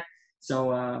worked at.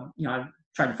 So, I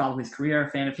tried to follow his career,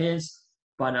 fan of his.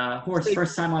 But horse,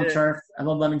 first time on turf. I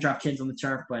love Lemon Drop kids on the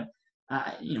turf, but,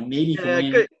 maybe he can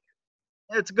win. Good.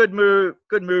 It's a good move.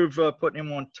 Good move putting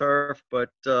him on turf, but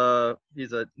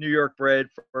he's a New York bred,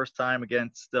 first time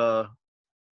against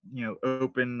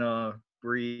open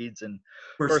breeds, and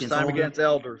first time against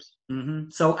elders. Mm-hmm.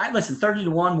 So listen,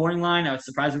 30-1 morning line. I was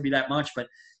surprised it would be that much, but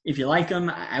if you like him,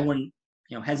 I wouldn't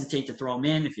hesitate to throw him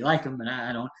in if you like him, but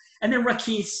I don't. And then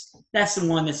Rakis, that's the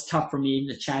one that's tough for me.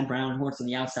 The Chad Brown horse on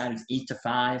the outside is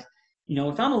 8-5.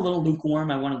 If I'm a little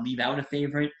lukewarm, I want to leave out a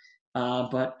favorite.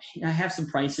 But I have some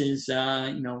prices,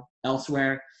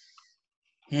 elsewhere.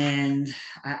 And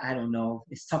I don't know.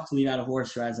 It's tough to leave out a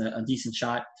horse who has a decent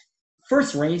shot.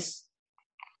 First race,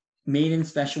 maiden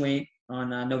special weight on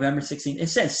November 16th. It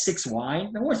says 6 wide.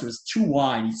 The horse was 2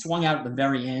 wide. He swung out at the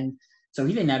very end. So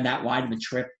he didn't have that wide of a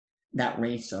trip that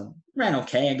race. So ran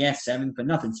okay, I guess, 7th, but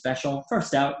nothing special.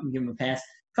 First out, you give him a pass.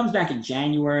 Comes back in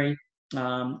January.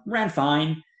 Ran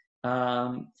fine.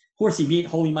 Horse he beat,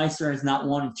 Holy Meister, has not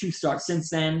won in 2 starts since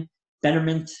then.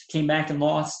 Betterment came back and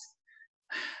lost.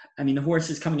 I mean, the horse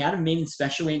is coming out of maiden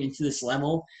special weight into this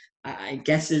level. I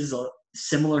guess is a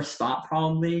similar spot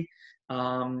probably.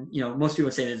 Most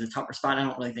people say there's a tougher spot. I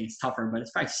don't really think it's tougher, but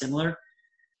it's probably similar.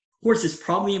 Horse is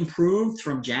probably improved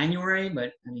from January,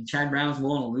 but I mean, Chad Brown's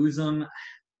willing to lose him.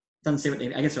 Doesn't say what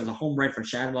I guess there was a homebred for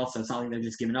Shadwell, so it's not like they're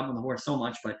just giving up on the horse so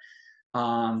much. But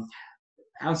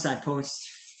outside post,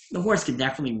 the horse can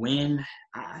definitely win.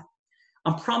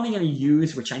 I'm probably going to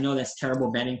use, which I know that's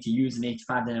terrible betting to use an 8-5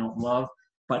 that I don't love,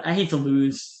 but I hate to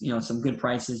lose, some good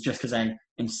prices just because I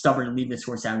am stubborn to leave this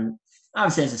horse out.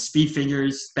 Obviously, as a speed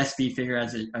figures, best speed figure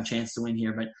has a chance to win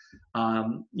here. But,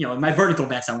 in my vertical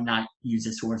bets, I would not use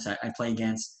this horse I play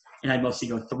against. And I'd mostly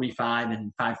go 3-5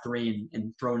 and 5-3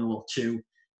 and throw in a little 2,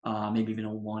 maybe even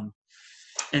a 1.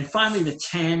 And finally, the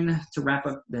 10 to wrap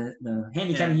up the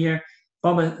handicapping here.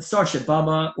 Bubba, Starship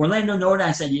Bubba. Orlando Norda,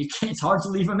 I said, it's hard to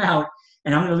leave him out.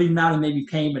 And I'm going to leave him out and maybe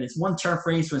pay. But his one turf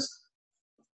race was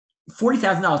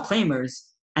 $40,000 claimers.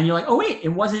 And you're like, oh, wait, it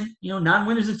wasn't,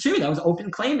 non-winners of 2. That was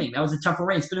open claiming. That was a tougher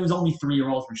race. But it was only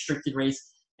 3-year-olds, restricted race.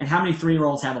 And how many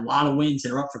 3-year-olds have a lot of wins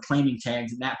that are up for claiming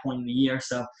tags at that point in the year?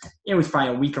 So it was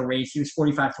probably a weaker race. He was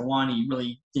 45-1. He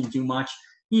really didn't do much.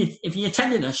 If he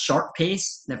attended a sharp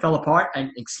pace that fell apart, I'd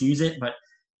excuse it. But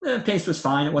the pace was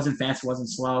fine. It wasn't fast. It wasn't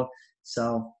slow.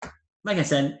 So, like I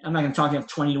said, I'm not going to talk about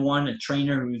 20-1, a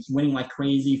trainer who's winning like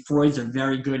crazy. Freud's a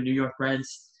very good New York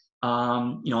Reds.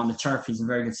 On the turf, he's a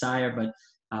very good sire. But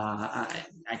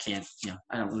I can't,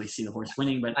 I don't really see the horse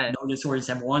winning. But I know this horse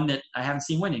have one that I haven't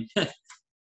seen winning.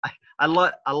 I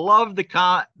love the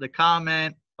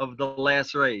comment of the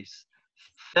last race.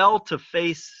 Fell to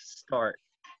face start.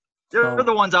 They're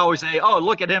the ones I always say, oh,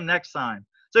 look at him next time.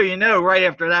 So right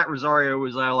after that, Rosario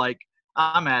was like,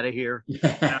 I'm out of here.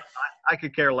 Yeah. I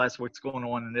could care less what's going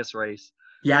on in this race.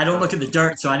 Yeah, I don't look at the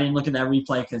dirt, so I didn't look at that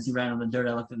replay because he ran on the dirt.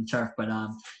 I looked at the turf. But,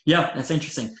 yeah, that's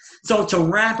interesting. So to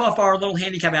wrap up our little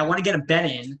handicap, I want to get a bet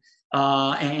in.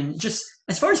 And just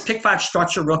as far as pick 5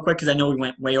 structure real quick, because I know we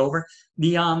went way over,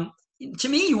 to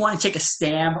me, you want to take a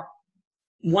stab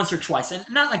once or twice. And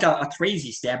not like a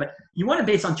crazy stab, but you want to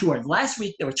base on 2 horses. Last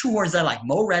week, there were 2 horses I like,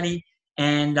 Mo Ready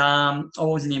and what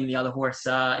was the name of the other horse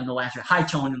in the last race? High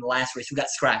Tone in the last race who got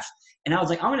scratched. And I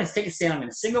was like, I'm going to take a stand. I'm going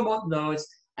to single both of those.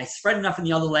 I spread enough in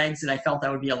the other legs that I felt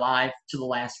I would be alive to the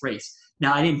last race.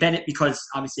 Now, I didn't bet it because,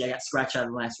 obviously, I got scratched out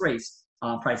of the last race.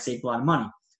 Probably saved a lot of money.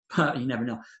 But you never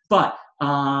know. But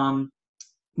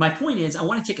my point is I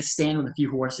want to take a stand with a few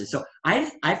horses. So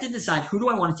I have to decide who do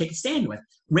I want to take a stand with.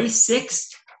 Race 6,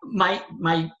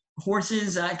 my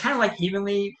horses kind of like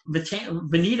evenly.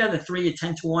 Vanita, the 3 at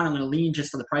 10-1, I'm going to lean just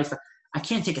for the price. But I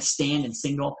can't take a stand in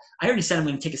single. I already said I'm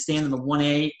going to take a stand in the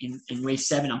 1A in race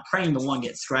 7. I'm praying the 1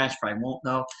 gets scratched. Probably won't,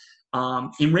 though.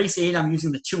 In race 8, I'm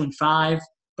using the 2 and 5,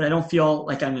 but I don't feel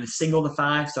like I'm going to single the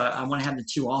 5, so I want to have the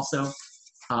 2 also.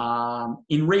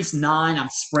 In race 9, I'm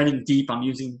spreading deep. I'm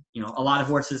using, a lot of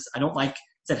horses. I don't like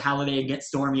said Holiday against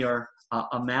Stormy or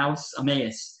Emmaus.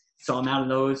 So I'm out of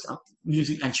those.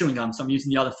 I'm chewing gum, so I'm using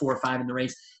the other 4 or 5 in the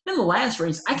race. Then the last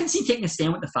race, I can see taking a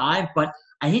stand with the 5, but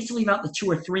I hate to leave out the 2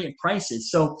 or 3 at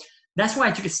prices. So That's why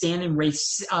I took a stand in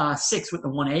race 6 with the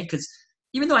 1A, because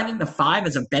even though I think the 5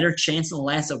 has a better chance in the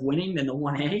last of winning than the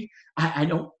 1A, I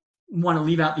don't want to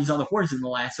leave out these other horses in the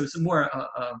last. So it's more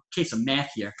a case of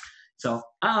math here. So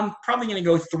I'm probably going to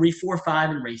go 3, 4, 5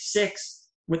 in race 6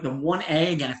 with the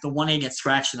 1A. Again, if the 1A gets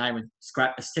scratched, then I would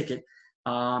scrap this ticket.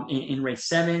 In race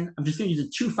 7, I'm just going to use a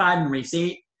 2, 5 in race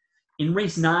 8. In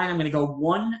race 9, I'm going to go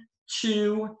 1,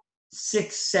 2,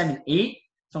 6, 7, 8.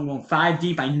 So I'm going 5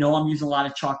 deep. I know I'm using a lot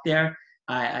of chalk there.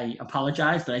 I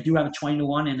apologize, but I do have a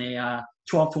 20-1 and a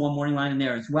 12-1 morning line in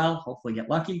there as well. Hopefully get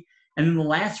lucky. And then the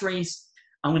last race,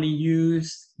 I'm going to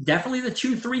use definitely the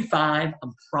 2, 3, 5.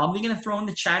 I'm probably going to throw in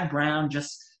the Chad Brown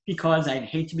just because I'd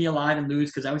hate to be alive and lose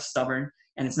because I was stubborn,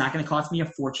 and it's not going to cost me a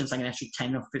fortune. So I'm going to actually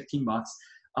 10 or 15 bucks,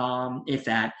 if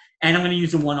that. And I'm going to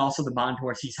use the 1 also, the Bond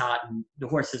horse. He's hot, and the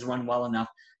horse has run well enough.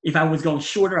 If I was going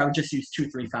shorter, I would just use 2,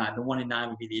 3, 5. The 1 and 9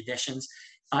 would be the additions.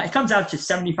 It comes out to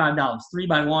 $75. 3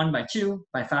 by 1, by 2,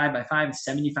 by 5, by 5 is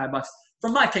 $75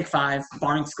 from my pick 5,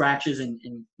 barring scratches and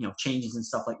changes and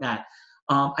stuff like that.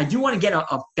 I do want to get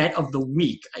a bet of the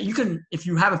week. You can, if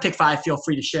you have a pick 5, feel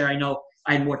free to share. I know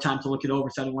I had more time to look it over,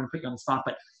 so I didn't want to put you on the spot.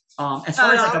 But as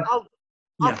far as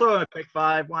I'll throw in a pick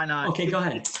 5. Why not? Okay, go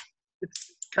ahead.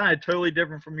 It's kind of totally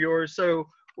different from yours. So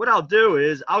what I'll do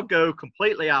is I'll go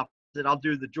completely opposite. I'll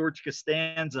do the George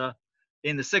Costanza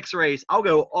in the 6th race. I'll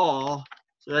go all.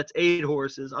 So that's 8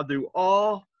 horses. I'll do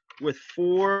all with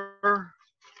 4,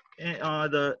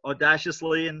 the Audacious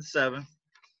Lee in the 7th.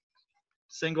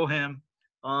 Single him.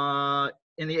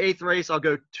 In the 8th race, I'll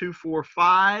go 2, 4,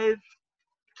 5.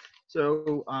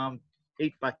 So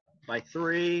 8 by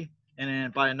 3. And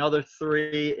then by another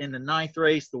 3 in the 9th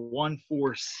race, the 1,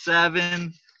 4, 7.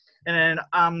 And then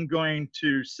I'm going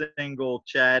to single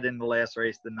Chad in the last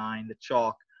race, the 9, the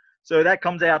chalk. So that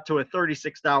comes out to a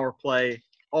 $36 play.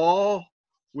 All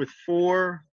with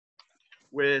 4,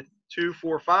 with 2,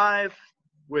 4, 5,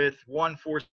 with 1,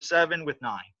 4, 7, with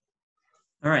 9.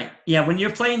 All right. Yeah, when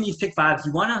you're playing these pick 5s,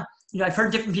 you want to, I've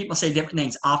heard different people say different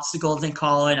things. Obstacles, they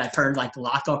call it. I've heard like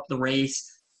lock up the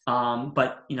race.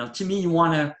 But, to me, you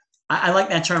want to, I like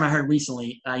that term I heard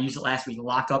recently. I used it last week,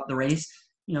 lock up the race.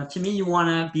 To me, you want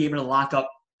to be able to lock up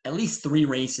at least 3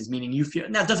 races, meaning you feel,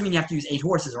 now it doesn't mean you have to use 8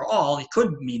 horses or all. It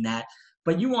could mean that.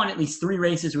 But you want at least 3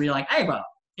 races where you're like, hey, bro,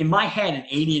 in my head, an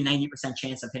 80 and 90%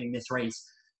 chance of hitting this race.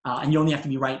 And you only have to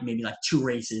be right in maybe like 2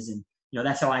 races. And,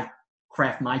 that's how I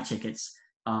craft my tickets.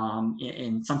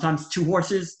 And sometimes 2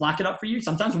 horses lock it up for you.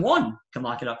 Sometimes 1 can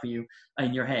lock it up for you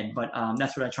in your head. But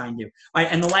that's what I try and do. All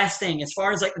right, and the last thing, as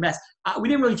far as like the best, we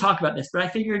didn't really talk about this, but I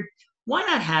figured why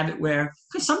not have it where,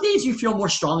 because some days you feel more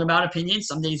strong about opinions,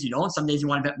 some days you don't, some days you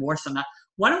want to bet more, some not.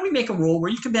 Why don't we make a rule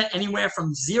where you can bet anywhere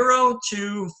from 0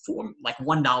 to like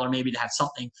 $1 maybe to have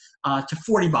something to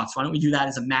 $40? Why don't we do that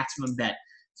as a maximum bet?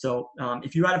 So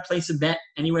if you had to place a bet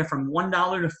anywhere from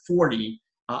 $1 to 40,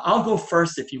 I'll go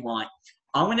first if you want.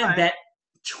 I'm going to bet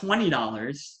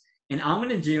 $20, and I'm going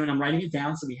to do, and I'm writing it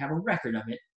down so we have a record of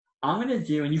it. I'm going to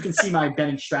do, and you can see my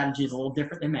betting strategy is a little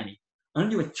different than many. I'm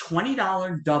going to do a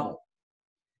 $20 double,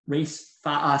 race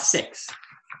 6.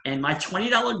 And my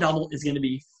 $20 double is going to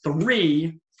be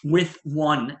 3 with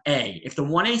 1A. If the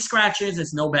 1A scratches,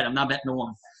 it's no bet. I'm not betting the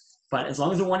 1. But as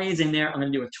long as the 1A is in there, I'm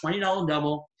going to do a $20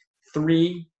 double,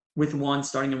 3 with 1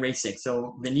 starting in race 6.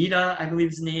 So Venita, I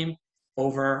believe is the name,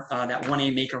 over that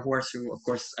 1A maker horse, who, of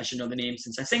course, I should know the name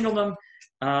since I singled them.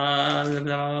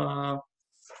 I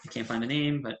can't find the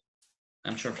name, but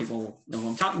I'm sure people know who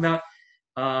I'm talking about.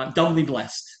 Doubly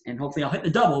Blessed. And hopefully I'll hit the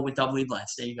double with Doubly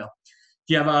Blessed. There you go.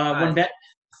 Do you have one bet?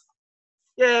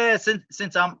 Yeah,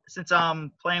 since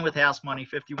I'm playing with house money,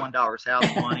 $51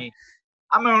 house money,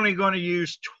 I'm only going to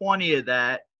use 20 of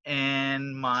that,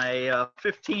 and my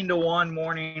 15-1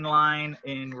 morning line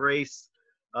in race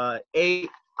 8,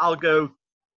 I'll go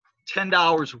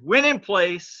 $10 win in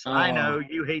place. I know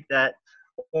you hate that,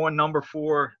 on number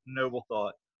 4, Noble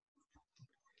Thought.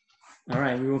 All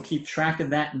right, we will keep track of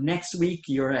that next week.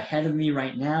 You're ahead of me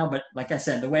right now, but like I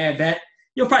said, the way I bet,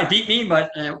 you'll probably beat me,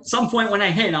 but at some point when I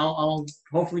hit, I'll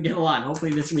hopefully get a lot.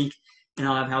 Hopefully this week, and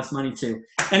I'll have house money too.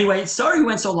 Anyway, sorry we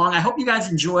went so long. I hope you guys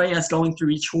enjoy us going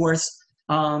through each horse.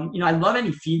 I love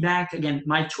any feedback. Again,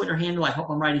 my Twitter handle, I hope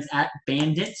I'm right, is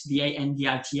 @Bandits,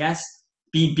 BANDITS,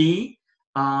 BB.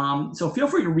 So feel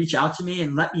free to reach out to me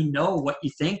and let me know what you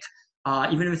think.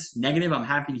 Even if it's negative, I'm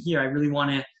happy to hear. I really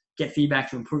want to get feedback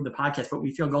to improve the podcast, but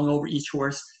we feel going over each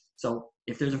horse. So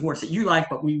if there's a horse that you like,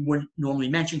 but we wouldn't normally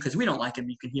mention because we don't like him,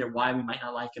 you can hear why we might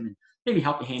not like him and maybe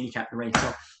help you handicap the race.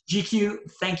 So GQ,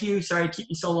 thank you. Sorry to keep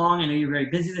you so long. I know you're very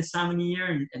busy this time of the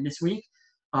year and this week.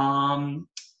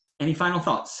 Any final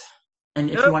thoughts? And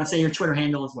if you want to say your Twitter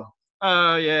handle as well.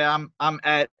 Yeah, I'm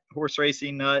at Horse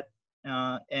Racing Nut.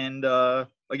 And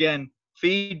again,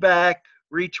 feedback,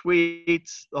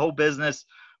 retweets, the whole business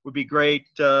would be great.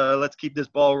 Let's keep this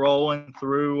ball rolling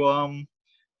through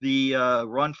the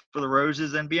Run for the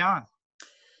Roses and beyond.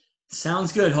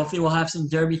 Sounds good. Hopefully we'll have some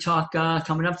Derby talk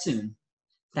coming up soon.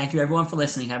 Thank you everyone for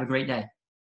listening. Have a great day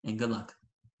and good luck.